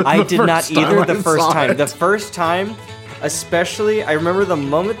 I did not either the first time. The first time, especially, I remember the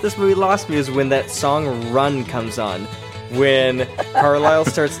moment this movie lost me is when that song Run comes on. When Carlyle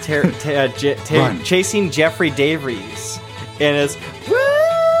starts chasing Jeffrey Davies. And it's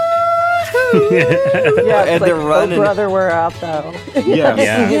yeah, and like, they're running. Oh, brother, we're out though.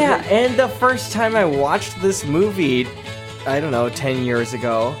 Yeah. And the first time I watched this movie, I don't know, 10 years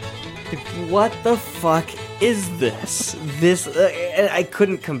ago, what the fuck is this? I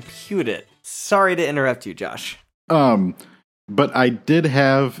couldn't compute it. Sorry to interrupt you, Josh. But I did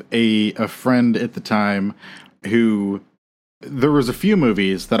have a friend at the time who, there was a few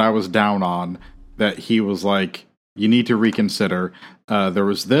movies that I was down on that he was like, you need to reconsider. There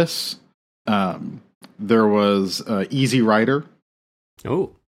was this. There was Easy Rider.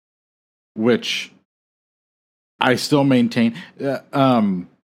 Oh. Which I still maintain.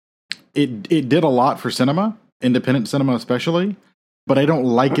 It did a lot for cinema, independent cinema especially, but I don't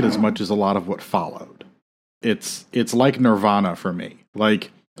like it as much as a lot of what followed. It's like Nirvana for me.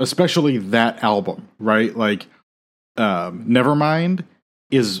 Like, especially that album, right? Like, Nevermind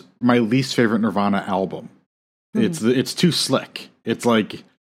is my least favorite Nirvana album. It's too slick. It's like,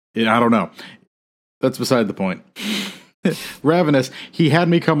 I don't know. That's beside the point. Ravenous, he had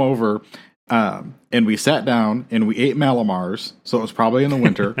me come over, and we sat down and we ate Malamars, so it was probably in the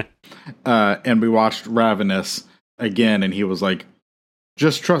winter, and we watched Ravenous again, and he was like,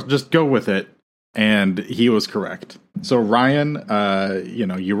 just go with it, and he was correct. So Ryan,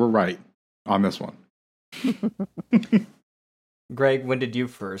 you were right on this one. Greg, when did you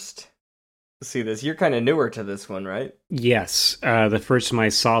first see this? You're kind of newer to this one, right? Yes. The first time I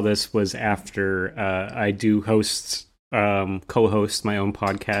saw this was after I do co-host my own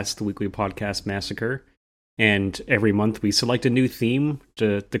podcast, the weekly podcast Massacre. And every month we select a new theme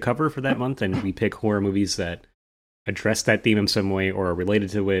to cover for that month, and we pick horror movies that address that theme in some way or are related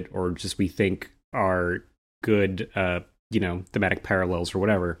to it, or just we think are good, thematic parallels or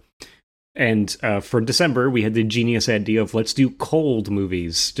whatever. And for December, we had the genius idea of let's do cold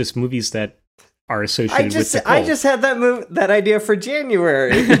movies, just movies that are associated with the cold. I just had that idea for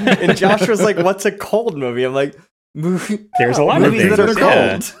January, and Josh was like, "What's a cold movie?" I'm like, "There's a lot of movies things that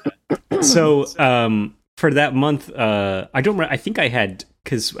are cold." So for that month, I think I had,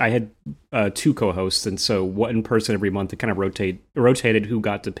 because I had two co-hosts, and so one person every month to kind of rotated who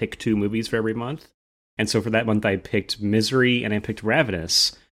got to pick two movies for every month. And so for that month, I picked Misery and I picked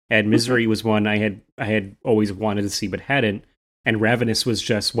Ravenous. And Misery was one I had always wanted to see but hadn't. And Ravenous was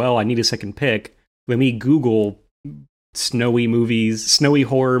just, well, I need a second pick. Let me Google snowy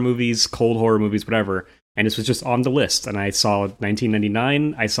horror movies, cold horror movies, whatever. And this was just on the list. And I saw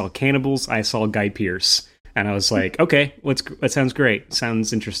 1999, I saw Cannibals, I saw Guy Pearce. And I was like, okay, that sounds great.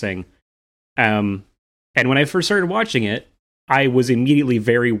 Sounds interesting. And when I first started watching it, I was immediately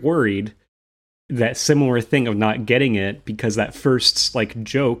very worried that similar thing of not getting it, because that first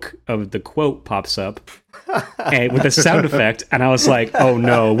joke of the quote pops up and with a sound effect, and I was like, oh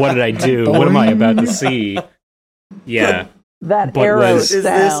no, what did I do? What am I about to see? Yeah. That But arrow was-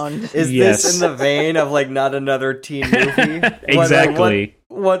 sound. Is Yes. this in the vein of like not another teen movie? Exactly.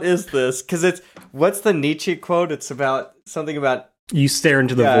 What is this? Because what's the Nietzsche quote? It's about something about You stare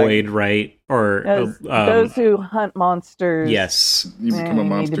into the Yeah. void, right? Or Those who hunt monsters. yes, You become a You need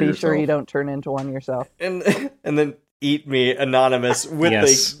monster to be yourself. sure you don't turn into one yourself. and then Eat Me Anonymous with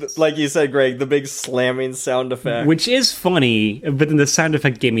Yes. the, like you said, Greg, the big slamming sound effect. which is funny, but then the sound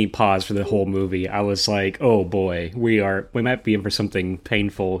effect gave me pause for the whole movie. I was like, "Oh boy, we might be in for something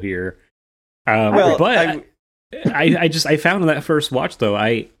painful here." Well, but I found on that first watch though,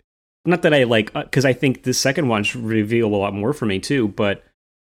 not that I like, because I think the second watch revealed a lot more for me too. But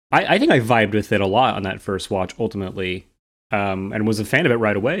I think I vibed with it a lot on that first watch ultimately, and was a fan of it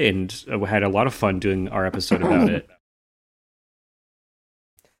right away, and had a lot of fun doing our episode about it.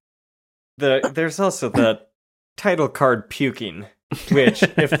 There's also the title card puking, which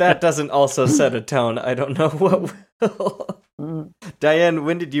if that doesn't also set a tone, I don't know what will. Mm. Diane,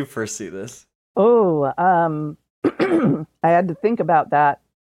 when did you first see this? Oh, I had to think about that.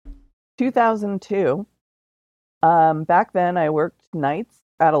 2002. Back then, I worked nights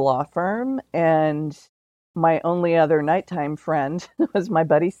at a law firm, and my only other nighttime friend was my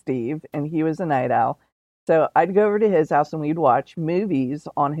buddy Steve, and he was a night owl. So I'd go over to his house and we'd watch movies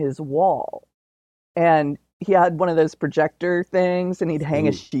on his wall. And he had one of those projector things, and he'd hang a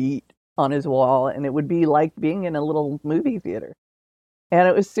Ooh. sheet on his wall, and it would be like being in a little movie theater. And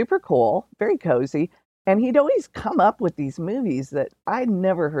it was super cool, very cozy. And he'd always come up with these movies that I'd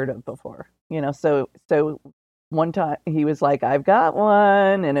never heard of before. So one time he was like, I've got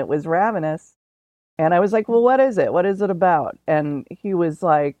one, and it was Ravenous. And I was like, well, what is it? What is it about? And he was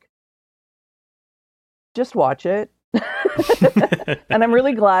like, just watch it. And I'm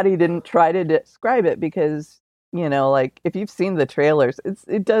really glad he didn't try to describe it because, like if you've seen the trailers,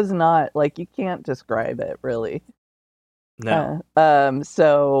 it does not, like, you can't describe it really. No.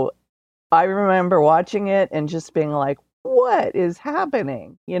 So I remember watching it and just being like, what is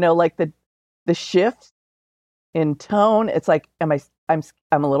happening? Like the shift in tone. It's like, I'm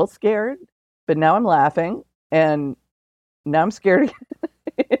a little scared, but now I'm laughing, and now I'm scared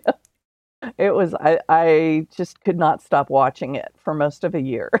again. It was, I just could not stop watching it for most of a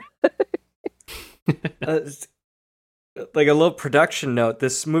year. Like a little production note,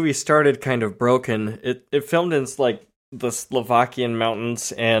 this movie started kind of broken. It filmed in like the Slovakian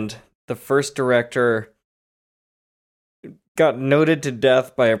mountains, and the first director got noted to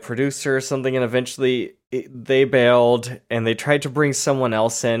death by a producer or something, and eventually they bailed, and they tried to bring someone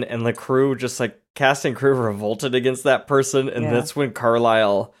else in, and the crew, just like cast and crew, revolted against that person, and Yeah. that's when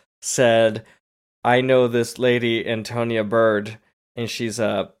Carlisle said, I know this lady, Antonia Bird, and she's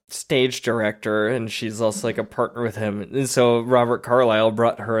a stage director, and she's also like a partner with him. And so Robert Carlyle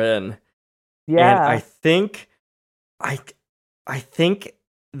brought her in. Yeah. And I think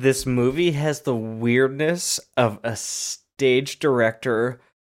this movie has the weirdness of a stage director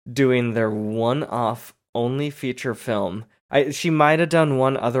doing their one-off only feature film. She might have done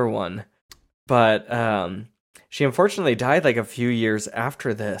one other one, but she unfortunately died like a few years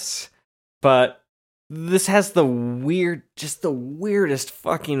after this. But this has the weirdest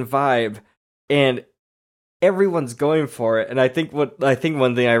fucking vibe, and everyone's going for it. And I think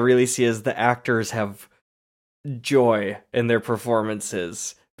one thing I really see is the actors have joy in their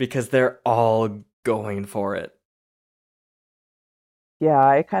performances because they're all going for it. Yeah,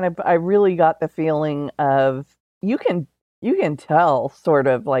 I really got the feeling of you can tell sort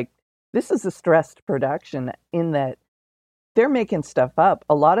of like this is a stressed production in that they're making stuff up.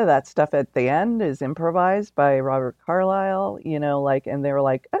 A lot of that stuff at the end is improvised by Robert Carlyle, and they were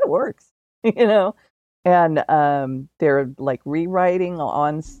like, oh, it works, and they're like rewriting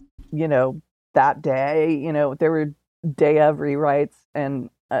on, that day, there were day of rewrites, and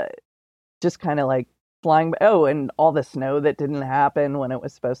just kind of like flying. Oh, and all the snow that didn't happen when it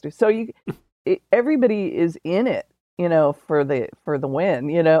was supposed to. So everybody is in it, for the win,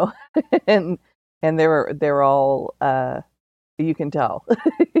 and they're all. You can tell.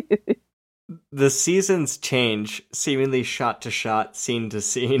 The seasons change seemingly shot to shot, scene to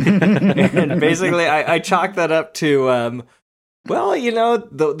scene. And basically, I chalk that up to,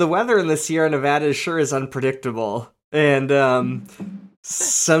 the weather in the Sierra Nevada sure is unpredictable. And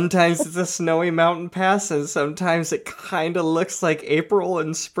sometimes it's a snowy mountain pass, and sometimes it kind of looks like April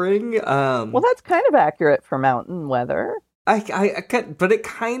and spring. Well, that's kind of accurate for mountain weather. But it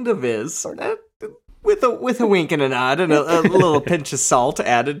kind of is. With a wink and a nod and a little pinch of salt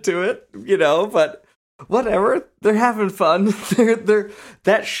added to it, but whatever. They're having fun. They're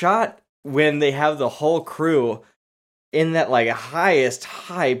that shot when they have the whole crew in that like highest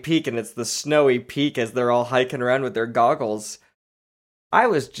high peak, and it's the snowy peak as they're all hiking around with their goggles. I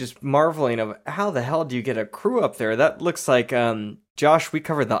was just marveling of how the hell do you get a crew up there? That looks like, Josh, we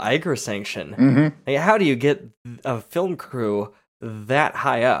covered the Eiger sanction. Mm-hmm. Like, how do you get a film crew that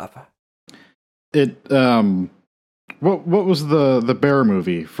high up? It, what was the bear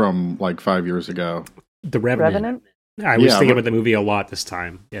movie from like 5 years ago? The Revenant? I was thinking about the movie a lot this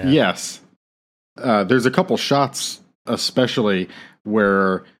time. Yeah. Yes. There's a couple shots, especially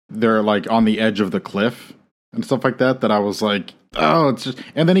where they're like on the edge of the cliff and stuff like that, that I was like, oh, it's just,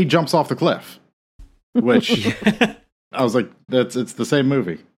 and then he jumps off the cliff, which I was like, it's the same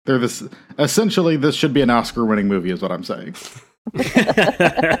movie. They're this, essentially, this should be an Oscar-winning movie, is what I'm saying.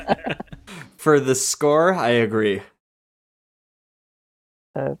 For the score, I agree.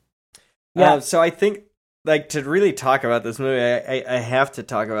 Yeah. So I think, like, to really talk about this movie, I have to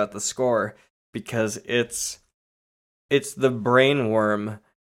talk about the score, because it's the brain worm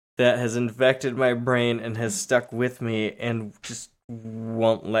that has infected my brain and has stuck with me and just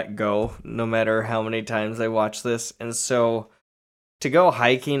won't let go, no matter how many times I watch this. And so, to go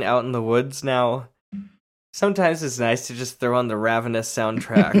hiking out in the woods now, sometimes it's nice to just throw on the Ravenous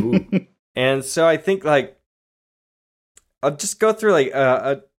soundtrack. And so I think, like, I'll just go through, like,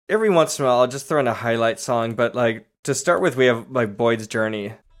 every once in a while, I'll just throw in a highlight song. But, like, to start with, we have, like, Boyd's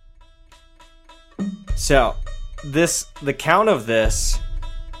Journey. So, the count of this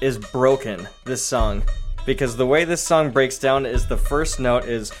is broken, this song. Because the way this song breaks down is the first note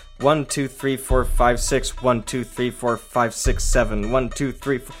is 1, 2, 3, 4, 5, 6, 1, 2, 3, 4, 5, 6, 7, 1, 2,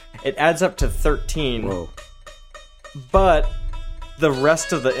 3, 4. It adds up to 13. Whoa. But the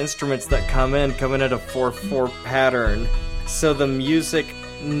rest of the instruments that come in at a 4/4 pattern. So the music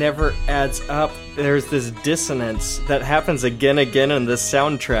never adds up. There's this dissonance that happens again in this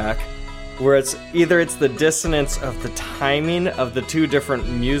soundtrack, where it's the dissonance of the timing of the two different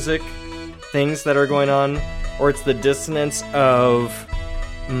music things that are going on, or it's the dissonance of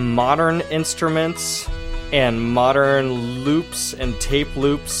modern instruments and modern loops and tape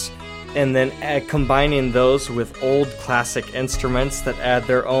loops, and then combining those with old classic instruments that add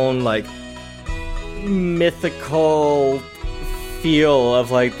their own, like, mythical feel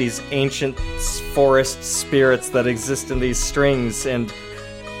of, like, these ancient forest spirits that exist in these strings. And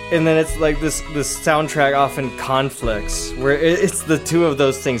then it's like this soundtrack often conflicts, where it's the two of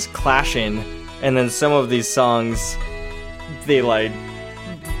those things clashing, and then some of these songs, they, like,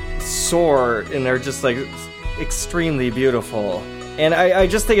 soar, and they're just, like, extremely beautiful. And I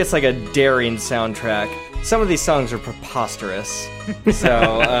just think it's, like, a daring soundtrack. Some of these songs are preposterous.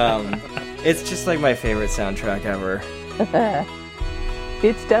 So, it's just, like, my favorite soundtrack ever.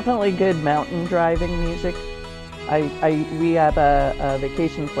 It's definitely good mountain driving music. We have a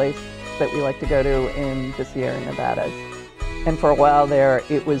vacation place that we like to go to in the Sierra Nevadas. And for a while there,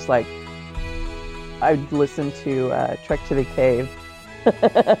 it was like, I'd listen to Trek to the Cave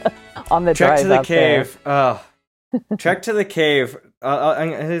on the drive out there. Trek to the Cave. I'm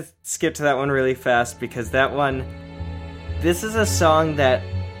going to skip to that one really fast, because that one, this is a song that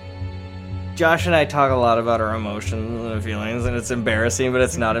Josh and I talk a lot about our emotions and feelings, and it's embarrassing, but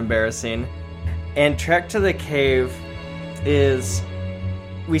it's not embarrassing. And Trek to the Cave is,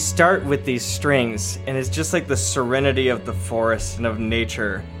 we start with these strings, and it's just like the serenity of the forest and of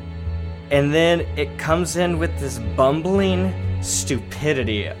nature. And then it comes in with this bumbling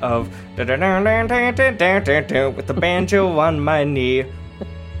stupidity of with the banjo on my knee.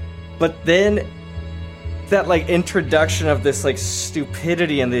 But then that, like, introduction of this, like,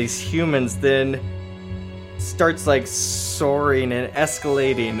 stupidity and these humans then starts, like, soaring and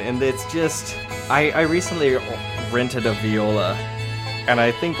escalating, and it's just, I recently rented a viola, and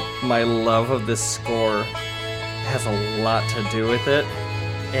I think my love of this score has a lot to do with it.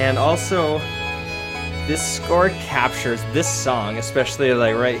 And also, this score captures this song, especially,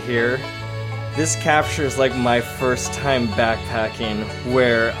 like, right here. This captures, like, my first time backpacking,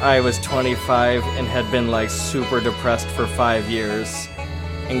 where I was 25 and had been, like, super depressed for 5 years.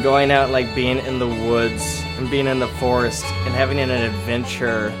 And going out, like, being in the woods and being in the forest and having an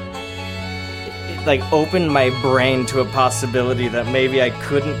adventure, it, like, opened my brain to a possibility that maybe I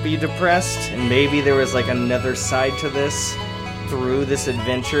couldn't be depressed, and maybe there was, like, another side to this through this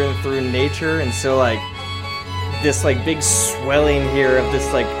adventure and through nature. And so, like, this, like, big swelling here of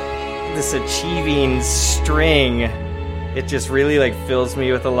this, like, this achieving string, it just really, like, fills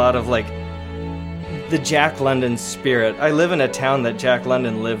me with a lot of, like, the Jack London spirit. I live in a town that Jack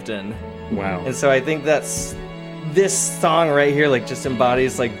London lived in. Wow. And so I think that's, this song right here, like, just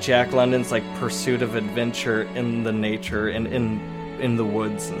embodies, like, Jack London's, like, pursuit of adventure in the nature and in the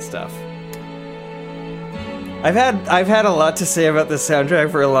woods and stuff. I've had a lot to say about the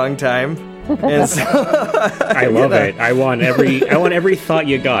soundtrack for a long time. And so, I love it. I want every thought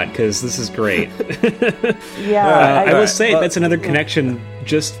you got, because this is great. Yeah, I will say that's another connection,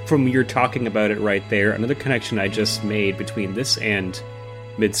 just from you're talking about it right there. Another connection I just made between this and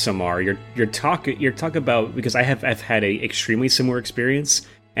Midsommar. You're talking about, because I've had a extremely similar experience,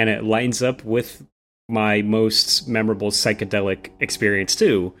 and it lines up with my most memorable psychedelic experience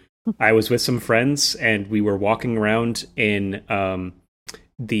too. I was with some friends, and we were walking around in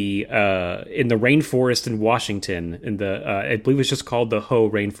the rainforest in Washington, in the I believe it's just called the Hoh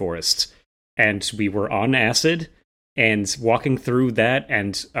Rainforest, and we were on acid and walking through that,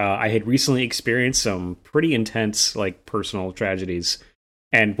 and I had recently experienced some pretty intense, like, personal tragedies,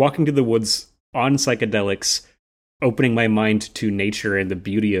 and walking through the woods on psychedelics, opening my mind to nature and the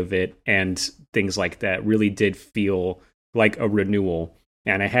beauty of it and things like that really did feel like a renewal.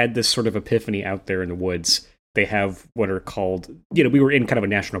 And I had this sort of epiphany out there in the woods. They have what are called, we were in kind of a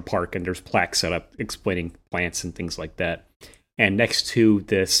national park, and there's plaques set up explaining plants and things like that. And next to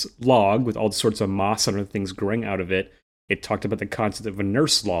this log with all sorts of moss and other things growing out of it, it talked about the concept of a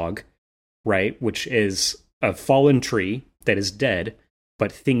nurse log, right? Which is a fallen tree that is dead,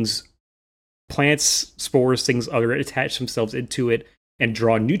 but plants, spores, things other attach themselves into it and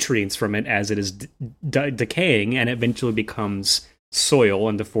draw nutrients from it as it is decaying, and eventually becomes soil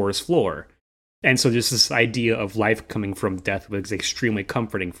on the forest floor. And so there's this idea of life coming from death was extremely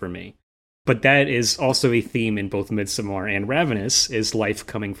comforting for me. But that is also a theme in both Midsommar and Ravenous, is life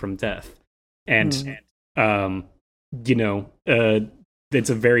coming from death. And, it's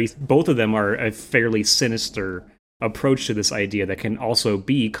both of them are a fairly sinister approach to this idea that can also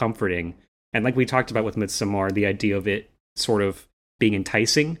be comforting. And like we talked about with Midsommar, the idea of it sort of being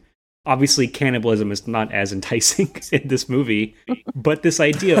enticing. Obviously, cannibalism is not as enticing in this movie, but this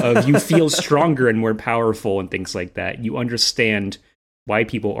idea of you feel stronger and more powerful and things like that, you understand why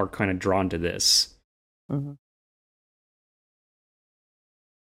people are kind of drawn to this. Mm-hmm.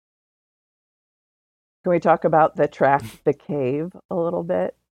 Can we talk about the track, The Cave, a little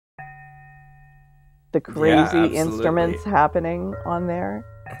bit? The crazy instruments happening on there.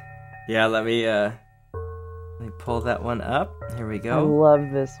 Yeah, let me pull that one up. Here we go. I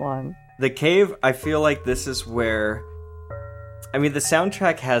love this one. The Cave, I feel like this is where... I mean, the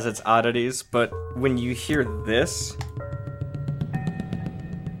soundtrack has its oddities, but when you hear this...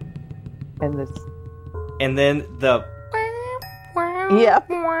 And this... And then the...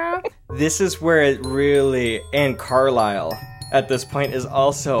 Yep. This is where it really... And Carlisle, at this point, is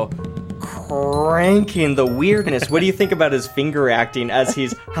also cranking the weirdness. What do you think about his finger acting as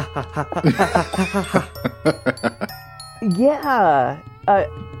he's... Yeah.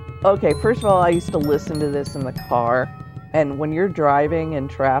 Okay, first of all, I used to listen to this in the car. And when you're driving in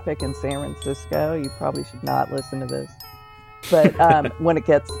traffic in San Francisco, you probably should not listen to this. But when it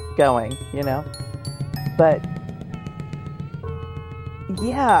gets going, But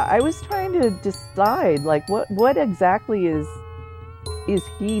yeah, I was trying to decide, like, what exactly is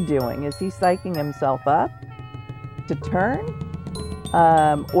he doing? Is he psyching himself up to turn?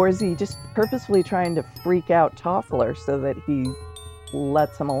 Or is he just purposefully trying to freak out Toffler so that he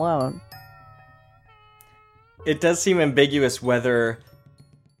lets him alone? It does seem ambiguous whether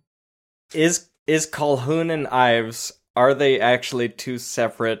is Calhoun and Ives, are they actually two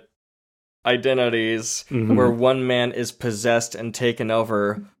separate identities where one man is possessed and taken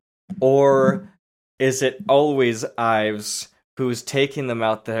over, or is it always Ives who's taking them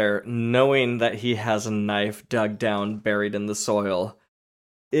out there knowing that he has a knife dug down, buried in the soil?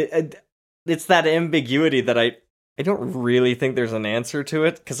 It's that ambiguity that I don't really think there's an answer to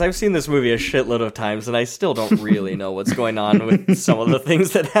it, because I've seen this movie a shitload of times and I still don't really know what's going on with some of the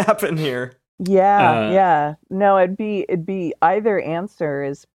things that happen here. Yeah. No, it'd be either answer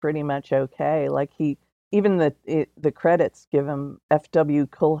is pretty much okay. Like even the credits give him F.W.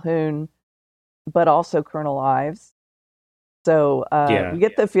 Calhoun, but also Colonel Ives. So you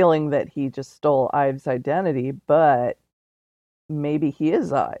get the feeling that he just stole Ives' identity, but maybe he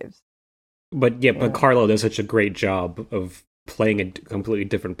is Ives. But Carlo does such a great job of playing a completely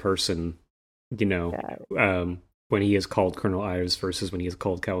different person, when he is called Colonel Ives versus when he is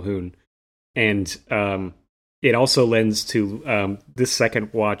called Calhoun. And it also lends to this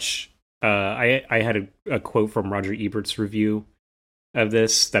second watch. I had a quote from Roger Ebert's review of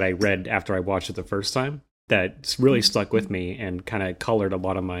this that I read after I watched it the first time that really stuck with me and kind of colored a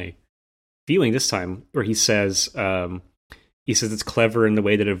lot of my viewing this time, where he says it's clever in the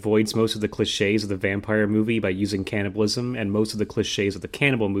way that it avoids most of the cliches of the vampire movie by using cannibalism, and most of the cliches of the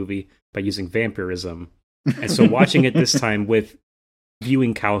cannibal movie by using vampirism. And so watching it this time with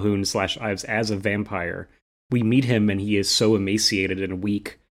viewing Calhoun / Ives as a vampire, we meet him and he is so emaciated and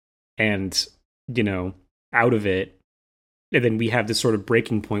weak and, out of it. And then we have this sort of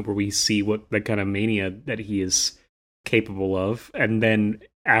breaking point where we see what the kind of mania that he is capable of. And then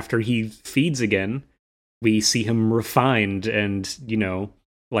after he feeds again, we see him refined and,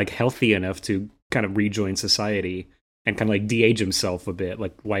 healthy enough to kind of rejoin society and kind of de-age himself a bit,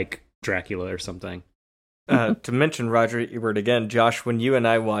 like Dracula or something. To mention Roger Ebert again, Josh, when you and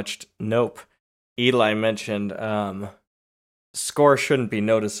I watched Nope, Eli mentioned score shouldn't be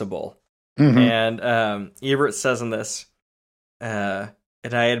noticeable. Mhm. And Ebert says in this, and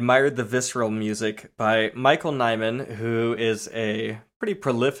I admired the visceral music by Michael Nyman, who is a pretty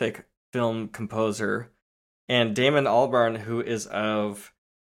prolific film composer, and Damon Albarn, who is of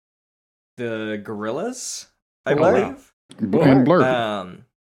the Gorillaz, I Blur. believe. And Blur.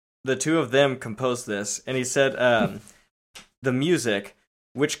 The two of them composed this, and he said, the music,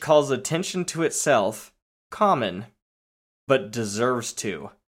 which calls attention to itself, common, but deserves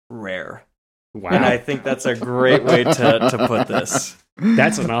to, rare. Wow. And I think that's a great way to put this.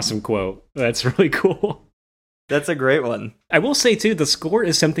 That's an awesome quote. That's really cool. That's a great one. I will say, too, the score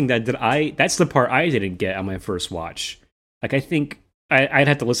is something that's the part I didn't get on my first watch. I think I'd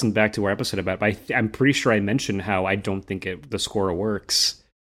have to listen back to our episode about it, but I'm pretty sure I mentioned how I don't think the score works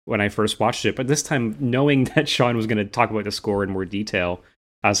when I first watched it. But this time, knowing that Sean was going to talk about the score in more detail,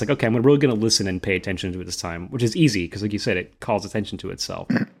 I was like, okay, I'm really going to listen and pay attention to it this time, which is easy, because like you said, it calls attention to itself.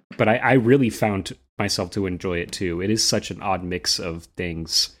 But I really found myself to enjoy it, too. It is such an odd mix of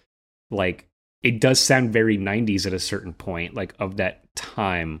things. It does sound very 90s at a certain point, of that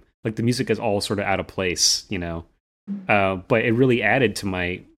time. The music is all sort of out of place, but it really added to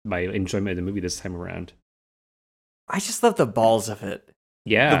my enjoyment of the movie this time around. I just love the balls of it.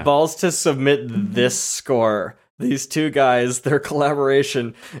 Yeah. The balls to submit this score. These two guys, their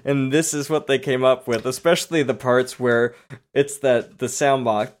collaboration, and this is what they came up with, especially the parts where it's the sound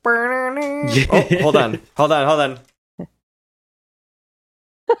box. Yeah. Oh, hold on.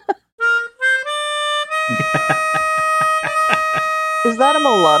 Is that a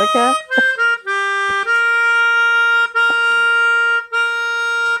melodica?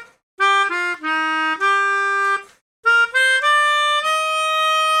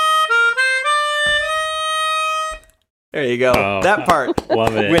 There you go. Oh, that part.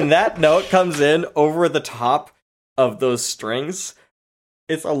 Love it. When that note comes in over the top of those strings,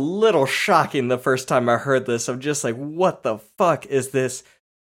 it's a little shocking the first time I heard this. I'm just like, what the fuck is this?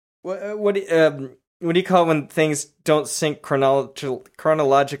 What do you call it when things don't sync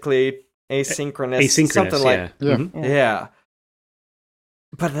chronologically? Asynchronous. Something like Yeah. Mhm. yeah.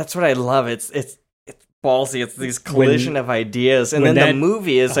 But that's what I love. It's ballsy. It's these collision of ideas, and then the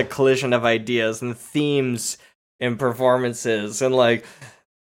movie is a collision of ideas and themes and performances, and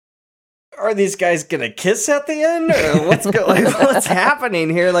are these guys gonna kiss at the end, or what's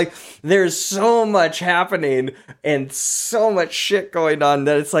happening here? There's so much happening and so much shit going on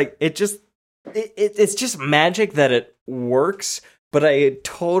that it's just magic that it works. But I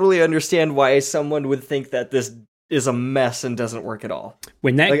totally understand why someone would think that this is a mess and doesn't work at all.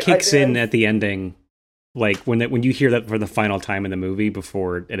 When that kicks in at the ending, when you hear that for the final time in the movie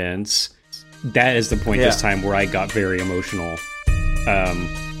before it ends, that is the point this time where I got very emotional.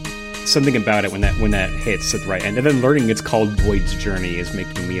 Something about it when that hits at the right end, and then learning it's called Boyd's Journey is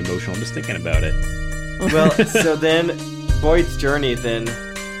making me emotional just thinking about it. Well, so then Boyd's Journey then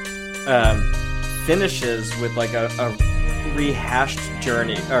finishes with a rehashed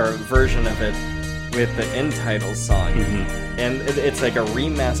journey or version of it with the end title song, and it's like a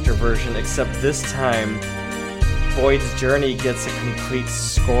remaster version, except this time Boyd's Journey gets a complete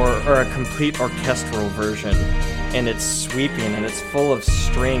score or a complete orchestral version, and it's sweeping and it's full of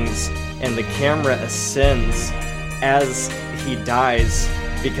strings, and the camera ascends as he dies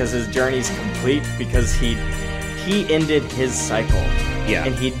because his journey's complete, because he ended his cycle. Yeah.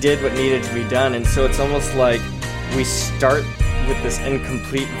 And he did what needed to be done, and so it's almost like we start with this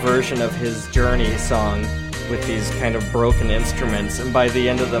incomplete version of his journey song with these kind of broken instruments, and by the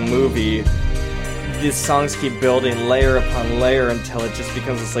end of the movie these songs keep building layer upon layer until it just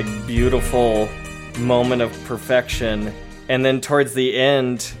becomes this beautiful moment of perfection. And then towards the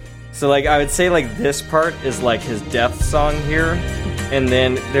end, so I would say this part is his death song here, and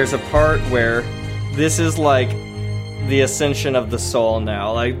then there's a part where this is the ascension of the soul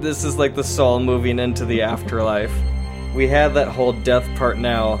now. This is the soul moving into the afterlife. We have that whole death part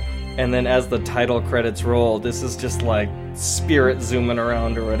now, and then as the title credits roll, this is just spirit zooming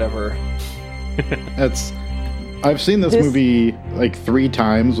around or whatever. I've seen this movie 3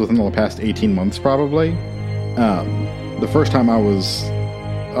 times within the past 18 months, probably. The first time I was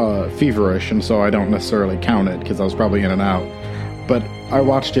feverish, and so I don't necessarily count it because I was probably in and out. But I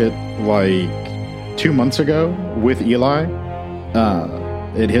watched it like 2 months ago with Eli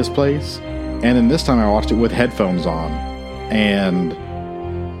at his place, and then this time I watched it with headphones on. And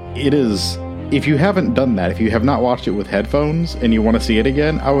it is, if you haven't done that, if you have not watched it with headphones and you want to see it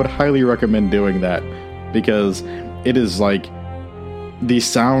again, I would highly recommend doing that, because it is like these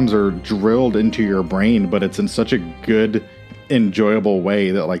sounds are drilled into your brain, but it's in such a good, enjoyable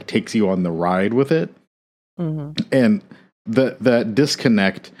way that like takes you on the ride with it. Mm-hmm. And that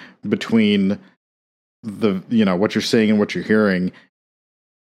disconnect between the, you know, what you're seeing and what you're hearing,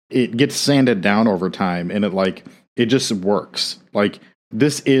 it gets sanded down over time, and it just works. Like,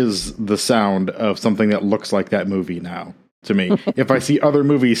 this is the sound of something that looks like that movie now to me. If I see other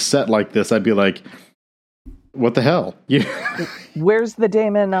movies set like this, I'd be like, what the hell? Where's the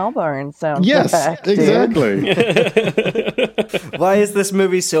Damon Albarn sound? Yes, effect, exactly. Why is this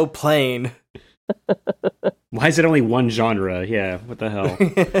movie so plain? Why is it only one genre? Yeah, what the hell?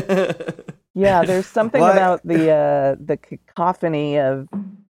 Yeah, there's something about the cacophony of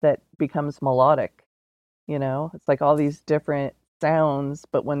that becomes melodic. You know, it's like all these different sounds,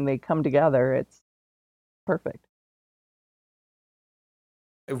 but when they come together, it's perfect.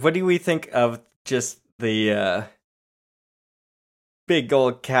 What do we think of just the big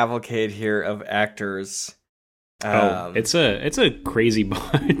old cavalcade here of actors? It's a crazy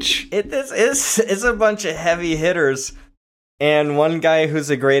bunch. It's a bunch of heavy hitters, and one guy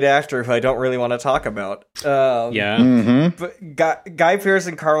who's a great actor who I don't really want to talk about. Yeah, mm-hmm. But Guy Pearce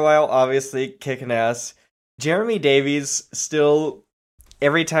and Carlisle obviously kicking ass. Jeremy Davies, still,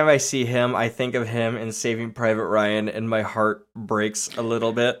 every time I see him, I think of him in Saving Private Ryan, and my heart breaks a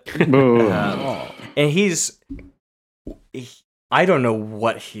little bit. And I don't know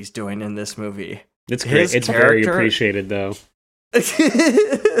what he's doing in this movie. It's great. It's very appreciated, though.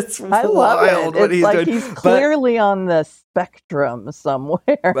 It's I love it. It's he's like doing. He's clearly on the spectrum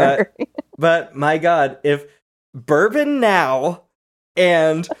somewhere. But my God, if Bourbon Now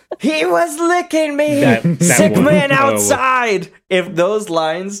and he was licking me, that sick one. Man outside. Oh. If those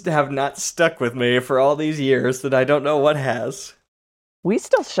lines have not stuck with me for all these years, then I don't know what has. We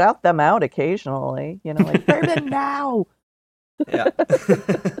still shout them out occasionally, you know, like Bourbon Now. Yeah.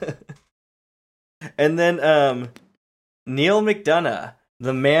 And then Neil McDonough,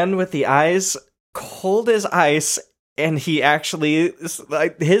 the man with the eyes cold as ice, and he actually,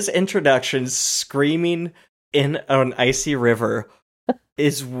 like, his introduction, screaming in an icy river,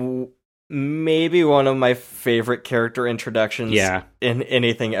 is maybe one of my favorite character introductions in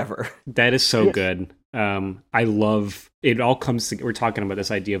anything ever. That is so good. I love it. All comes to, we're talking about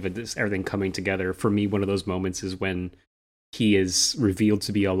this idea of everything coming together. For me, one of those moments is when he is revealed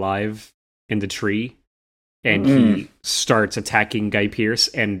to be alive in the tree, and he starts attacking Guy Pearce,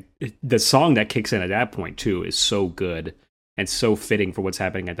 and the song that kicks in at that point too is so good and so fitting for what's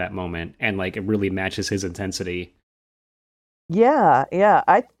happening at that moment, and like it really matches his intensity. Yeah.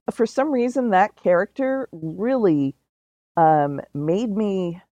 I, for some reason, that character really made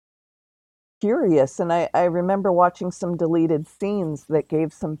me curious, and I remember watching some deleted scenes that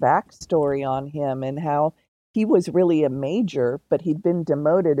gave some backstory on him and how he was really a major, but he'd been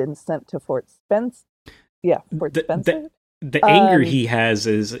demoted and sent to Fort Spence. Yeah, Fort Spencer. The anger he has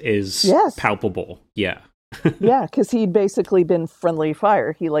is palpable. Yeah. Yeah, because he'd basically been friendly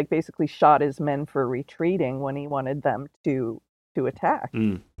fire. He like basically shot his men for retreating when he wanted them to attack.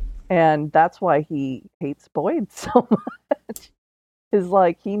 And that's why he hates Boyd so much. Is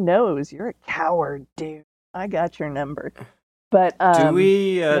like, he knows you're a coward, dude. I got your number. But do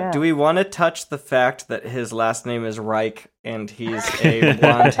we want to touch the fact that his last name is Reich and he's a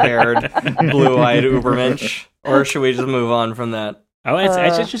blonde-haired, blue-eyed Ubermensch, or should we just move on from that? Oh,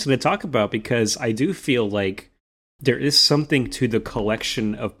 it's interesting to talk about, because I do feel like there is something to the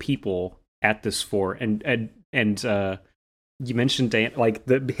collection of people at this fort, and you mentioned, Dan, like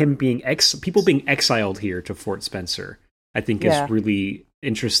him being people being exiled here to Fort Spencer. I think is really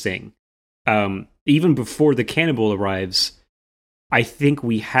interesting. Even before the cannibal arrives, I think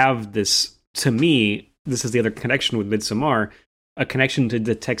we have this, to me, this is the other connection with Midsommar, a connection to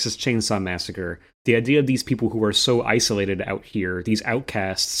the Texas Chainsaw Massacre. The idea of these people who are so isolated out here, these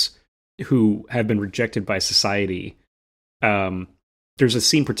outcasts who have been rejected by society. There's a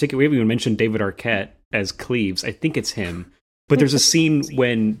scene particularly, we haven't even mentioned David Arquette as Cleves. I think it's him. But there's a scene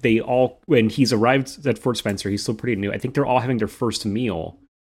when he's arrived at Fort Spencer, he's still pretty new. I think they're all having their first meal.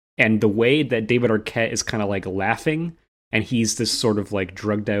 And the way that David Arquette is kind of like laughing, and he's this sort of like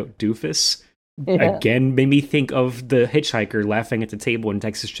drugged out doofus, again made me think of the hitchhiker laughing at the table in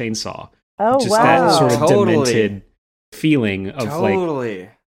Texas Chainsaw. Oh, just wow. that sort of demented feeling of like,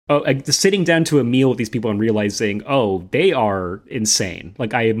 sitting down to a meal with these people and realizing, oh, they are insane.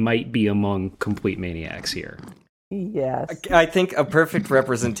 Like, I might be among complete maniacs here. Yes. I think a perfect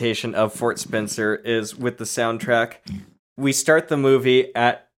representation of Fort Spencer is with the soundtrack. We start the movie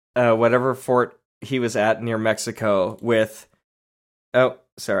at whatever fort he was at near Mexico with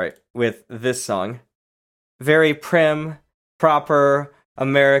this song. Very prim, proper,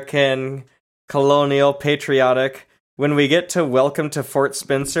 American, colonial, patriotic. When we get to Welcome to Fort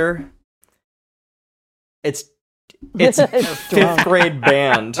Spencer, it's a fifth grade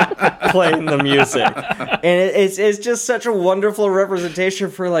band playing the music. And it's just such a wonderful representation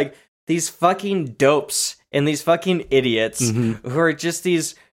for like these fucking dopes and these fucking idiots who are just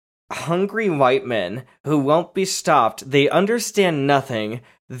these hungry white men who won't be stopped. They understand nothing.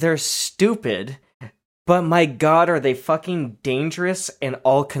 They're stupid. But my God, are they fucking dangerous and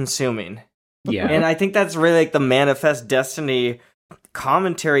all-consuming. Yeah. And I think that's really like the Manifest Destiny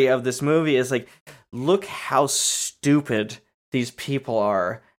commentary of this movie is like, look how stupid these people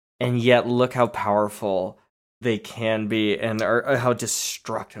are, and yet look how powerful they can be and how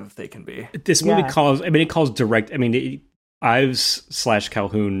destructive they can be. This movie calls direct. I mean, Ives /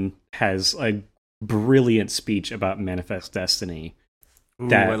 Calhoun has a brilliant speech about Manifest Destiny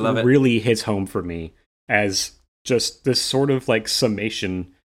that really hits home for me as just this sort of like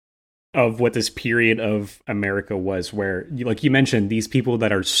summation of what this period of America was, where, like you mentioned, these people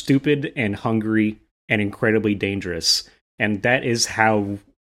that are stupid and hungry and incredibly dangerous. And that is how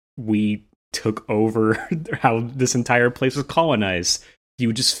we took over, how this entire place was colonized.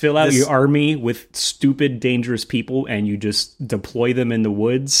 You just fill out your army with stupid, dangerous people, and you just deploy them in the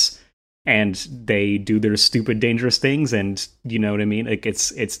woods, and they do their stupid, dangerous things, and you know what I mean? Like,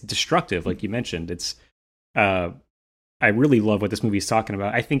 it's destructive, like you mentioned. It's I really love what this movie is talking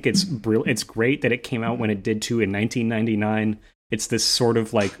about. I think it's it's great that it came out when it did too in 1999. It's this sort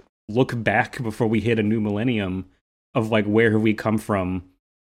of like look back before we hit a new millennium of like, where have we come from?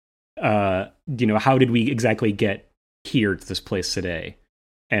 How did we exactly get here to this place today?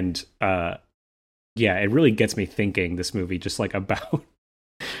 And it really gets me thinking, this movie, just like about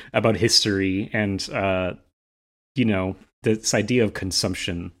history and this idea of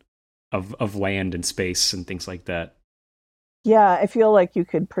consumption of land and space and things like that. Yeah, I feel like you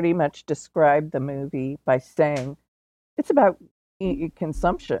could pretty much describe the movie by saying it's about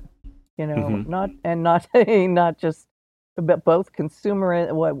consumption, not just but both consumer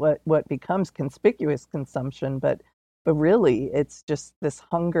and what becomes conspicuous consumption, but really it's just this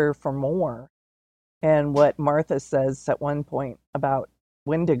hunger for more. And what Martha says at one point about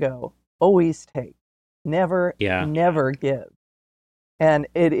Wendigo, always take, never give. And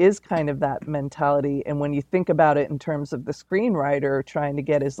it is kind of that mentality. And when you think about it in terms of the screenwriter trying to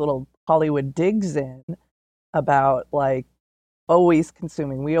get his little Hollywood digs in about like always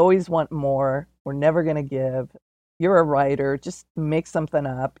consuming, we always want more, we're never going to give. You're a writer, just make something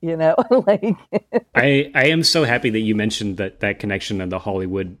up, like. I am so happy that you mentioned that connection and the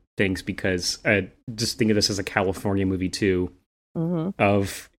Hollywood things, because I just think of this as a California movie too,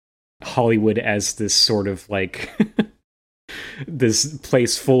 of Hollywood as this sort of like this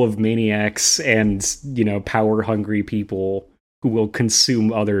place full of maniacs and, power hungry people who will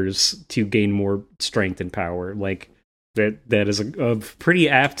consume others to gain more strength and power. Like that is a pretty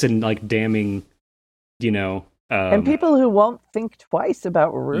apt and like damning, and people who won't think twice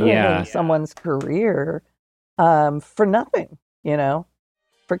about ruining someone's career for nothing,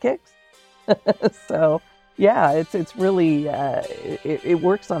 for kicks. So yeah, it's really it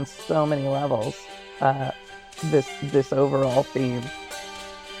works on so many levels. This overall theme.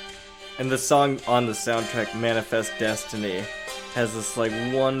 And the song on the soundtrack, Manifest Destiny, has this like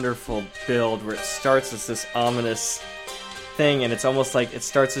wonderful build where it starts as this ominous thing, and it's almost like it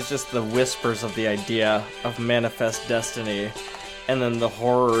starts as just the whispers of the idea of manifest destiny, and then the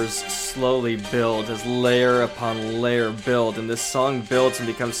horrors slowly build as layer upon layer build, and this song builds and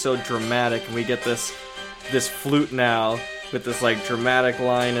becomes so dramatic, and we get this flute now with this like dramatic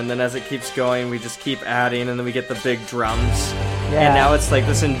line, and then as it keeps going we just keep adding, and then we get the big drums, and now it's like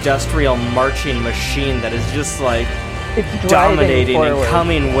this industrial marching machine that is just like it's dominating forward. And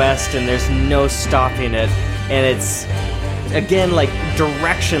coming west, and there's no stopping it, and it's again like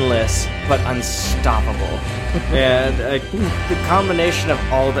directionless but unstoppable. And the combination of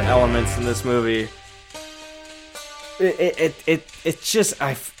all the elements in this movie, it's just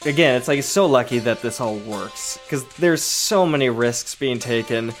it's like so lucky that this all works, because there's so many risks being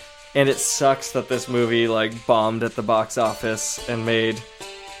taken, and it sucks that this movie like bombed at the box office and made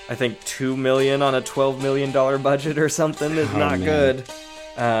I think $2 million on a $12 million budget or something. Is not good.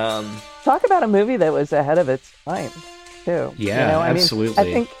 Talk about a movie that was ahead of its time. too. Yeah, absolutely.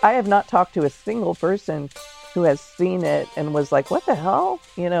 I think I have not talked to a single person who has seen it and was like, what the hell?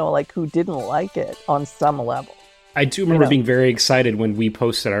 Like who didn't like it on some level. I do remember being very excited when we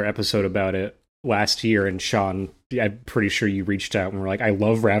posted our episode about it last year, and Sean, I'm pretty sure you reached out and were like, I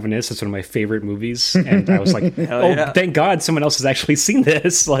love Ravenous. It's one of my favorite movies. And I was like, thank God someone else has actually seen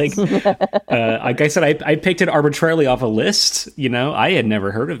this. Like I said, I picked it arbitrarily off a list. I had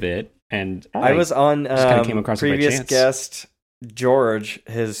never heard of it. And I was on previous guest George,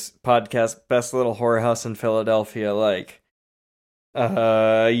 his podcast, Best Little Horror House in Philadelphia, like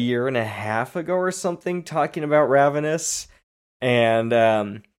a year and a half ago or something, talking about Ravenous. And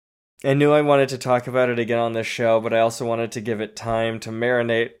I knew I wanted to talk about it again on this show, but I also wanted to give it time to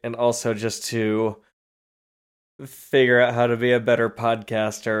marinate and also just to figure out how to be a better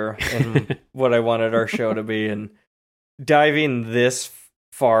podcaster and what I wanted our show to be. And diving this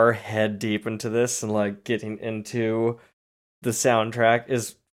far head deep into this and like getting into the soundtrack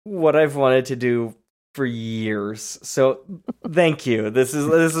is what I've wanted to do for years. So thank you. This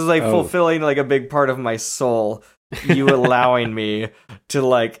is like fulfilling like a big part of my soul. You allowing me to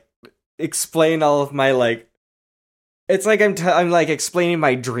like explain all of my like, it's like I'm like explaining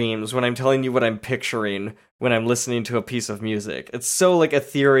my dreams when I'm telling you what I'm picturing when I'm listening to a piece of music. It's so like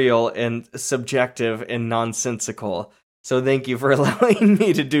ethereal and subjective and nonsensical. So thank you for allowing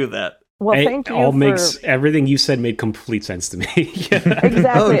me to do that. Well, thank you. Everything you said made complete sense to me.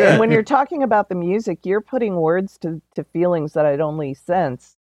 Exactly. And when you're talking about the music, you're putting words to feelings that I'd only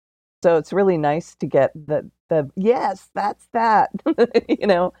sense. So it's really nice to get the yes, that's that.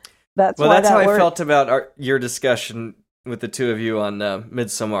 That's how I felt about your discussion with the two of you on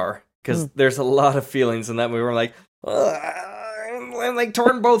Midsommar, because there's a lot of feelings in that movie. We're like, I'm like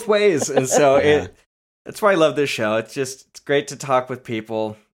torn both ways, and so that's why I love this show. It's great to talk with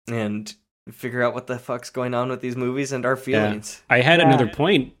people and figure out what the fuck's going on with these movies and our feelings. I had another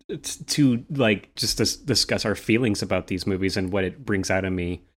point to like just discuss our feelings about these movies and what it brings out of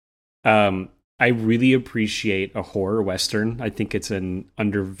me. I really appreciate a horror western. I think it's an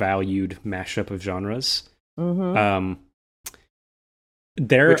undervalued mashup of genres. Mm-hmm.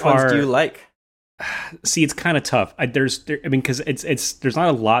 Which ones do you like? See, it's kind of tough. Because there's not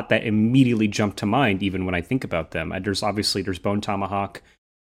a lot that immediately jump to mind, even when I think about them. There's Bone Tomahawk,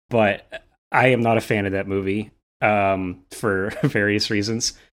 but I am not a fan of that movie for various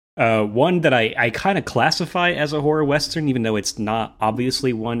reasons. One that I kind of classify as a horror western, even though it's not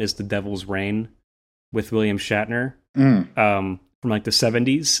obviously one, is The Devil's Rain with William Shatner from like the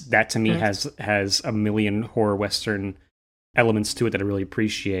 70s. That to me has a million horror western elements to it that I really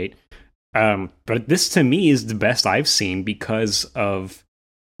appreciate. But this to me is the best I've seen because of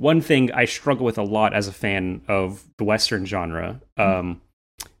one thing I struggle with a lot as a fan of the western genre.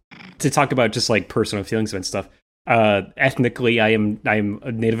 To talk about just like personal feelings and stuff. Ethnically, I'm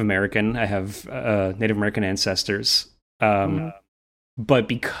a Native American. I have Native American ancestors. But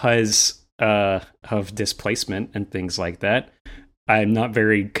because of displacement and things like that, I'm not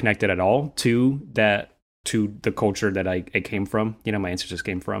very connected at all to the culture that I came from. My ancestors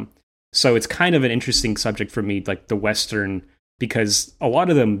came from. So it's kind of an interesting subject for me, like the Western, because a lot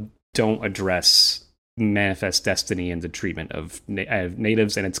of them don't address manifest destiny and the treatment of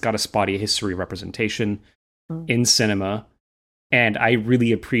natives, and it's got a spotty history of representation in cinema. And I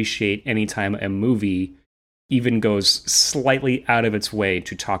really appreciate anytime a movie even goes slightly out of its way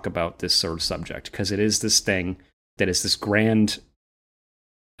to talk about this sort of subject, because it is this thing that is this grand,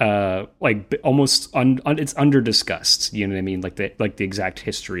 like almost it's under discussed. You know what I mean? Like the exact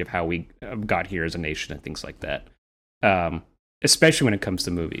history of how we got here as a nation and things like that. Especially when it comes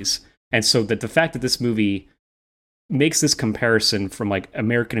to movies. And so that the fact that this movie makes this comparison from like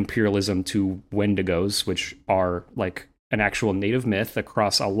American imperialism to Wendigos, which are like an actual native myth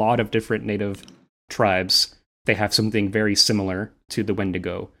across a lot of different native tribes, they have something very similar to the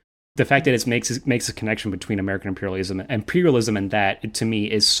Wendigo. The fact that it makes a connection between American imperialism and that, it, to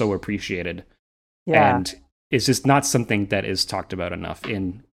me, is so appreciated. Yeah. And it's just not something that is talked about enough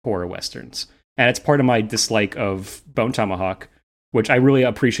in horror westerns. And it's part of my dislike of Bone Tomahawk, which I really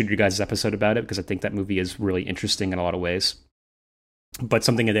appreciate your guys' episode about it, because I think that movie is really interesting in a lot of ways. But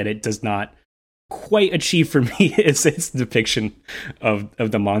something that it does not quite achieve for me is its depiction of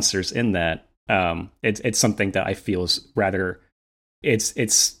the monsters in that. It's something that I feel is rather...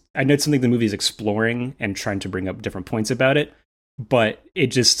 I know it's something the movie is exploring and trying to bring up different points about it, but it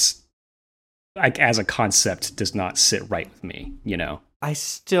just, like, as a concept, does not sit right with me, I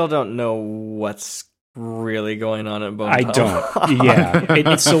still don't know what's really going on in Bone Tomahawk. I don't. Yeah,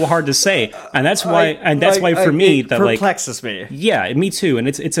 it's so hard to say, and that's why. For me, that perplexes me. Yeah, me too. And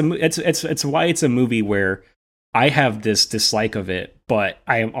it's why it's a movie where I have this dislike of it, but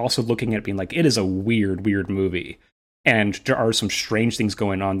I am also looking at it being like, it is a weird, weird movie. And there are some strange things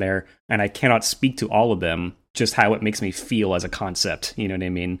going on there, and I cannot speak to all of them, just how it makes me feel as a concept, you know what I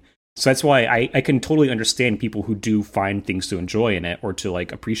mean? So that's why I can totally understand people who do find things to enjoy in it or to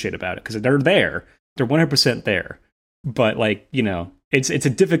like appreciate about it, because they're there. They're 100% there. But like, you know, it's a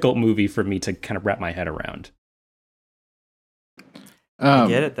difficult movie for me to kind of wrap my head around. I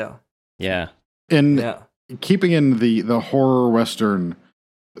get it though. Yeah. And keeping in the horror Western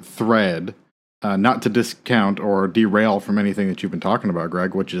thread, not to discount or derail from anything that you've been talking about,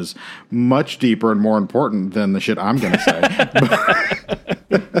 Greg, which is much deeper and more important than the shit I'm going to say.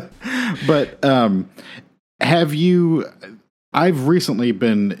 But I've recently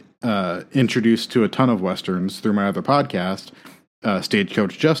been introduced to a ton of Westerns through my other podcast,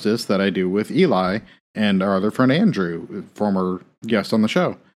 Stagecoach Justice, that I do with Eli and our other friend Andrew, former guest on the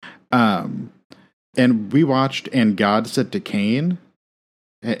show. And we watched And God Said to Cain.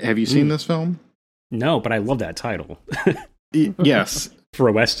 Have you seen this film? No, but I love that title. Yes. For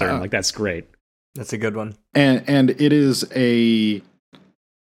a Western, like that's great. That's a good one. And it is a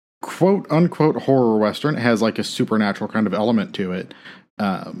quote unquote horror Western. It has like a supernatural kind of element to it.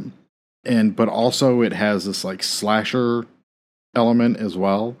 But also it has this like slasher element as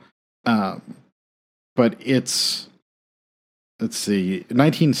well. But it's, let's see,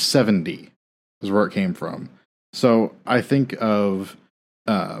 1970 is where it came from. So I think of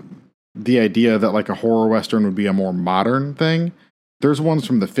the idea that like a horror Western would be a more modern thing. There's ones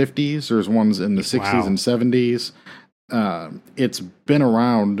from the 50s. There's ones in the 60s and 70s. It's been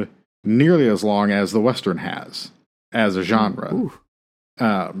around nearly as long as the Western has as a genre. One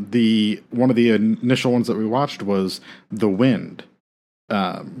of the initial ones that we watched was The Wind.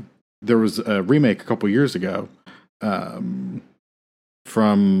 There was a remake a couple years ago,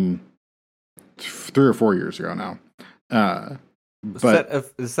 from 3 or 4 years ago now.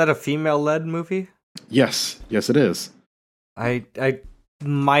 Is that a female-led movie? Yes, it is. I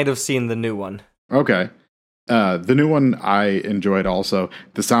might have seen the new one. Okay. The new one I enjoyed also.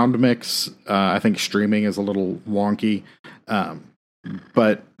 The sound mix, I think streaming is a little wonky.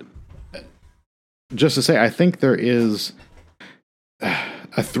 But just to say, I think there is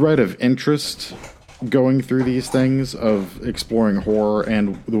a thread of interest going through these things of exploring horror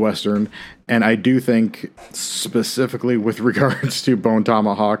and the Western. And I do think specifically with regards to Bone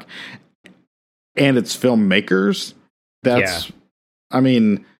Tomahawk and its filmmakers, I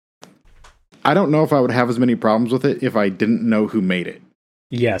mean, I don't know if I would have as many problems with it if I didn't know who made it.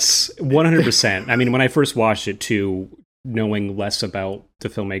 Yes, 100%. I mean, when I first watched it too, knowing less about the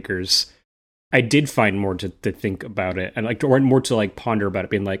filmmakers, I did find more to think about it and like, or more to like ponder about it,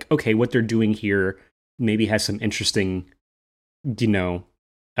 being like, okay, what they're doing here maybe has some interesting, you know,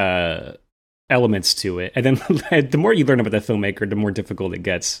 elements to it. And then the more you learn about the filmmaker, the more difficult it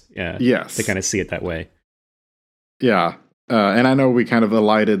gets. To kind of see it that way. Yeah. And I know we kind of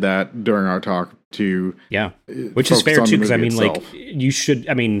elided that during our talk to which is fair too, because I mean, itself. Like you should,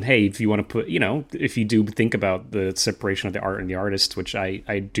 I mean, hey, if you want to put, you know, if you do think about the separation of the art and the artist, which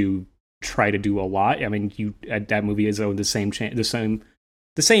I do try to do a lot. I mean, that movie is the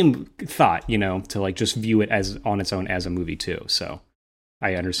same thought, you know, to like just view it as on its own as a movie too. So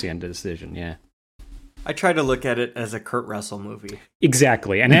I understand the decision. Yeah. I try to look at it as a Kurt Russell movie.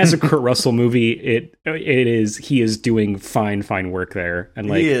 Exactly. And as a Kurt Russell movie, he is doing fine work there. And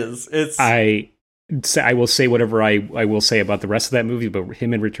like, he is. I will say whatever I will say about the rest of that movie, but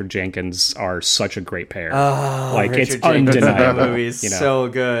him and Richard Jenkins are such a great pair. Oh, like Richard it's undeniable. That movie is so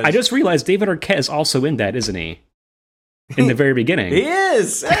good. I just realized David Arquette is also in that, isn't he? In the very beginning, he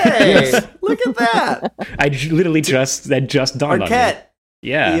is. Hey, look at that! I literally just dawned on me. Arquette,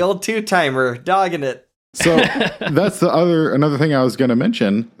 yeah, the old two-timer, dogging it. So that's another thing I was going to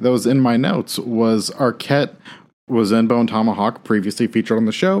mention that was in my notes was Arquette was in Bone Tomahawk, previously featured on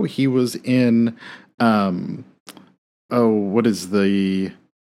the show. He was in, what is the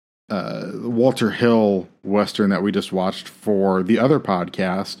Walter Hill Western that we just watched for the other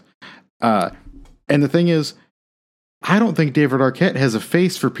podcast. And the thing is, I don't think David Arquette has a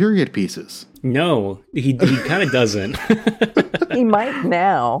face for period pieces. No, he kind of doesn't. He might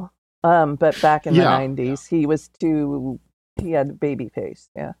now. But back in the 90s, he had baby face.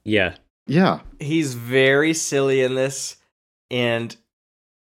 Yeah. Yeah. Yeah. He's very silly in this, and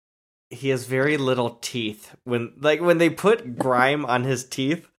he has very little teeth. When they put grime on his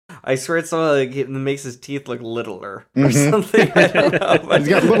teeth, I swear it's something like it makes his teeth look littler or something. I don't know. But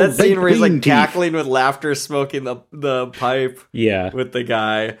that scene where he's like cackling with laughter, smoking the pipe with the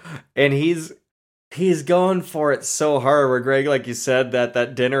guy, and he's he's going for it so hard. Where Greg, like you said,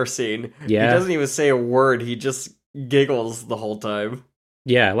 that dinner scene, Yeah. he doesn't even say a word. He just giggles the whole time.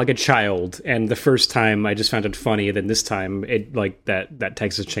 Yeah, like a child. And the first time I just found it funny, then this time it like that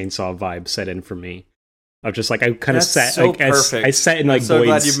Texas Chainsaw vibe set in for me. I'm just like I kind of sat so like perfect. I sat in like I'm so Boyd's.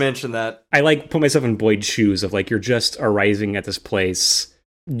 glad you mentioned that. I like put myself in Boyd's shoes of like you're just arriving at this place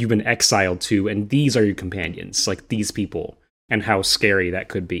you've been exiled to, and these are your companions, like these people, and how scary that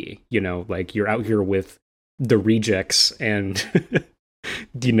could be. You know, like you're out here with the rejects and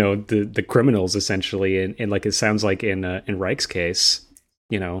you know the criminals essentially, and like it sounds like in Reich's case,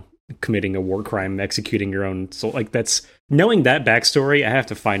 you know, committing a war crime, executing your own soul. Like that's knowing that backstory. I have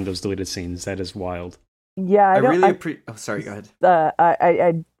to find those deleted scenes. That is wild. Yeah, I really appreciate. Oh, sorry. Go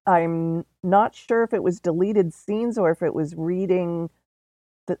ahead. I'm not sure if it was deleted scenes or if it was reading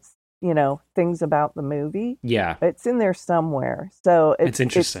the, you know, things about the movie. Yeah, it's in there somewhere. So it's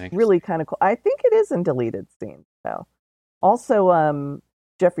interesting. It's really kind of cool. I think it is in deleted scenes though. Also,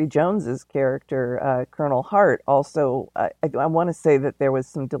 Jeffrey Jones's character, Colonel Hart. Also, I want to say that there was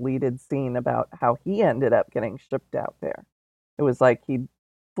some deleted scene about how he ended up getting shipped out there. It was like he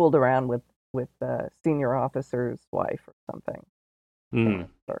fooled around with the senior officer's wife or something.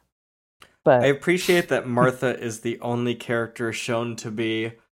 But I appreciate that Martha is the only character shown to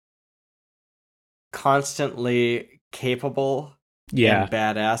be constantly capable and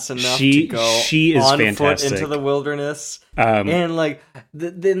badass enough to go she is on fantastic. foot into the wilderness. And like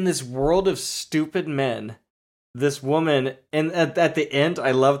in this world of stupid men, this woman, and at the end,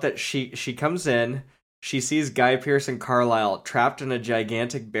 I love that she comes in. She sees Guy Pearce and Carlisle trapped in a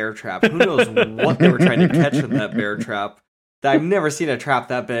gigantic bear trap. Who knows what they were trying to catch in that bear trap? I've never seen a trap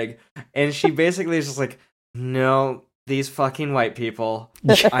that big. And she basically is just like, no, these fucking white people,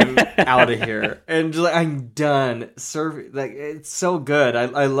 I'm out of here. And just like, I'm done. Like, it's so good.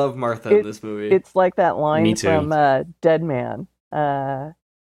 I love Martha in this movie. It's like that line from Dead Man.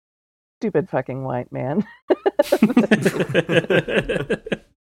 Stupid fucking white man.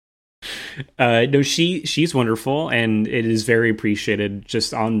 No, she's wonderful, and it is very appreciated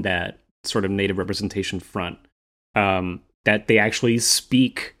just on that sort of native representation front. That they actually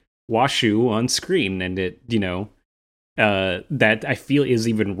speak Washoe on screen, and it, you know, that I feel is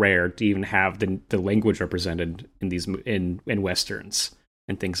even rare to even have the language represented in these in westerns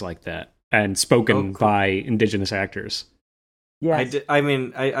and things like that, and spoken by indigenous actors. Yeah, I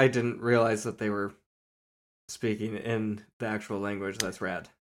mean, I didn't realize that they were speaking in the actual language. That's rad.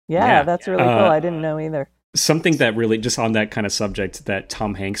 Yeah, that's really cool. I didn't know either. Something that really, just on that kind of subject, that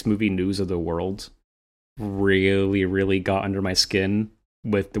Tom Hanks movie News of the World really, really got under my skin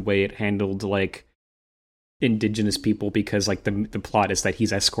with the way it handled like indigenous people, because like the plot is that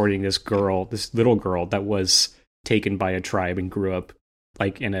he's escorting this little girl that was taken by a tribe and grew up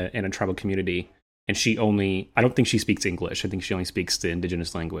like in a tribal community, and I don't think she speaks English. I think she only speaks the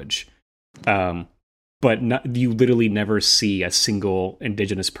indigenous language. But you literally never see a single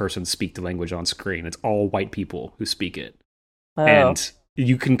indigenous person speak the language on screen. It's all white people who speak it. Oh. And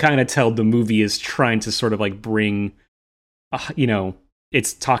you can kind of tell the movie is trying to sort of like bring, you know,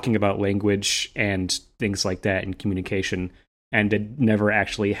 it's talking about language and things like that and communication. And it never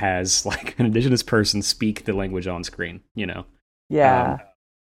actually has like an indigenous person speak the language on screen, you know? Yeah.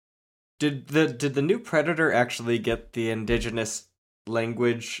 Did the new Predator actually get the indigenous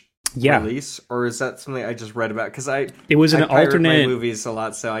language release, or is that something I just read about? Because it was an alternate movies a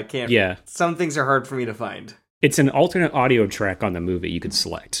lot, so I can't. Yeah, some things are hard for me to find. It's an alternate audio track on the movie you could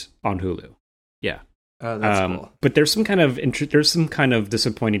select on Hulu. Yeah, oh, that's cool. But there's some kind of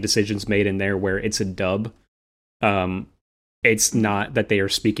disappointing decisions made in there where it's a dub. It's not that they are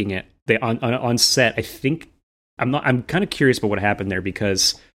speaking it. They on set. I think I'm kind of curious about what happened there,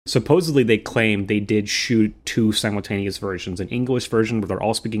 because supposedly they claim they did shoot two simultaneous versions, an English version where they're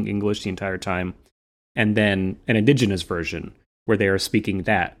all speaking English the entire time, and then an indigenous version where they are speaking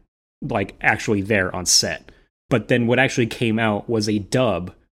that, like actually there on set. But then what actually came out was a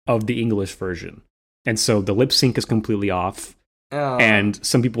dub of the English version. And so the lip sync is completely off. Oh. And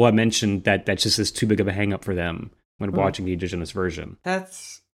some people have mentioned that that just is too big of a hang up for them when watching the indigenous version.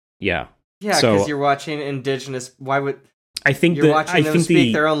 Yeah. Yeah, because you're watching indigenous. Why would... I think you're watching them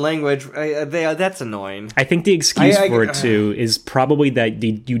speak their own language. That's annoying. I think the excuse for it too is probably that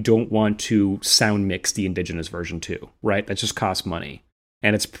you don't want to sound mix the indigenous version too, right? That just costs money,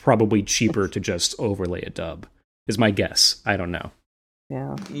 and it's probably cheaper to just overlay a dub. Is my guess. I don't know.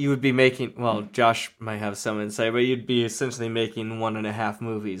 Yeah, you would be making. Well, Josh might have some insight, but you'd be essentially making 1.5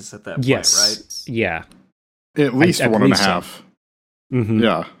 movies at that point, right? Yeah, at least 1.5. So. Mm-hmm.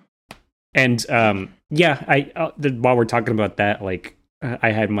 Yeah. And while we're talking about that, like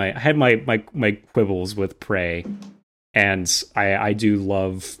I had my quibbles with Prey, and I do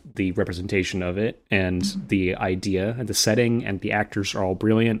love the representation of it and the idea and the setting, and the actors are all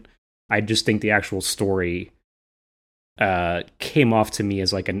brilliant. I just think the actual story came off to me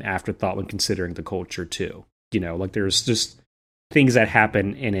as like an afterthought when considering the culture too. Like there's just things that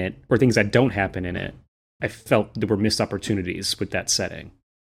happen in it or things that don't happen in it. I felt there were missed opportunities with that setting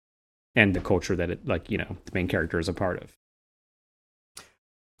and the culture that it, like, the main character is a part of.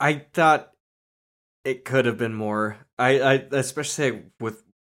 I thought it could have been more. I especially with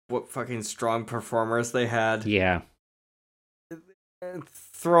what fucking strong performers they had. Yeah.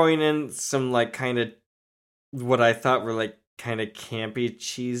 Throwing in some like kind of what I thought were like kind of campy,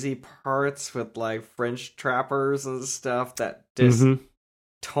 cheesy parts with like French trappers and stuff that just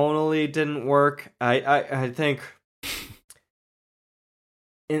tonally didn't work. I think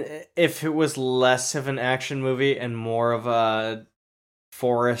if it was less of an action movie and more of a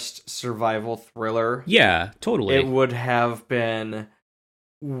forest survival thriller, yeah, totally, it would have been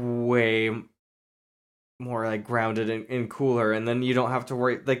way more like grounded and cooler, and then you don't have to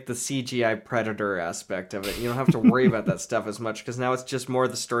worry like the CGI predator aspect of it. You don't have to worry about that stuff as much because now it's just more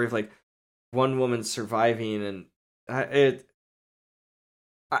the story of like one woman surviving, and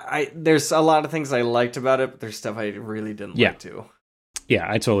there's a lot of things I liked about it, but there's stuff I really didn't like too. Yeah,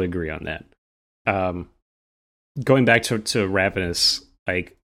 I totally agree on that. Going back to Ravenous,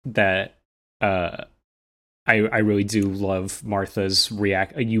 like that, I really do love Martha's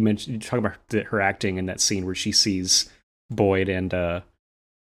react. You talk about her acting in that scene where she sees Boyd and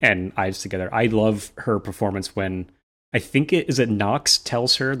Ives together. I love her performance when I think it Knox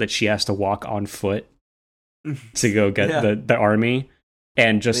tells her that she has to walk on foot to go get the army,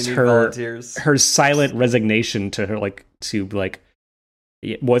 and just her silent resignation to her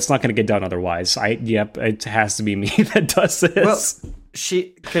well, it's not going to get done otherwise. It has to be me that does this. Well,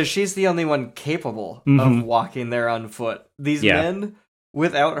 because she's the only one capable of walking there on foot. These men,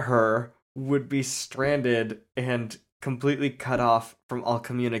 without her, would be stranded and completely cut off from all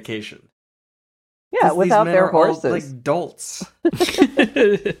communication. Yeah, without their horses. All, like dolts.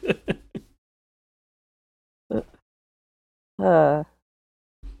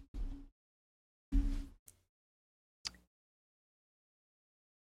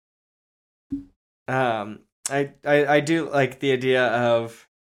 I do like the idea of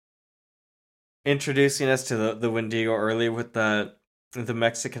introducing us to the Wendigo early with the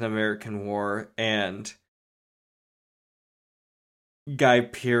Mexican-American War and Guy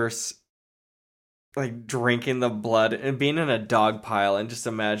Pearce like drinking the blood and being in a dog pile, and just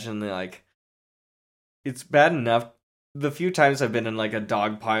imagine like it's bad enough the few times I've been in like a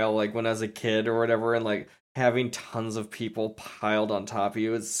dog pile, like when I was a kid or whatever, and like having tons of people piled on top of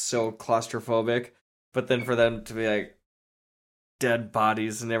you is so claustrophobic. But then for them to be like dead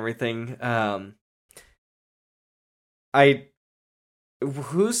bodies and everything,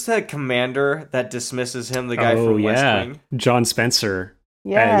 who's the commander that dismisses him? The guy from West Wing, John Spencer.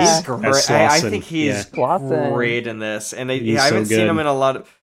 Yeah, he's great. I think he's great in this, and I haven't seen him in a lot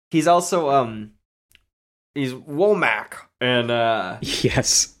of. He's also he's Womack and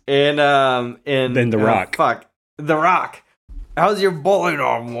yes, and then The Rock. The Rock. How's your bowling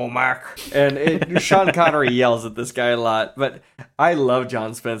arm, Womack? And Sean Connery yells at this guy a lot, but I love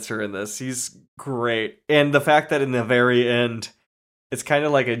John Spencer in this. He's great. And the fact that in the very end, it's kind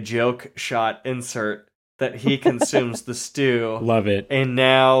of like a joke shot insert that he consumes the stew. Love it. And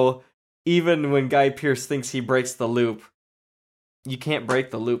now, even when Guy Pearce thinks he breaks the loop, you can't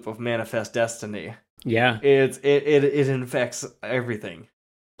break the loop of Manifest Destiny. Yeah. It infects everything.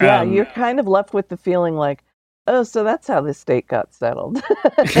 Yeah, you're kind of left with the feeling like, oh, so that's how this state got settled.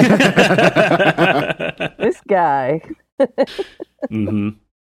 This guy.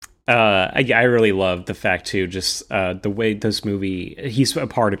 I really love the fact too, just the way this movie, he's a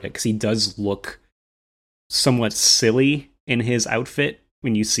part of it because he does look somewhat silly in his outfit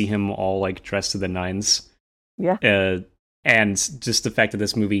when you see him all like dressed to the nines. Yeah. And just the fact that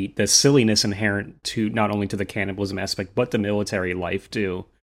this movie, the silliness inherent to not only to the cannibalism aspect, but the military life too.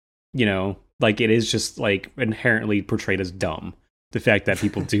 Like it is just like inherently portrayed as dumb. The fact that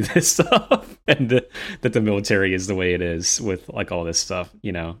people do this stuff and that the military is the way it is with like all this stuff,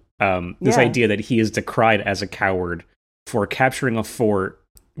 this idea that he is decried as a coward for capturing a fort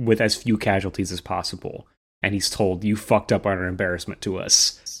with as few casualties as possible. And he's told, you fucked up on an embarrassment to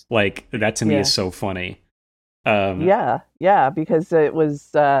us. Like that to me is so funny. Because it was,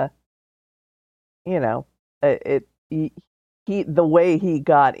 the way he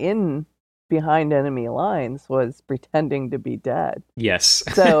got in behind enemy lines was pretending to be dead. Yes.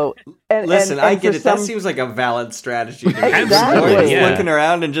 So, listen, I get it. Some... That seems like a valid strategy. Exactly. Yeah. Looking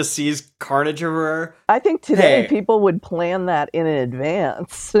around and just sees carnage everywhere. I think today people would plan that in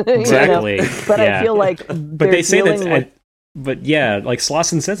advance. Exactly. But I feel like, but they say that. But yeah, like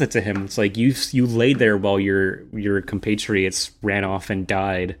Slauson says it to him. It's like you laid there while your compatriots ran off and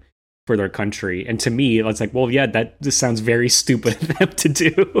died for their country. And to me, it's like, well, yeah, that just sounds very stupid of them to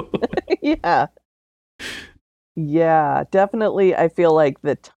do. Yeah, definitely. I feel like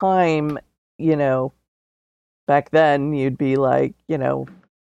the time, back then you'd be like,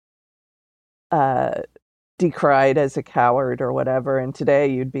 decried as a coward or whatever. And today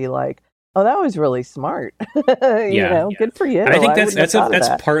you'd be like, oh, that was really smart. Good for you. And I think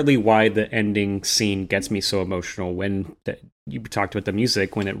that's partly why the ending scene gets me so emotional when you talked about the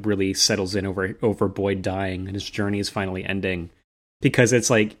music, when it really settles in over Boyd dying and his journey is finally ending. Because it's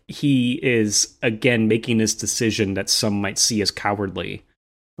like he is, again, making this decision that some might see as cowardly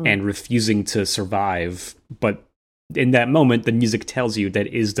and refusing to survive. But in that moment, the music tells you that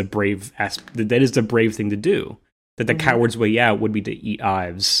is the brave thing to do. That the coward's way out would be to eat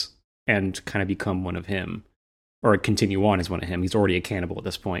Ives and kind of become one of him, or continue on as one of him. He's already a cannibal at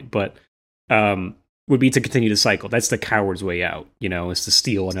this point, but would be to continue the cycle. That's the coward's way out, is to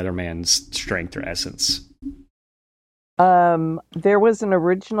steal another man's strength or essence. There was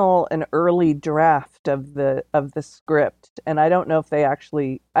an early draft of the script, and I don't know if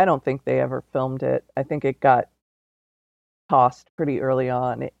I don't think they ever filmed it. I think it got tossed pretty early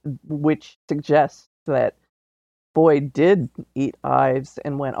on, which suggests that Boyd did eat Ives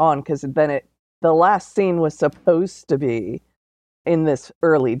and went on, because then the last scene was supposed to be in this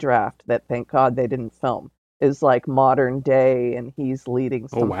early draft that, thank God, they didn't film, is like modern day, and he's leading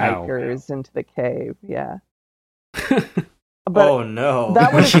some hikers into the cave. Yeah. But oh no,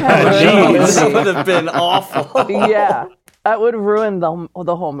 that would have been awful. Yeah, that would have ruined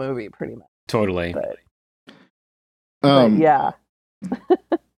the whole movie pretty much. Totally. But yeah.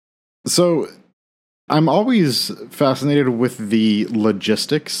 So I'm always fascinated with the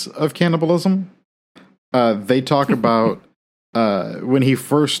logistics of cannibalism. They talk about when he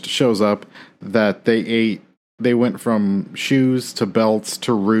first shows up that they went from shoes to belts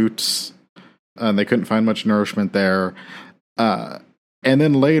to roots, and they couldn't find much nourishment there. And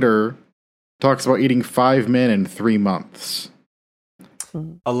then later talks about eating 5 men in 3 months.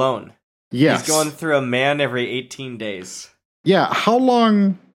 Alone. Yes. He's going through a man every 18 days. Yeah, how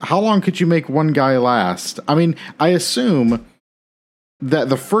long could you make one guy last? I mean, I assume that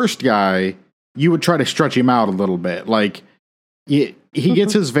the first guy, you would try to stretch him out a little bit. Like, he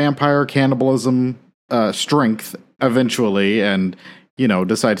gets his vampire cannibalism strength eventually, and,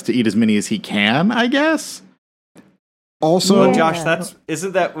 decides to eat as many as he can, I guess. Also, well, Josh,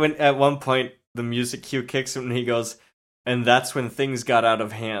 isn't that when at one point the music cue kicks in and he goes, and that's when things got out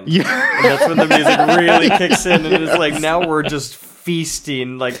of hand. Yeah. And that's when the music really kicks in, and it's like, now we're just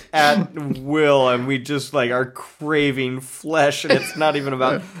feasting like at will, and we just like are craving flesh, and it's not even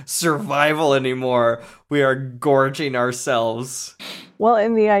about survival anymore. We are gorging ourselves. Well,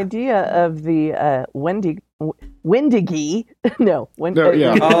 and the idea of the Wendigie.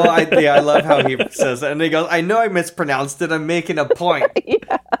 I love how he says that, and he goes, "I know I mispronounced it. I'm making a point."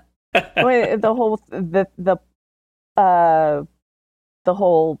 Yeah. The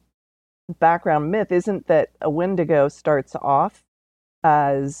whole background myth isn't that a Wendigo starts off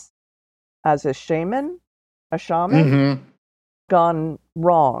as a shaman, gone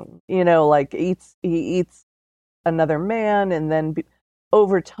wrong. He eats another man, and then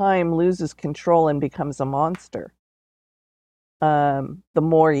over time loses control and becomes a monster. The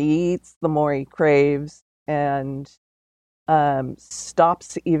more he eats, the more he craves, and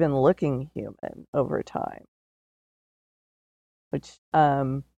stops even looking human over time. Which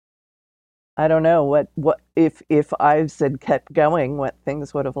I don't know what if Ives had kept going, what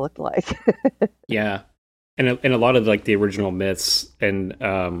things would have looked like. Yeah, and a lot of like the original myths and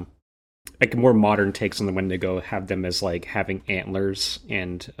like more modern takes on the Wendigo have them as like having antlers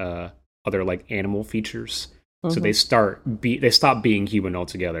and other like animal features. Mm-hmm. So they stop being human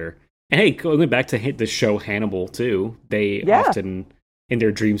altogether. And hey, going back to the show Hannibal too, they often in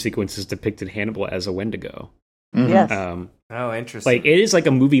their dream sequences depicted Hannibal as a Wendigo. Mm-hmm. Yes. Oh, interesting. Like, it is like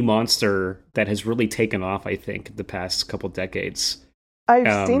a movie monster that has really taken off, I think, the past couple decades.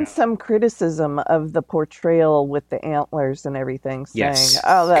 I've seen some criticism of the portrayal with the antlers and everything, saying,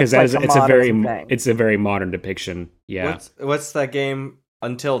 "Oh, that's like it's a very modern depiction." Yeah. What's that game?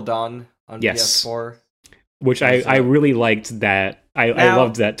 Until Dawn on PS4. Which I really liked that. I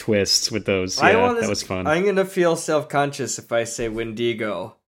loved that twist with those. Yeah, that was fun. I'm gonna feel self-conscious if I say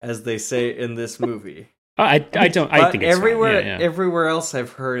Wendigo. as they say in this movie. I don't. I think it's everywhere, fine. Yeah. everywhere else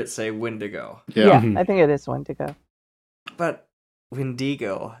I've heard it say Wendigo. Yeah, Mhm. I think it is Wendigo. But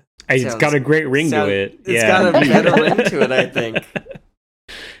Wendigo. It's got a great ring to it. It's got a better ring to it, I think.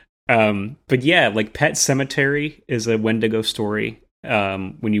 But yeah, like Pet Cemetery is a Wendigo story.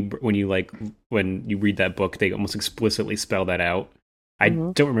 When you read that book, they almost explicitly spell that out. I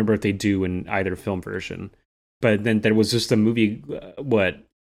don't remember if they do in either film version. But then there was just a movie,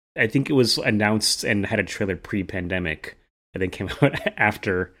 I think it was announced and had a trailer pre-pandemic. I think came out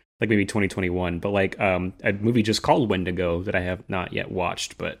after, like maybe 2021. But like a movie just called Wendigo that I have not yet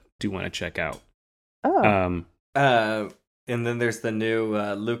watched, but do want to check out. Oh. And then there's the new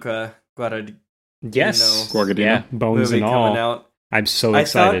Luca Guadagnino Guadagnino. Yeah, Bones movie and all. coming out. I'm so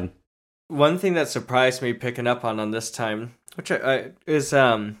excited. One thing that surprised me picking up on this time, which is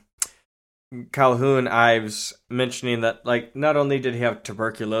Calhoun Ives mentioning that, like, not only did he have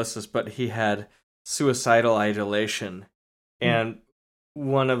tuberculosis, but he had suicidal ideation. And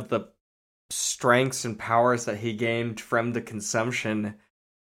one of the strengths and powers that he gained from the consumption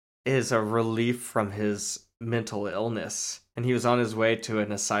is a relief from his mental illness. And he was on his way to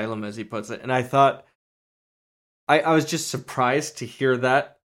an asylum, as he puts it. And I thought, I was just surprised to hear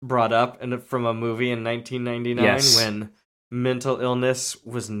that brought up from a movie in 1999 when mental illness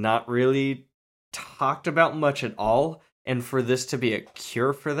was not really talked about much at all, and for this to be a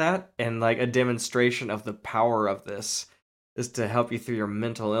cure for that and like a demonstration of the power of this is to help you through your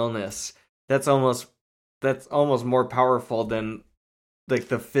mental illness. That's almost more powerful than like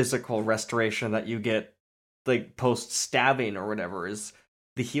the physical restoration that you get like post stabbing or whatever, is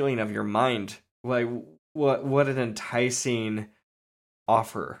the healing of your mind. Like what an enticing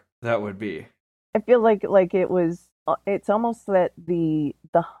offer that would be. I feel like it's almost that the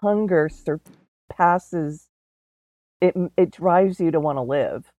hunger surpasses it drives you to want to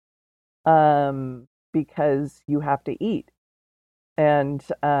live, because you have to eat, and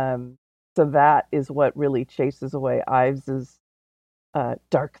so that is what really chases away Ives's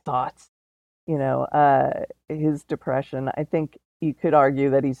dark thoughts, his depression. I think you could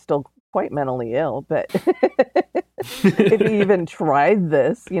argue that he's still quite mentally ill, but if he even tried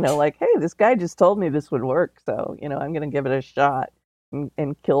this, like, hey, this guy just told me this would work, so I'm gonna give it a shot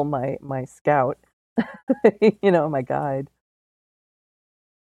and kill my scout, my guide.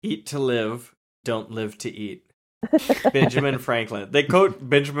 Eat to live, don't live to eat. Benjamin Franklin. They quote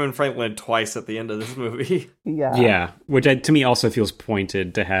Benjamin Franklin twice at the end of this movie. Yeah, which to me also feels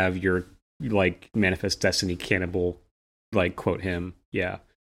pointed to have your like Manifest Destiny cannibal like quote him. Yeah.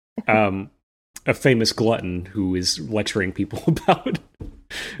 A famous glutton who is lecturing people about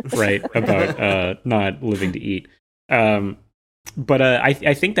not living to eat. But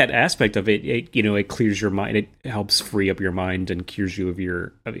I think that aspect of it, it clears your mind. It helps free up your mind and cures you of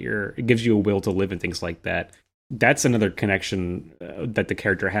your. It gives you a will to live and things like that. That's another connection that the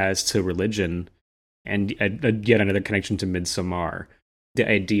character has to religion, and yet another connection to Midsommar. The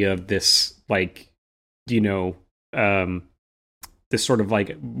idea of this, like, this sort of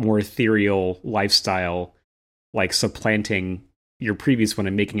like more ethereal lifestyle, like supplanting your previous one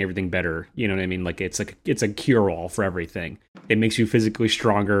and making everything better. You know what I mean? Like it's a cure-all for everything. It makes you physically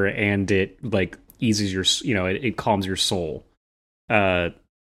stronger, and it like eases your, it calms your soul. But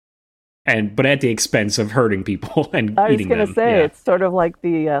at the expense of hurting people and eating them. I was going to say, it's sort of like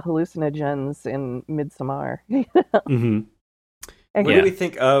the hallucinogens in Midsommar. Mm-hmm. What do we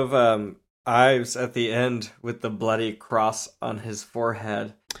think of Ives at the end with the bloody cross on his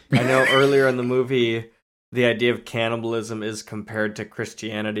forehead? I know earlier in the movie, the idea of cannibalism is compared to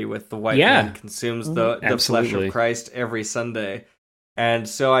Christianity, with the white man consumes the flesh of Christ every Sunday. And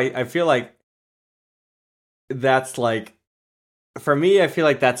so I feel like that's like, for me, I feel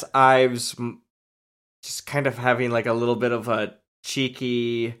like that's Ives just kind of having like a little bit of a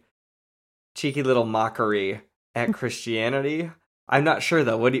cheeky little mockery at Christianity. I'm not sure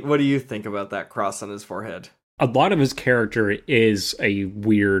though. What do you think about that cross on his forehead? A lot of his character is a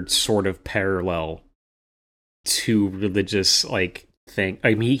weird sort of parallel to religious like thing.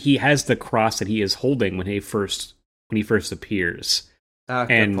 I mean, he has the cross that he is holding when he first appears,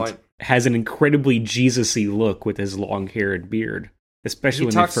 and good point. Has an incredibly Jesus-y look with his long hair and beard, especially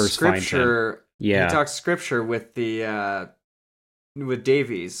when they first find him. Yeah, he talks scripture with with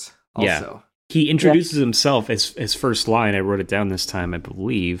Davies also. Yeah. He introduces himself as his first line. I wrote it down this time, I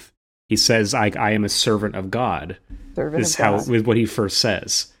believe. He says, I am a servant of God. With what he first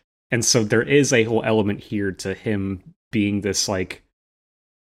says. And so there is a whole element here to him being this like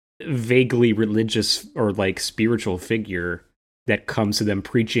vaguely religious or like spiritual figure that comes to them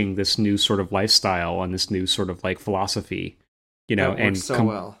preaching this new sort of lifestyle and this new sort of like philosophy, you know, That works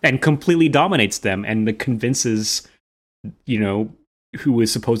well. and completely dominates them and convinces, you know, who is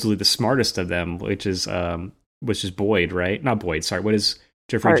supposedly the smartest of them, which is Boyd, right? Not Boyd, sorry. What is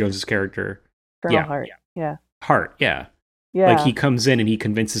Jeffrey Jones's character? Colonel Hart. Yeah. Hart, yeah. Yeah. Like, he comes in and he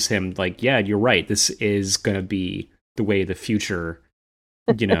convinces him, like, yeah, you're right. This is going to be the way of the future,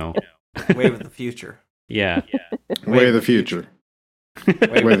 you know. Way of the future. Yeah. Way of the future.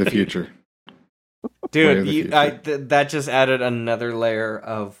 Way of the future. Dude, that just added another layer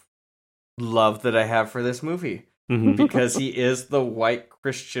of love that I have for this movie. Mm-hmm. Because he is the white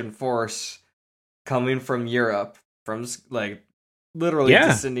Christian force coming from Europe, from, like, literally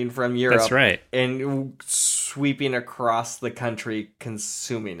descending from Europe. That's right. And sweeping across the country,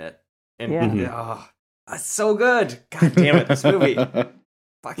 consuming it. And it's so good. God damn it, this movie.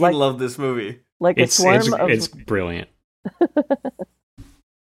 Fucking love this movie. Like a swarm of... It's brilliant.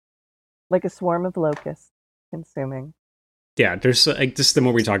 Like a swarm of locusts consuming. Yeah, there's like, just the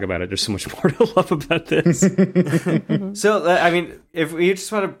more we talk about it, there's so much more to love about this. So, I mean, if we just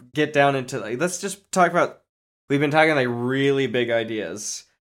want to get down into, like, let's just talk about, we've been talking like really big ideas.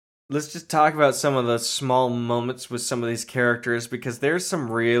 Let's just talk about some of the small moments with some of these characters, because there's some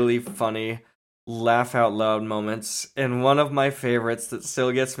really funny laugh out loud moments. And one of my favorites that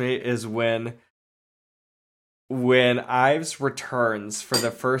still gets me is when Ives returns for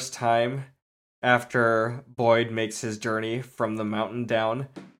the first time after Boyd makes his journey from the mountain down,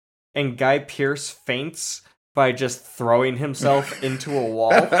 and Guy Pearce faints by just throwing himself into a wall.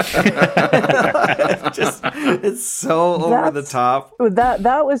 It's so over the top.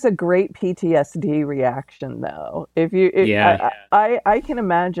 That was a great PTSD reaction, though. I can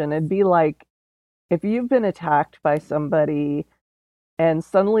imagine it'd be like if you've been attacked by somebody and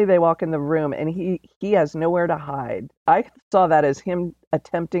suddenly they walk in the room and he has nowhere to hide. I saw that as him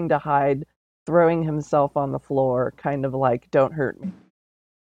attempting to hide, throwing himself on the floor, kind of like, don't hurt me.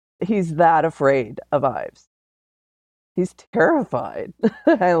 He's that afraid of Ives. He's terrified.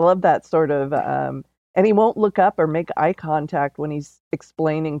 I love that sort of, and he won't look up or make eye contact when he's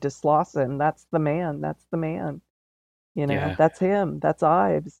explaining to Slauson, that's the man. You know, that's him. That's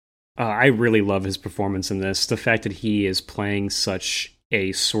Ives. I really love his performance in this. The fact that he is playing such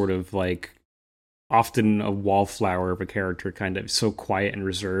a sort of like often a wallflower of a character, kind of so quiet and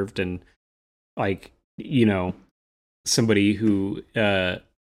reserved, and like, you know, somebody who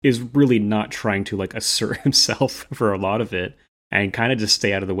is really not trying to like assert himself for a lot of it and kind of just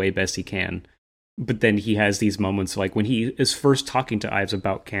stay out of the way best he can. But then he has these moments like when he is first talking to Ives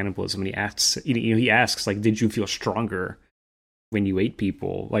about cannibalism, and he asks like, did you feel stronger when you ate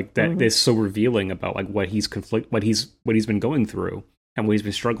people? Like that is so revealing about like what he's he's been going through and what he's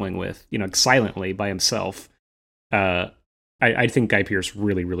been struggling with, you know, silently by himself. I think Guy Pearce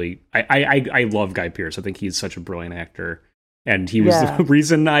really I love Guy Pearce. I think he's such a brilliant actor, and he was the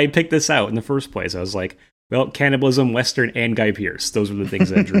reason I picked this out in the first place. I was like, well, cannibalism, Western, and Guy Pearce. Those were the things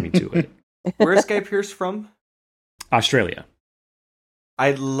that drew me to it. Where's Guy Pearce from? Australia.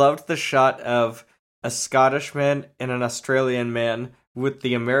 I loved the shot of a Scottish man and an Australian man with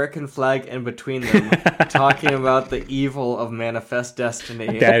the American flag in between them, talking about the evil of Manifest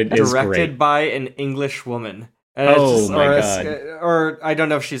Destiny, directed by an English woman. And God! Or I don't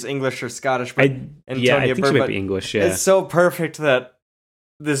know if she's English or Scottish, but Antonia I think she might be English. Yeah, it's so perfect that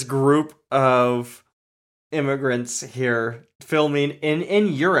this group of immigrants here filming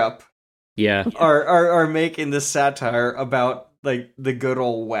in Europe, are making this satire about like the good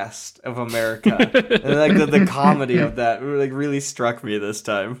old West of America, and like the comedy of that like really struck me this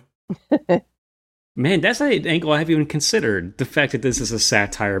time. Man, that's an angle I haven't even considered. The fact that this is a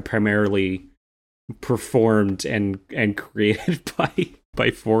satire primarily performed and created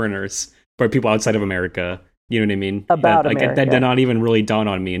by foreigners, by people outside of America. You know what I mean? About America. That did not even really dawn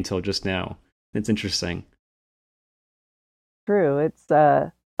on me until just now. It's interesting. True. It's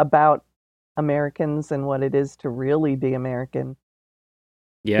about Americans and what it is to really be American.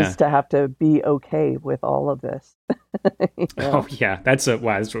 Yeah. Is to have to be okay with all of this. You know? Oh yeah, that's a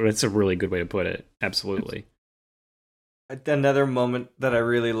really good way to put it. Absolutely. Another moment that I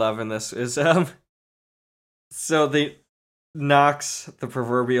really love in this is so the Knox, the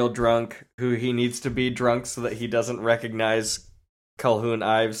proverbial drunk, who he needs to be drunk so that he doesn't recognize Calhoun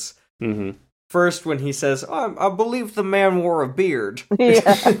Ives. Mm-hmm. First, when he says, I believe the man wore a beard. Yeah.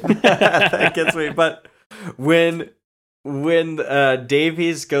 That gets me. But when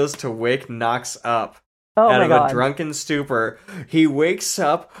Davies goes to wake Knox up out of a drunken stupor, he wakes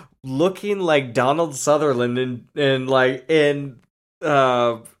up looking like Donald Sutherland in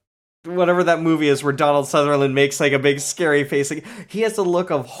whatever that movie is where Donald Sutherland makes like a big scary face. Like, he has a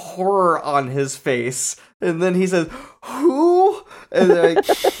look of horror on his face, and then he says, "Who And they're like,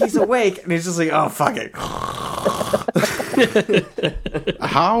 he's awake, and he's just like, oh, fuck it.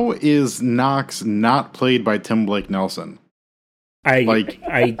 How is Knox not played by Tim Blake Nelson?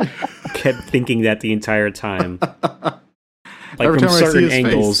 I kept thinking that the entire time. Like Every from time I see certain his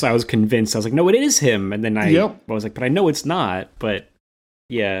angles, face. I was convinced. I was like, no, it is him. And then I was like, but I know it's not. But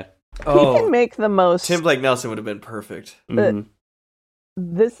yeah. He can make the most. Tim Blake Nelson would have been perfect. Mhm.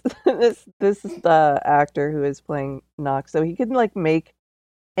 This is the actor who is playing Knox, so he can like make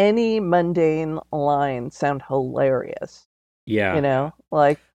any mundane line sound hilarious. Yeah. You know,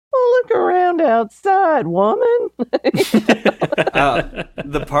 like, oh, look around outside, woman.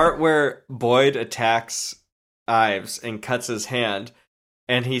 The part where Boyd attacks Ives and cuts his hand,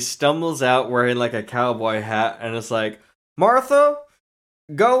 and he stumbles out wearing like a cowboy hat, and it's like, Martha,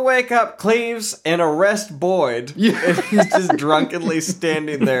 go wake up Cleves and arrest Boyd. Yeah. And he's just drunkenly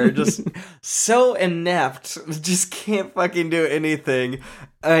standing there, just so inept, just can't fucking do anything.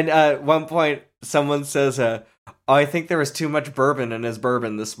 And at one point, someone says, oh, I think there was too much bourbon in his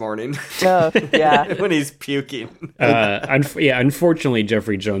bourbon this morning. Oh, yeah. When he's puking. Unfortunately,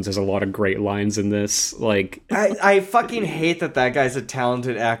 Jeffrey Jones has a lot of great lines in this. Like, I fucking hate that guy's a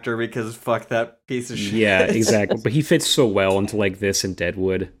talented actor because fuck that piece of shit. yeah, exactly. But he fits so well into like this and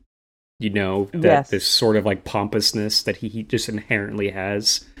Deadwood. You know, that this sort of like pompousness that he just inherently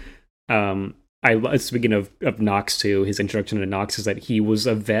has. Speaking of Knox too, his introduction to Knox is that he was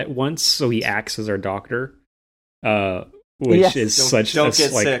a vet once, so he acts as our doctor. Which is don't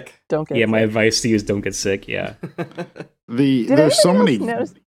get like, sick. Don't get sick. sick. My advice to you is don't get sick. Yeah. There's so many.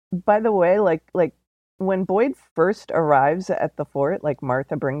 Notice, by the way, like when Boyd first arrives at the fort, like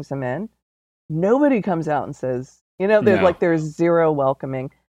Martha brings him in, nobody comes out and says, you know, there's zero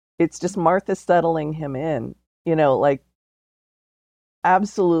welcoming. It's just Martha settling him in, you know, like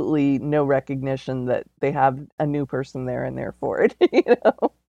absolutely no recognition that they have a new person there in their fort, you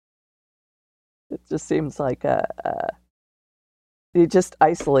know. It just seems like it just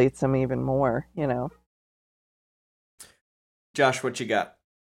isolates him even more, you know. Josh, what you got?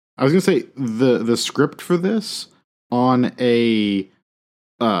 I was gonna say the script for this on a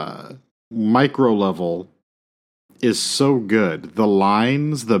micro level is so good. The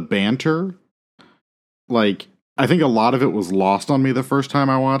lines, the banter, like I think a lot of it was lost on me the first time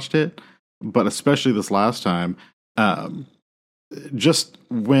I watched it, but especially this last time. Just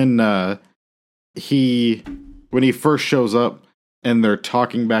when he first shows up and they're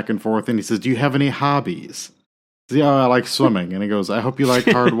talking back and forth, and he says, "Do you have any hobbies?" Yeah, I like swimming. And he goes, "I hope you like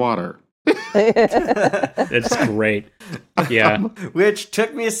hard water." It's great. Yeah. Which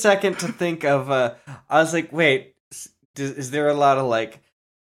took me a second to think of. I was like, wait, is there a lot of like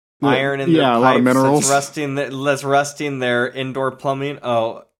iron in their pipes? A lot of minerals. That's rusting their indoor plumbing?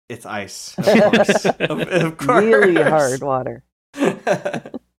 Oh, it's ice. Of course. of course. Really hard water.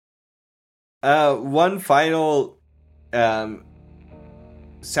 One final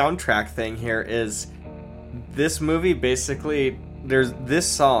soundtrack thing here is this movie basically, there's this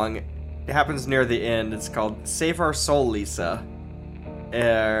song, it happens near the end, it's called Save Our Soul, Lisa.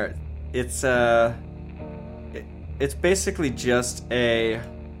 It's basically just a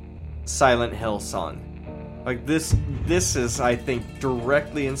Silent Hill song. Like this is, I think,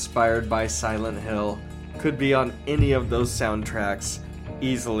 directly inspired by Silent Hill. Could be on any of those soundtracks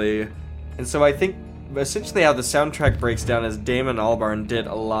easily. And so I think essentially how the soundtrack breaks down is Damon Albarn did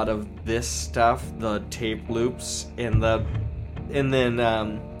a lot of this stuff, the tape loops, and then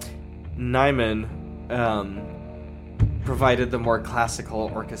Nyman provided the more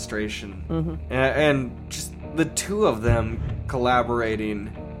classical orchestration. Mm-hmm. And just the two of them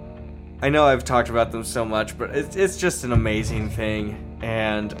collaborating. I know I've talked about them so much, but it's just an amazing thing.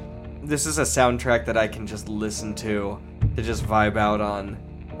 And this is a soundtrack that I can just listen to just vibe out on,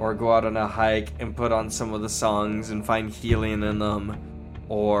 or go out on a hike and put on some of the songs and find healing in them,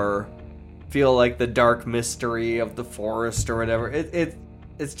 or feel like the dark mystery of the forest or whatever.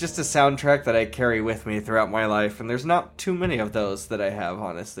 It's just a soundtrack that I carry with me throughout my life, and there's not too many of those that I have,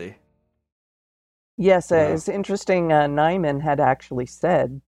 honestly. Yes, it's interesting. Nyman had actually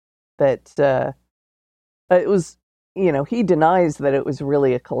said that it was, you know, he denies that it was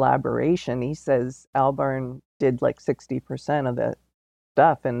really a collaboration. He says Albarn did like 60% of the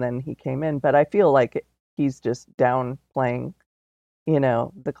stuff, and then he came in. But I feel like he's just downplaying, you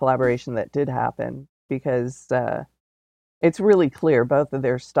know, the collaboration that did happen, because it's really clear both of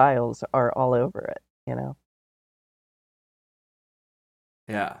their styles are all over it, you know.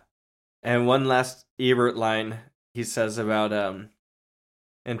 Yeah. And one last Ebert line he says about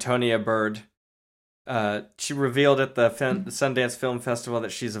Antonia Bird. She revealed at the Sundance Film Festival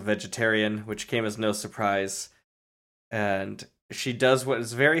that she's a vegetarian, which came as no surprise. And she does what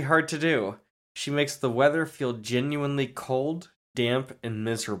is very hard to do. She makes the weather feel genuinely cold, damp, and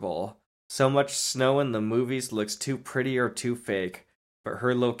miserable. So much snow in the movies looks too pretty or too fake, but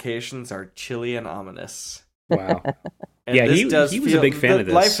her locations are chilly and ominous. Wow. And Yeah, this he does was a big fan of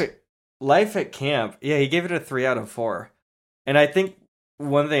this. Life at camp. Yeah, he gave it a 3 out of 4. And I think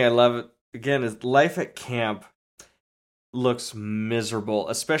one thing I love again is life at camp looks miserable,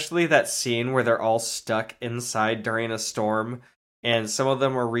 especially that scene where they're all stuck inside during a storm, and some of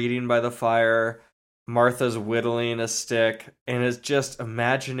them are reading by the fire. Martha's whittling a stick, and is just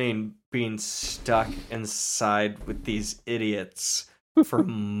imagining being stuck inside with these idiots for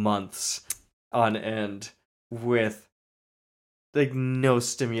months on end with like no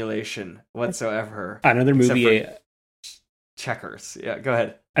stimulation whatsoever. Another movie, checkers. Yeah, go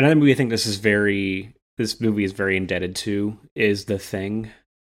ahead. Another movie I think this movie is very indebted to is The Thing.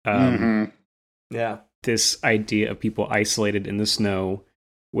 Yeah. This idea of people isolated in the snow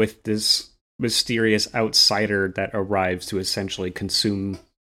with this mysterious outsider that arrives to essentially consume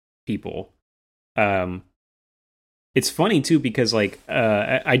people. It's funny too because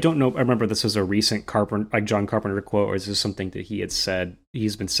I don't know. I remember this was a recent John Carpenter quote, or is this something that he had said?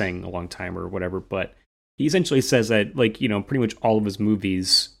 He's been saying a long time or whatever. But he essentially says that pretty much all of his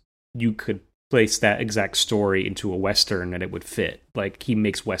movies, you could place that exact story into a Western and it would fit. Like he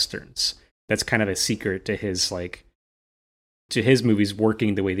makes Westerns. That's kind of a secret to his movies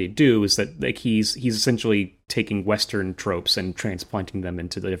working the way they do, is that he's essentially taking Western tropes and transplanting them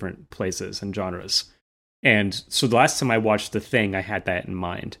into the different places and genres. And so the last time I watched The Thing, I had that in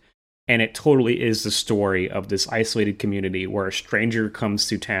mind. And it totally is the story of this isolated community where a stranger comes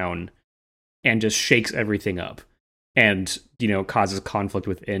to town and just shakes everything up and, causes conflict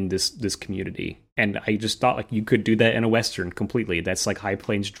within this community. And I just thought you could do that in a Western completely. That's like High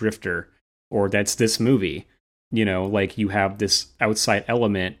Plains Drifter, or that's this movie. You have this outside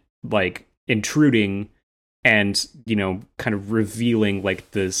element, intruding and, kind of revealing,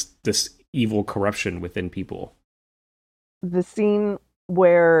 this evil corruption within people. The scene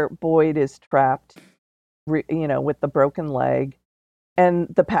where Boyd is trapped, with the broken leg, and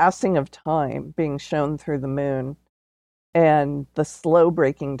the passing of time being shown through the moon, and the slow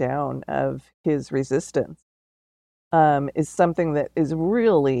breaking down of his resistance, is something that is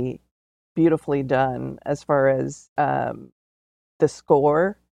really beautifully done as far as the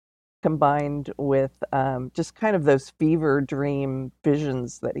score combined with just kind of those fever dream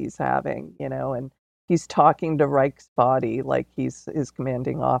visions that he's having, and he's talking to Reich's body like he's his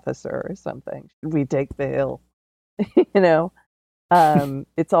commanding officer or something. Should we take the hill?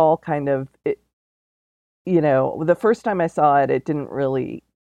 It's all kind of, the first time I saw it, it didn't really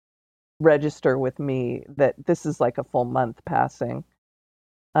register with me that this is like a full month passing.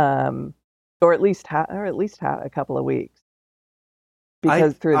 Or at least a couple of weeks.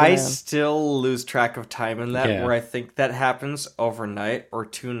 Because I still lose track of time in that, where I think that happens overnight or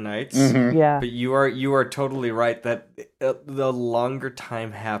 2 nights. Mm-hmm. Yeah. But you are totally right that the longer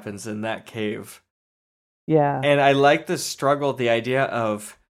time happens in that cave. Yeah. And I like the struggle, the idea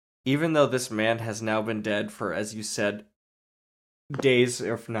of, even though this man has now been dead for, as you said, days,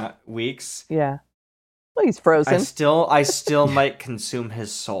 if not weeks. Yeah. Well, he's frozen. I still might consume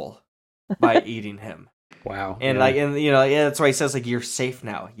his soul by eating him. Wow. And that's why he says you're safe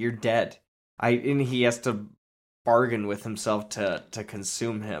now. You're dead. And he has to bargain with himself to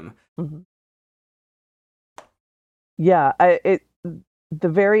consume him. Mm-hmm. Yeah, the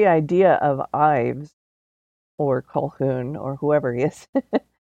very idea of Ives or Colquhoun or whoever he is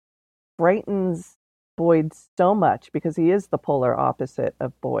frightens Boyd so much because he is the polar opposite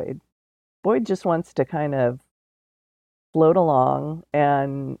of Boyd. Boyd just wants to kind of float along,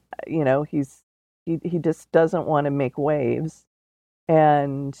 and he just doesn't want to make waves,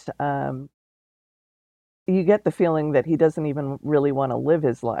 and you get the feeling that he doesn't even really want to live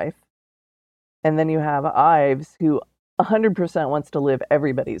his life. And then you have Ives, who 100% wants to live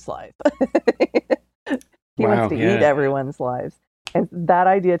everybody's life. He wants to eat everyone's lives. And that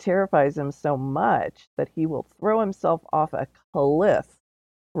idea terrifies him so much that he will throw himself off a cliff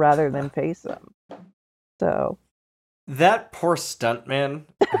rather than face him. So that poor stuntman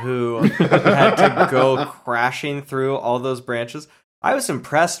who had to go crashing through all those branches. I was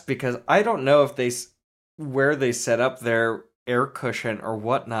impressed because I don't know if where they set up their air cushion or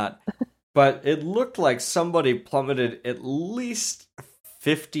whatnot, but it looked like somebody plummeted at least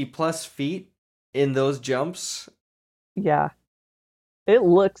 50 plus feet in those jumps. Yeah. It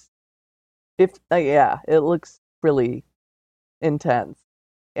looks really intense.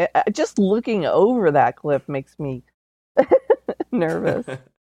 Just looking over that cliff makes me nervous.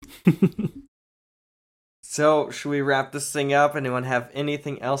 So, should we wrap this thing up? Anyone have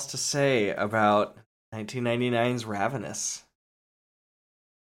anything else to say about 1999's Ravenous?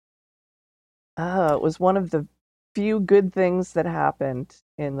 It was one of the few good things that happened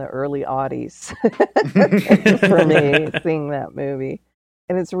in the early aughties for me, seeing that movie.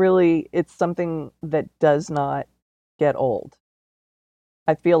 And it's something that does not get old.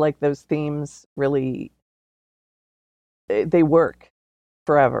 I feel like those themes really, they work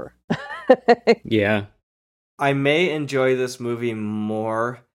forever. Yeah. I may enjoy this movie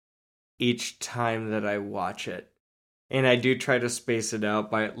more each time that I watch it. And I do try to space it out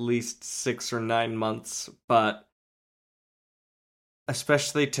by at least 6 or 9 months, but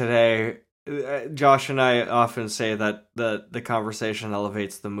especially today, Josh and I often say that the conversation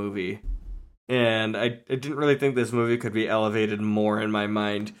elevates the movie. And I didn't really think this movie could be elevated more in my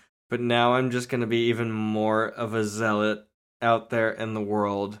mind, but now I'm just going to be even more of a zealot out there in the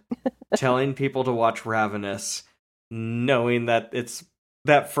world, telling people to watch Ravenous, knowing that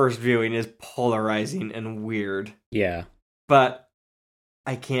that first viewing is polarizing and weird. Yeah. But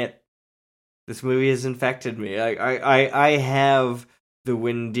I can't. This movie has infected me. I have the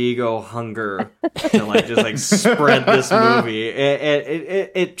Wendigo hunger to just spread this movie.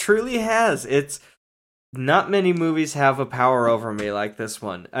 It truly has. It's not many movies have a power over me like this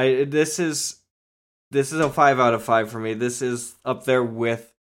one. This is a 5 out of 5 for me. This is up there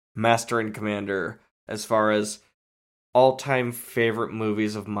with Master and Commander as far as all-time favorite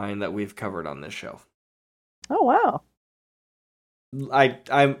movies of mine that we've covered on this show. Oh wow.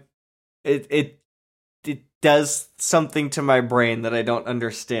 It does something to my brain that I don't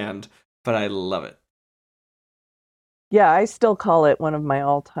understand, but I love it. Yeah, I still call it one of my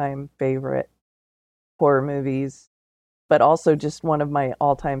all-time favorite horror movies, but also just one of my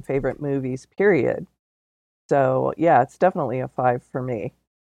all-time favorite movies, period. So, yeah, it's definitely a 5 for me.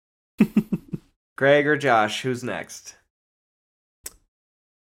 Greg or Josh, who's next?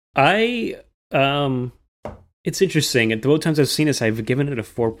 It's interesting. At the both times I've seen this, I've given it a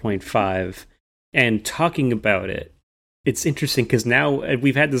 4.5. And talking about it, it's interesting because now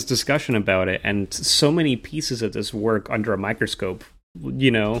we've had this discussion about it, and so many pieces of this work under a microscope,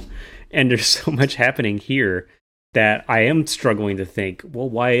 and there's so much happening here that I am struggling to think, well,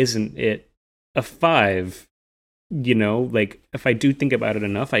 why isn't it a 5? If I do think about it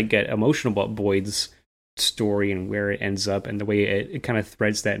enough, I get emotional about Boyd's story and where it ends up and the way it kind of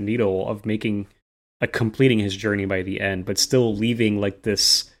threads that needle of completing his journey by the end, but still leaving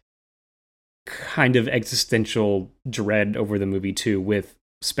this kind of existential dread over the movie too, with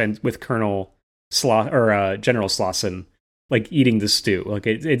Colonel General Slauson eating the stew.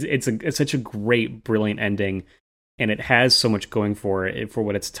 It's such a great, brilliant ending, and it has so much going for it for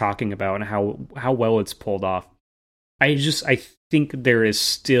what it's talking about and how well it's pulled off. I think there is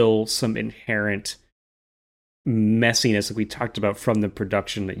still some inherent messiness that we talked about from the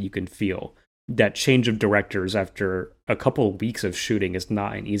production that you can feel. That change of directors after a couple of weeks of shooting is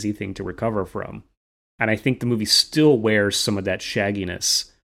not an easy thing to recover from. And I think the movie still wears some of that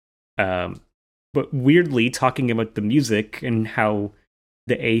shagginess. But weirdly, talking about the music and how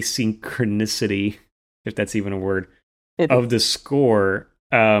the asynchronicity, if that's even a word, of the score,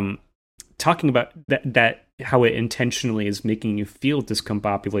 talking about that how it intentionally is making you feel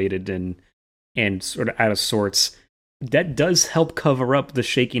discombobulated and sort of out of sorts, that does help cover up the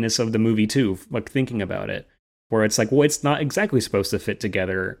shakiness of the movie too, thinking about it, where it's well, it's not exactly supposed to fit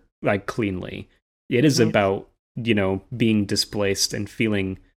together cleanly. It is about, being displaced and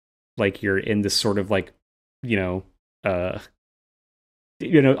feeling like you're in this sort of Ives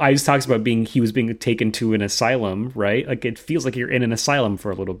talks about he was being taken to an asylum, right? It feels like you're in an asylum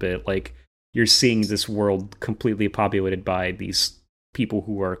for a little bit. You're seeing this world completely populated by these people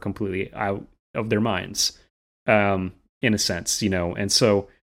who are completely out of their minds. In a sense, and so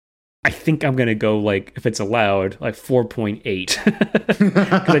I think I'm gonna go if it's allowed, 4.8,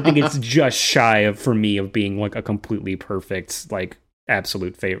 because I think it's just shy for me of being a completely perfect,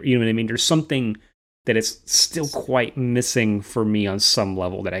 absolute favorite. You know what I mean? There's something that is still quite missing for me on some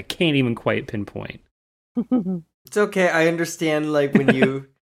level that I can't even quite pinpoint. It's okay. I understand when you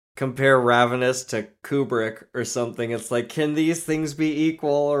compare Ravenous to Kubrick or something, it's can these things be equal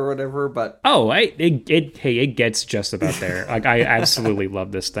or whatever? But it gets just about there. I absolutely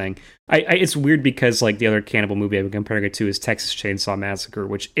love this thing. It's weird because the other cannibal movie I've been comparing it to is Texas Chainsaw Massacre,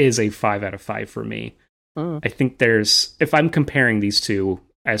 which is a 5 out of 5 for me. I think if I'm comparing these two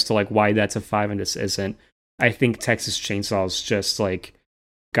as to why that's a 5 and this isn't, I think Texas Chainsaw's just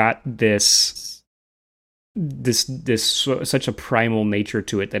got this such a primal nature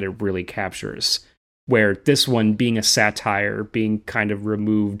to it that it really captures, where this one being a satire, being kind of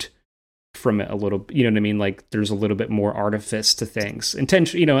removed from it a little. You know what I mean? Like there's a little bit more artifice to things,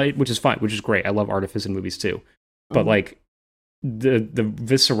 intention. You know, which is fine, which is great. I love artifice in movies too, but like the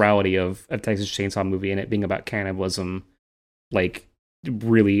viscerality of Texas Chainsaw movie and it being about cannibalism, like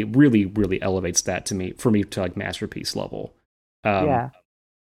really, really, really elevates that for me to like masterpiece level.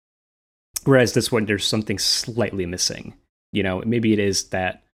 Whereas this one, there's something slightly missing. You know, maybe it is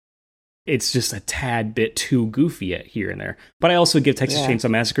that it's just a tad bit too goofy here and there. But I also give Texas Chainsaw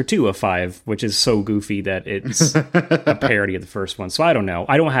Massacre 2 a 5, which is so goofy that it's a parody of the first one. So I don't know.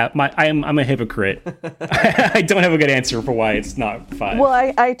 I don't have I'm a hypocrite. I don't have a good answer for why it's not 5.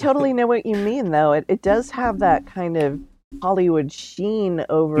 Well, I totally know what you mean, though. It does have that kind of Hollywood sheen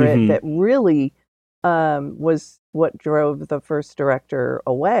over it that really was what drove the first director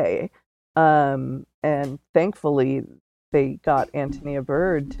away. And thankfully, they got Antonia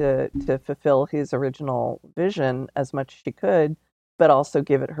Bird to fulfill his original vision as much as she could, but also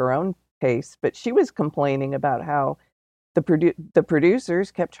give it her own pace. But she was complaining about how the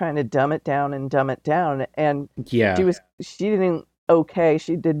producers kept trying to dumb it down, and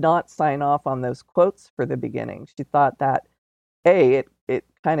she did not sign off on those quotes for the beginning. She thought that A, it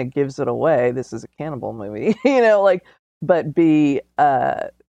kind of gives it away. This is a cannibal movie, but B,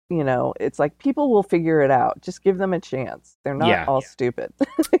 it's like people will figure it out. Just give them a chance. They're not all stupid.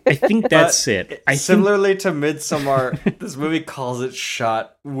 I think that's it. Similarly to Midsommar, this movie calls it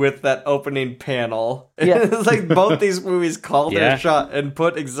shot with that opening panel. Yeah. It's like both these movies call their shot and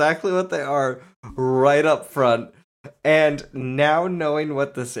put exactly what they are right up front. And now knowing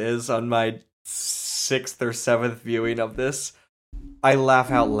what this is on my 6th or 7th viewing of this, I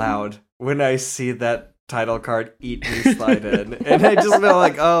laugh out loud when I see that title card "Eat Me" slide in, and I just feel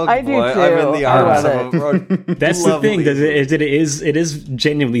like, oh boy, I'm in the arms of a That's the thing, that it is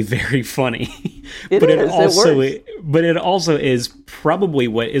genuinely very funny. But it also is probably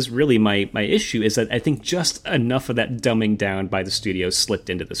what is really my issue is that I think just enough of that dumbing down by the studio slipped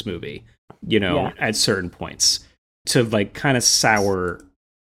into this movie, at certain points to like kind of sour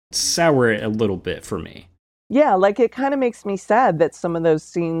it a little bit for me. Yeah, like it kind of makes me sad that some of those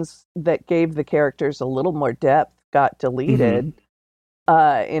scenes that gave the characters a little more depth got deleted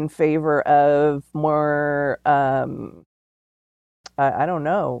in favor of more, I don't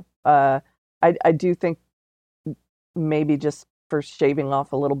know. I do think maybe just for shaving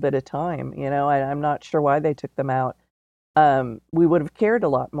off a little bit of time, I'm not sure why they took them out. We would have cared a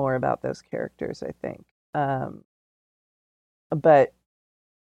lot more about those characters, I think. But,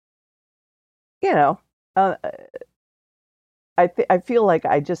 I feel like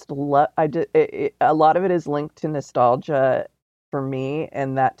I just love. A lot of it is linked to nostalgia for me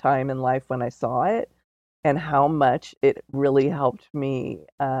and that time in life when I saw it, and how much it really helped me.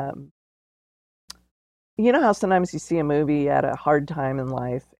 You know how sometimes you see a movie at a hard time in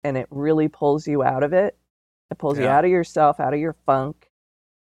life, and it really pulls you out of it. It pulls you out of yourself, out of your funk.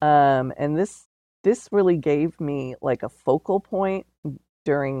 And this really gave me like a focal point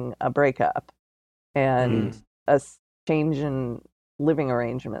during a breakup. And a change in living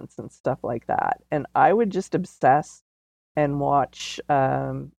arrangements and stuff like that. And I would just obsess and watch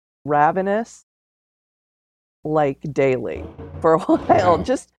Ravenous like daily for a while,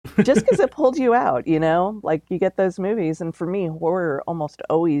 just because it pulled you out, like you get those movies. And for me, horror almost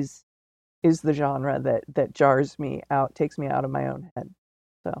always is the genre that jars me out, takes me out of my own head.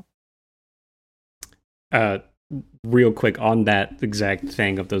 So real quick on that exact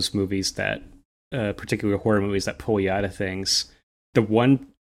thing of those movies that particular horror movies that pull you out of things. The one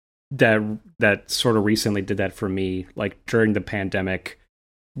that sort of recently did that for me, like during the pandemic,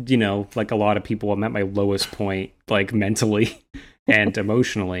 like a lot of people, I'm at my lowest point, like mentally and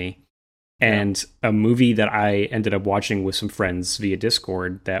emotionally. And a movie that I ended up watching with some friends via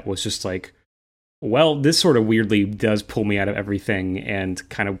Discord that was just like, well, this sort of weirdly does pull me out of everything and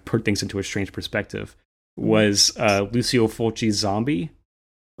kind of put things into a strange perspective, was Lucio Fulci's Zombie.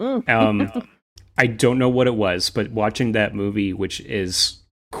 I don't know what it was, but watching that movie, which is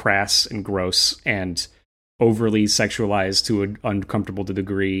crass and gross and overly sexualized to an uncomfortable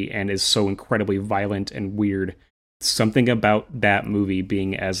degree and is so incredibly violent and weird, something about that movie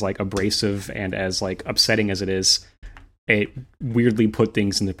being as like abrasive and as like upsetting as it is, it weirdly put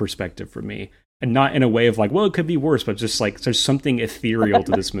things into perspective for me. And not in a way of like, well, it could be worse, but just like there's something ethereal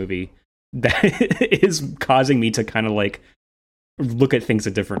to this movie that is causing me to kind of like look at things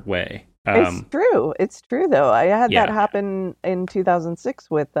a different way. It's true though. I had that happen in 2006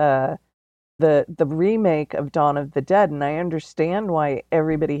 with the remake of Dawn of the Dead, and I understand why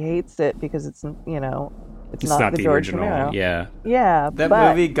everybody hates it because it's not the George original. Romero. Yeah. That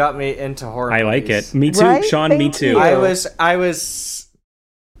movie got me into horror. I movies. Like it. Me too, right? Sean. Thank me too. You. I was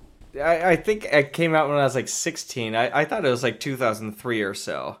I think it came out when I was like 16. I thought it was like 2003 or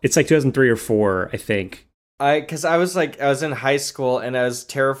so. It's like 2003 or 4, I think. Because I was in high school and I was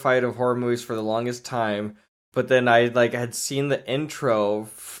terrified of horror movies for the longest time. But then I had seen the intro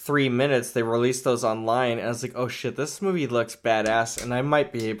 3 minutes. They released those online, and I was like, "Oh shit, this movie looks badass, and I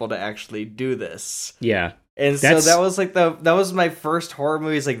might be able to actually do this." Yeah, and so that was that was my first horror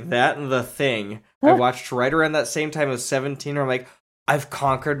movies, like that and The Thing. I watched right around that same time. I was 17. Where I'm like, I've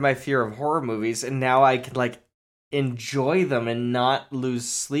conquered my fear of horror movies, and now I can enjoy them and not lose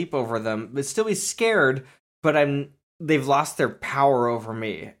sleep over them, but still be scared. But they've lost their power over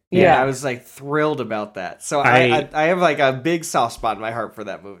me. Yeah, I was thrilled about that. So I have a big soft spot in my heart for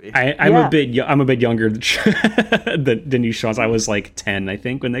that movie. I'm a bit younger than you, Sean. I was 10, I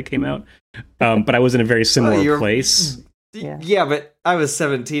think, when they came out. But I was in a very similar place. Yeah, but I was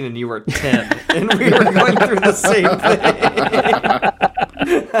 17 and you were 10, and we were going through the same thing.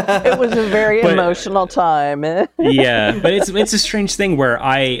 It was a very emotional time. Yeah, but it's a strange thing where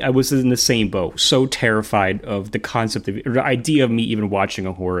I was in the same boat, so terrified of the concept of the idea of me even watching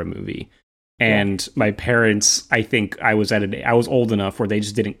a horror movie. And my parents, I think I was old enough where they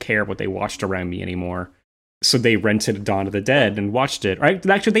just didn't care what they watched around me anymore. So they rented Dawn of the Dead and watched it. Right?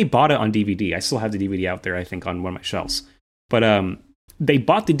 Actually, they bought it on DVD. I still have the DVD out there, I think, on one of my shelves. But they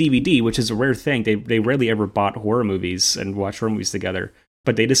bought the DVD, which is a rare thing. They rarely ever bought horror movies and watched horror movies together.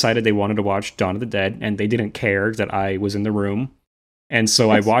 But they decided they wanted to watch Dawn of the Dead, and they didn't care that I was in the room. And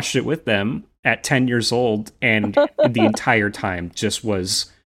so I watched it with them at 10 years old, and the entire time just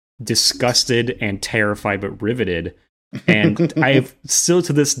was disgusted and terrified, but riveted. And I've still,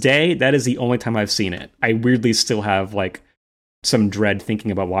 to this day, that is the only time I've seen it. I weirdly still have some dread thinking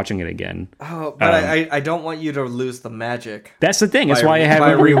about watching it again. Oh, but I don't want you to lose the magic. That's the thing. That's why I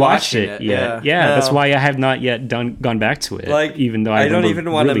haven't rewatched it yet. Yeah, no. That's why I have not yet gone back to it. Even though I don't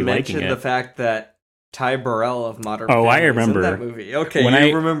even want to mention the fact that Ty Burrell of Modern Family I remember is in that movie.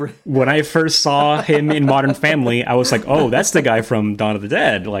 Okay, remember. When I first saw him in Modern Family, I was like, oh, that's the guy from Dawn of the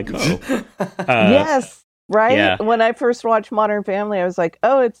Dead. Yes. Right? Yeah. When I first watched Modern Family, I was like,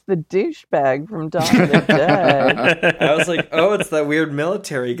 oh, it's the douchebag from Dawn of the Dead. I was like, oh, it's that weird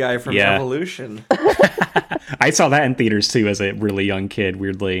military guy from Evolution. I saw that in theaters, too, as a really young kid,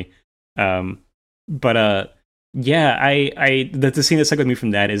 weirdly. The scene that stuck with me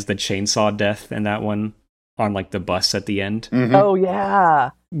from that is the chainsaw death in that one on, the bus at the end. Mm-hmm. Oh,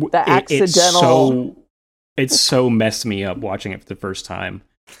 yeah. The accidental... It so messed me up watching it for the first time.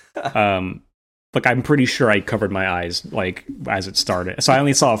 I'm pretty sure I covered my eyes, as it started. So I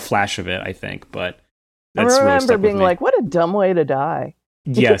only saw a flash of it, I think, but that's I remember really being like, what a dumb way to die.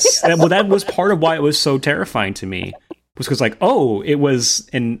 Yes. Well, that was part of why it was so terrifying to me. Was because, it was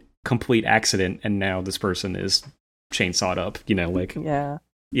an complete accident, and now this person is chainsawed up, Yeah.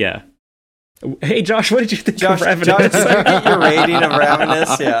 Yeah. Hey, Josh, what did you think of Ravenous? Josh, get your rating of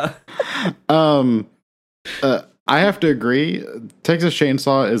Ravenous, yeah. I have to agree. Texas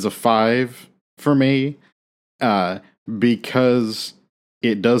Chainsaw is a 5 for me, because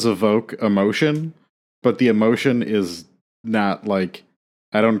it does evoke emotion, but the emotion is not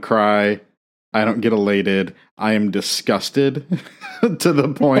I don't cry, I don't get elated, I am disgusted to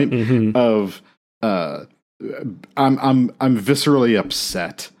the point of I'm viscerally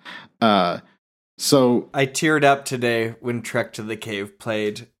upset. So I teared up today when Trek to the Cave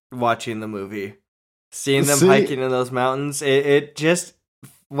played, watching the movie, seeing them hiking in those mountains. It just,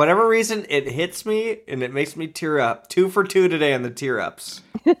 whatever reason, it hits me and it makes me tear up. 2 for 2 today on the tear ups.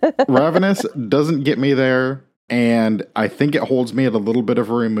 Ravenous doesn't get me there, and I think it holds me at a little bit of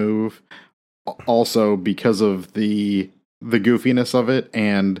a remove, also because of the goofiness of it,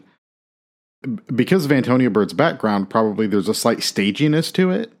 and because of Antonio Bird's background, probably there's a slight staginess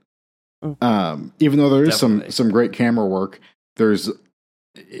to it. Even though there is some great camera work, there's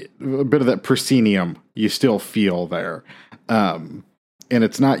a bit of that proscenium you still feel there. And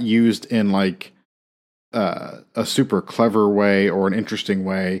it's not used in a super clever way or an interesting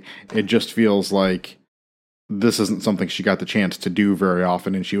way. It just feels like this isn't something she got the chance to do very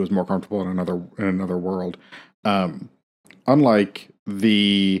often, and she was more comfortable in another world. Unlike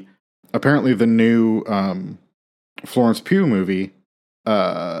apparently the new Florence Pugh movie,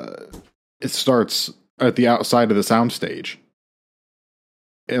 it starts at the outside of the soundstage.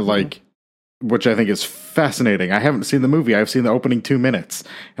 Which I think is fascinating. I haven't seen the movie. I've seen the opening 2 minutes.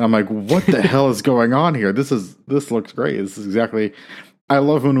 And I'm like, what the hell is going on here? This looks great. This is exactly... I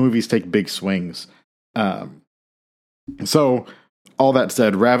love when movies take big swings. So, all that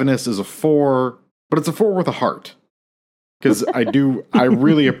said, Ravenous is a 4, but it's a 4 with a heart. Because I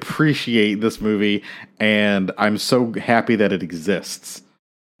really appreciate this movie, and I'm so happy that it exists.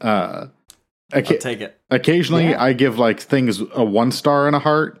 I'll take it. Occasionally, I give like things a 1 star and a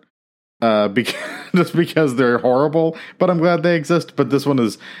heart, just because they're horrible. But I'm glad they exist. But this one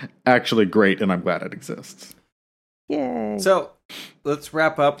is actually great, and I'm glad it exists. Yay! So let's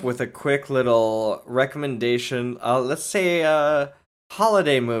wrap up with a quick little recommendation. Let's say a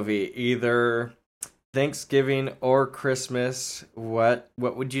holiday movie, either Thanksgiving or Christmas. What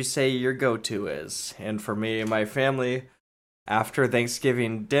would you say your go-to is? And for me and my family, after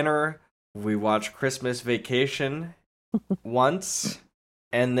Thanksgiving dinner, we watch Christmas Vacation once,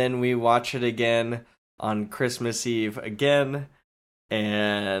 and then we watch it again on Christmas Eve again,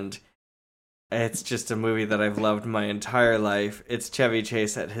 and it's just a movie that I've loved my entire life. It's Chevy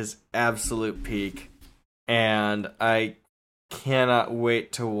Chase at his absolute peak, and I cannot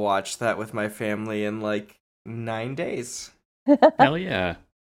wait to watch that with my family in like 9 days. Hell yeah.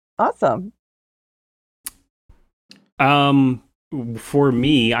 Awesome. For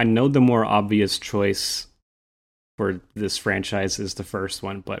me, I know the more obvious choice for this franchise is the first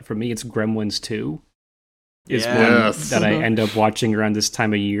one, but for me, it's Gremlins 2. Is one that I end up watching around this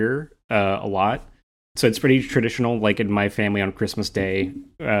time of year a lot. So it's pretty traditional, like in my family on Christmas Day.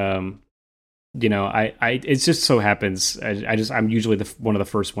 You know, it just so happens I'm usually one of the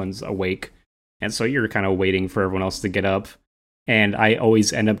first ones awake, and so you're kind of waiting for everyone else to get up, and I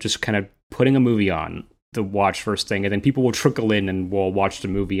always end up just kind of putting a movie on to watch first thing, and then people will trickle in and we'll watch the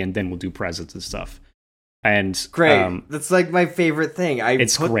movie, and then we'll do presents and stuff. And great, that's like my favorite thing.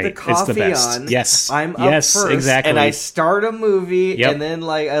 It's put great. the coffee it's the best. on. Yes, I'm up first, exactly. And I start a movie, Yep. and then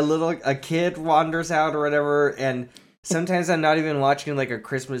like a kid wanders out or whatever, and sometimes I'm not even watching like a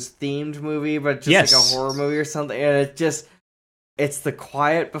Christmas themed movie, but just like a horror movie or something, and it's the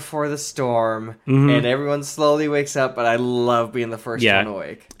quiet before the storm, and everyone slowly wakes up, but I love being the first one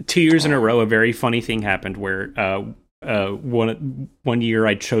awake. 2 years in a row, a very funny thing happened where one year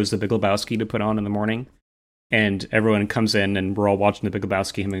I chose The Big Lebowski to put on in the morning, and everyone comes in and we're all watching The Big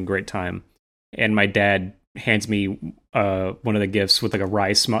Lebowski, having a great time, and my dad hands me one of the gifts with like a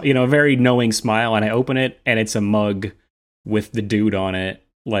wry smile, a very knowing smile, and I open it and it's a mug with the dude on it,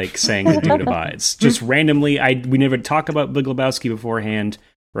 like saying the dude abides. Just randomly, we never talk about Big Lebowski beforehand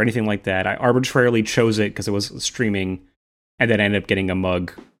or anything like that. I arbitrarily chose it because it was streaming, and then I ended up getting a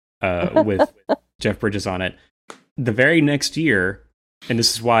mug with Jeff Bridges on it. The very next year, and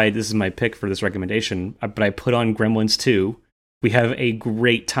this is why this is my pick for this recommendation, but I put on Gremlins 2. We have a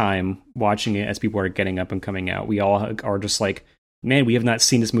great time watching it as people are getting up and coming out. We all are just like, man, we have not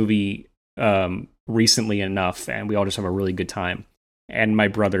seen this movie recently enough, and we all just have a really good time. And my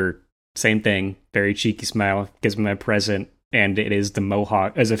brother, same thing, very cheeky smile, gives me my present, and it is the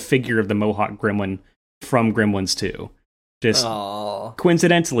Mohawk, as a figure of the Mohawk Gremlin from Gremlins 2. Just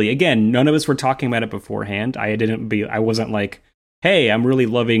coincidentally, again, none of us were talking about it beforehand. I wasn't like, hey, I'm really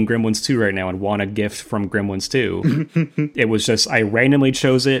loving Gremlins 2 right now and want a gift from Gremlins 2. It was just, I randomly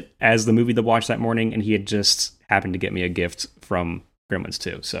chose it as the movie to watch that morning, and he had just happened to get me a gift from Gremlins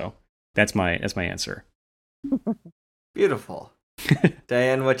 2. So that's my answer. Beautiful.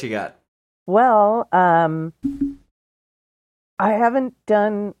 Diane, what you got? Well, I haven't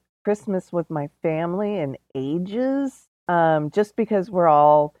done Christmas with my family in ages, just because we're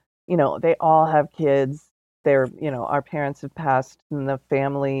all, they all have kids. They're, our parents have passed and the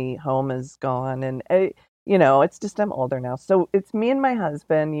family home is gone. And, it's just, I'm older now. So it's me and my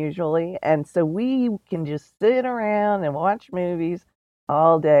husband usually. And so we can just sit around and watch movies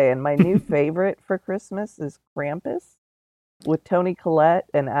all day. And my new favorite for Christmas is Krampus with Toni Collette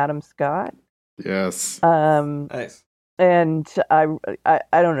and Adam Scott. Yes. Nice. And I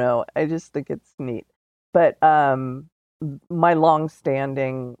don't know. I just think it's neat. But my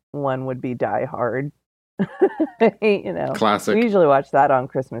long-standing one would be Die Hard. Classic. We usually watch that on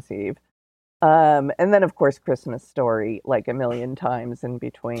Christmas Eve. And then, of course, Christmas Story like a million times in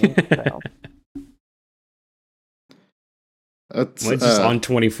between. So. It's just on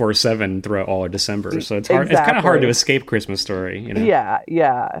 24/7 throughout all of December, so it's hard. Exactly. It's kind of hard to escape Christmas Story.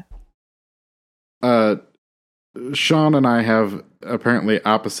 Yeah. Sean and I have apparently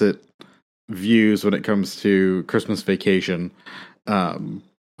opposite views when it comes to Christmas Vacation.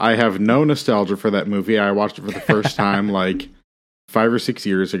 I have no nostalgia for that movie. I watched it for the first time like 5 or 6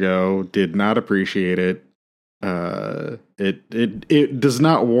 years ago. Did not appreciate it. It does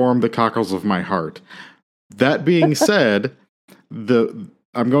not warm the cockles of my heart. That being said, I'm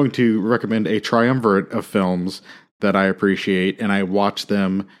going to recommend a triumvirate of films that I appreciate, and I watch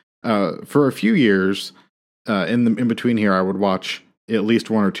them for a few years. In between here, I would watch at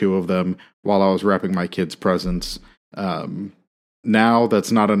least one or two of them while I was wrapping my kids' presents. Now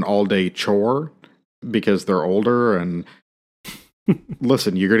that's not an all-day chore because they're older, and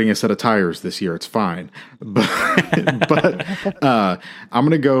listen, you're getting a set of tires this year. It's fine. But I'm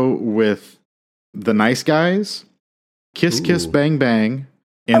going to go with The Nice Guys, Kiss Kiss Bang Bang,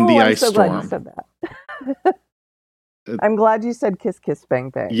 and The Ice Storm. I'm so glad you said that. I'm glad you said Kiss Kiss Bang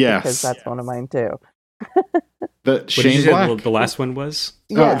Bang. Yes. Because that's one of mine too. Shane Black. The last one was?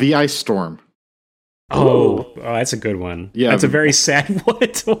 The Ice Storm. Oh, that's a good one. Yeah, that's a very sad one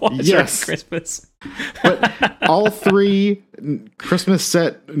to watch during Christmas. But all three Christmas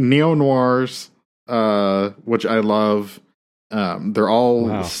set neo-noirs, which I love. They're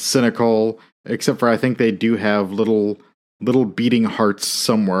all cynical, except for I think they do have little beating hearts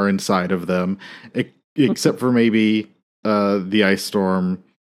somewhere inside of them. Except for maybe the Ice Storm.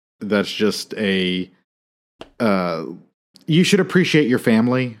 That's just a you should appreciate your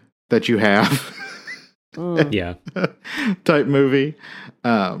family that you have. Yeah. Type movie.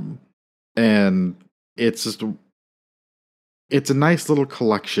 And it's a nice little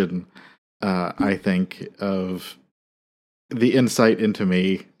collection, I think, of the insight into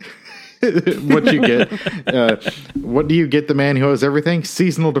me. What you get. What do you get the man who has everything?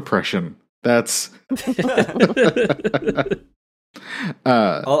 Seasonal depression. That's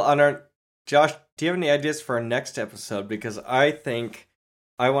Josh, do you have any ideas for our next episode? Because I think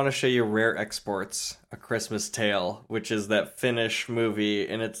I want to show you Rare Exports, A Christmas Tale, which is that Finnish movie,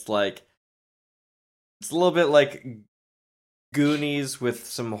 and it's a little bit like Goonies with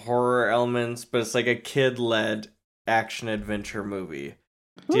some horror elements, but it's like a kid-led action-adventure movie.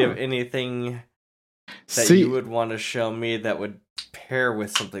 Do you have anything that you would want to show me that would pair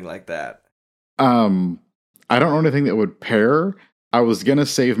with something like that? I don't know anything that would pair. I was going to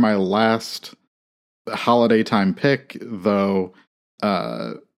save my last holiday time pick, though,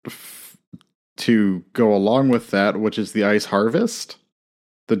 to go along with that, which is The Ice Harvest,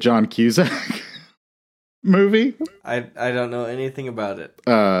 the John Cusack movie. I don't know anything about it.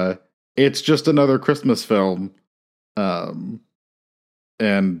 It's just another Christmas film, and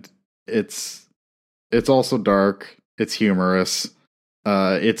it's also dark. It's humorous.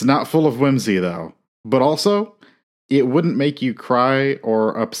 It's not full of whimsy though, but also it wouldn't make you cry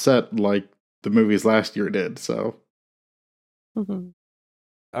or upset like the movies last year did. So. Mm-hmm.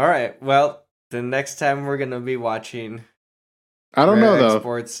 All right. Well, the next time we're going to be watching I don't know though.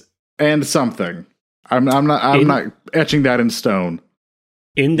 Exports and something. I'm not etching that in stone.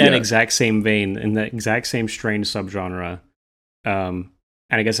 In that exact same vein, in that exact same strange subgenre, and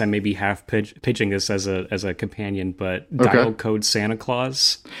I guess I may be half pitching this as a companion, but Dial Code Santa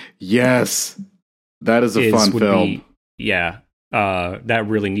Claus. Yes. That is a fun film. That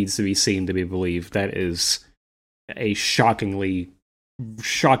really needs to be seen to be believed. That is a shockingly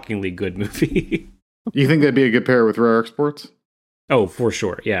good movie. You think that'd be a good pair with Rare Exports? Oh, for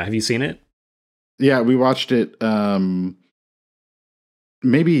sure. Yeah. Have you seen it? Yeah, we watched it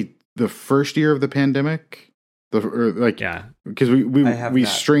maybe the first year of the pandemic. Because we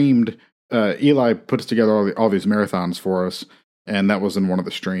streamed. Eli put us together all these marathons for us, and that was in one of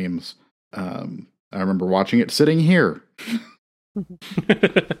the streams. I remember watching it sitting here.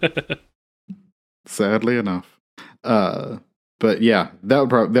 Sadly enough. But yeah,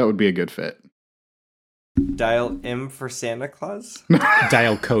 that would be a good fit. Dial M for Santa Claus?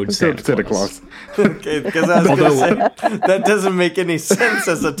 Dial Code Santa Claus. Okay, because I was going to say, that doesn't make any sense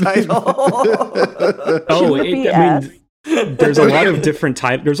as a title. There's a lot of different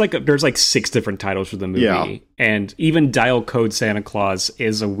titles. There's like 6 different titles for the movie. And even Dial Code Santa Claus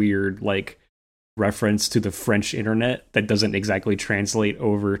is a weird, reference to the French internet that doesn't exactly translate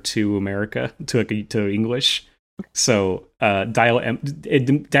over to America, to English. So Dial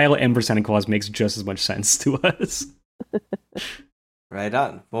M for Santa Claus makes just as much sense to us. Right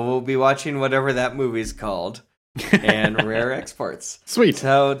on. Well, we'll be watching whatever that movie's called, and Rare Exports. Sweet.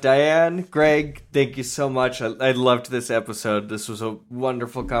 So Diane, Greg, thank you so much. I loved this episode. This was a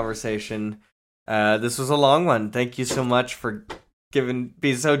wonderful conversation. This was a long one. Thank you so much for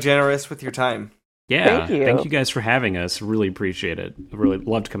being so generous with your time. Yeah, thank you guys for having us. Really appreciate it. Really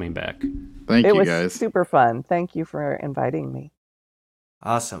loved coming back. Thank you, guys. It was super fun. Thank you for inviting me.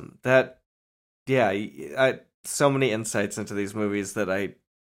 Awesome. So many insights into these movies that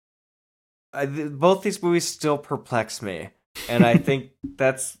both these movies still perplex me. And I think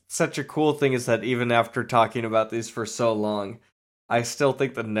that's such a cool thing, is that even after talking about these for so long, I still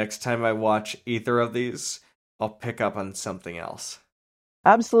think the next time I watch either of these, I'll pick up on something else.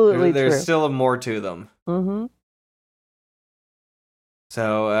 Absolutely There's true. still more to them. Mm-hmm.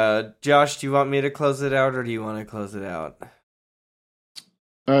 So, Josh, do you want me to close it out, or do you want to close it out?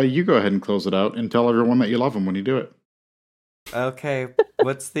 You go ahead and close it out and tell everyone that you love them when you do it. Okay.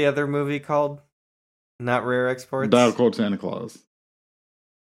 What's the other movie called? Not Rare Exports? Dial Code Santa Claus.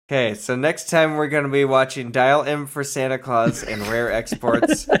 Okay, so next time we're going to be watching Dial M for Santa Claus and Rare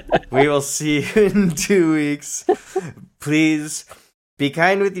Exports. We will see you in 2 weeks. Please be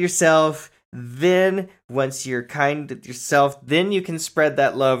kind with yourself. Then, once you're kind with yourself, then you can spread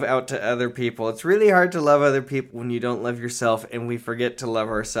that love out to other people. It's really hard to love other people when you don't love yourself and we forget to love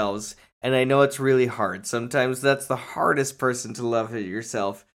ourselves. And I know it's really hard. Sometimes that's the hardest person to love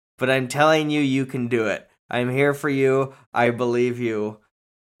yourself. But I'm telling you, you can do it. I'm here for you. I believe you.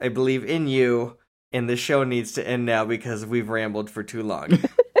 I believe in you. And the show needs to end now because we've rambled for too long.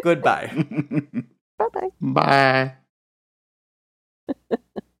 Goodbye. Bye-bye. Bye.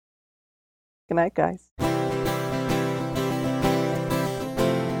 Good night, guys.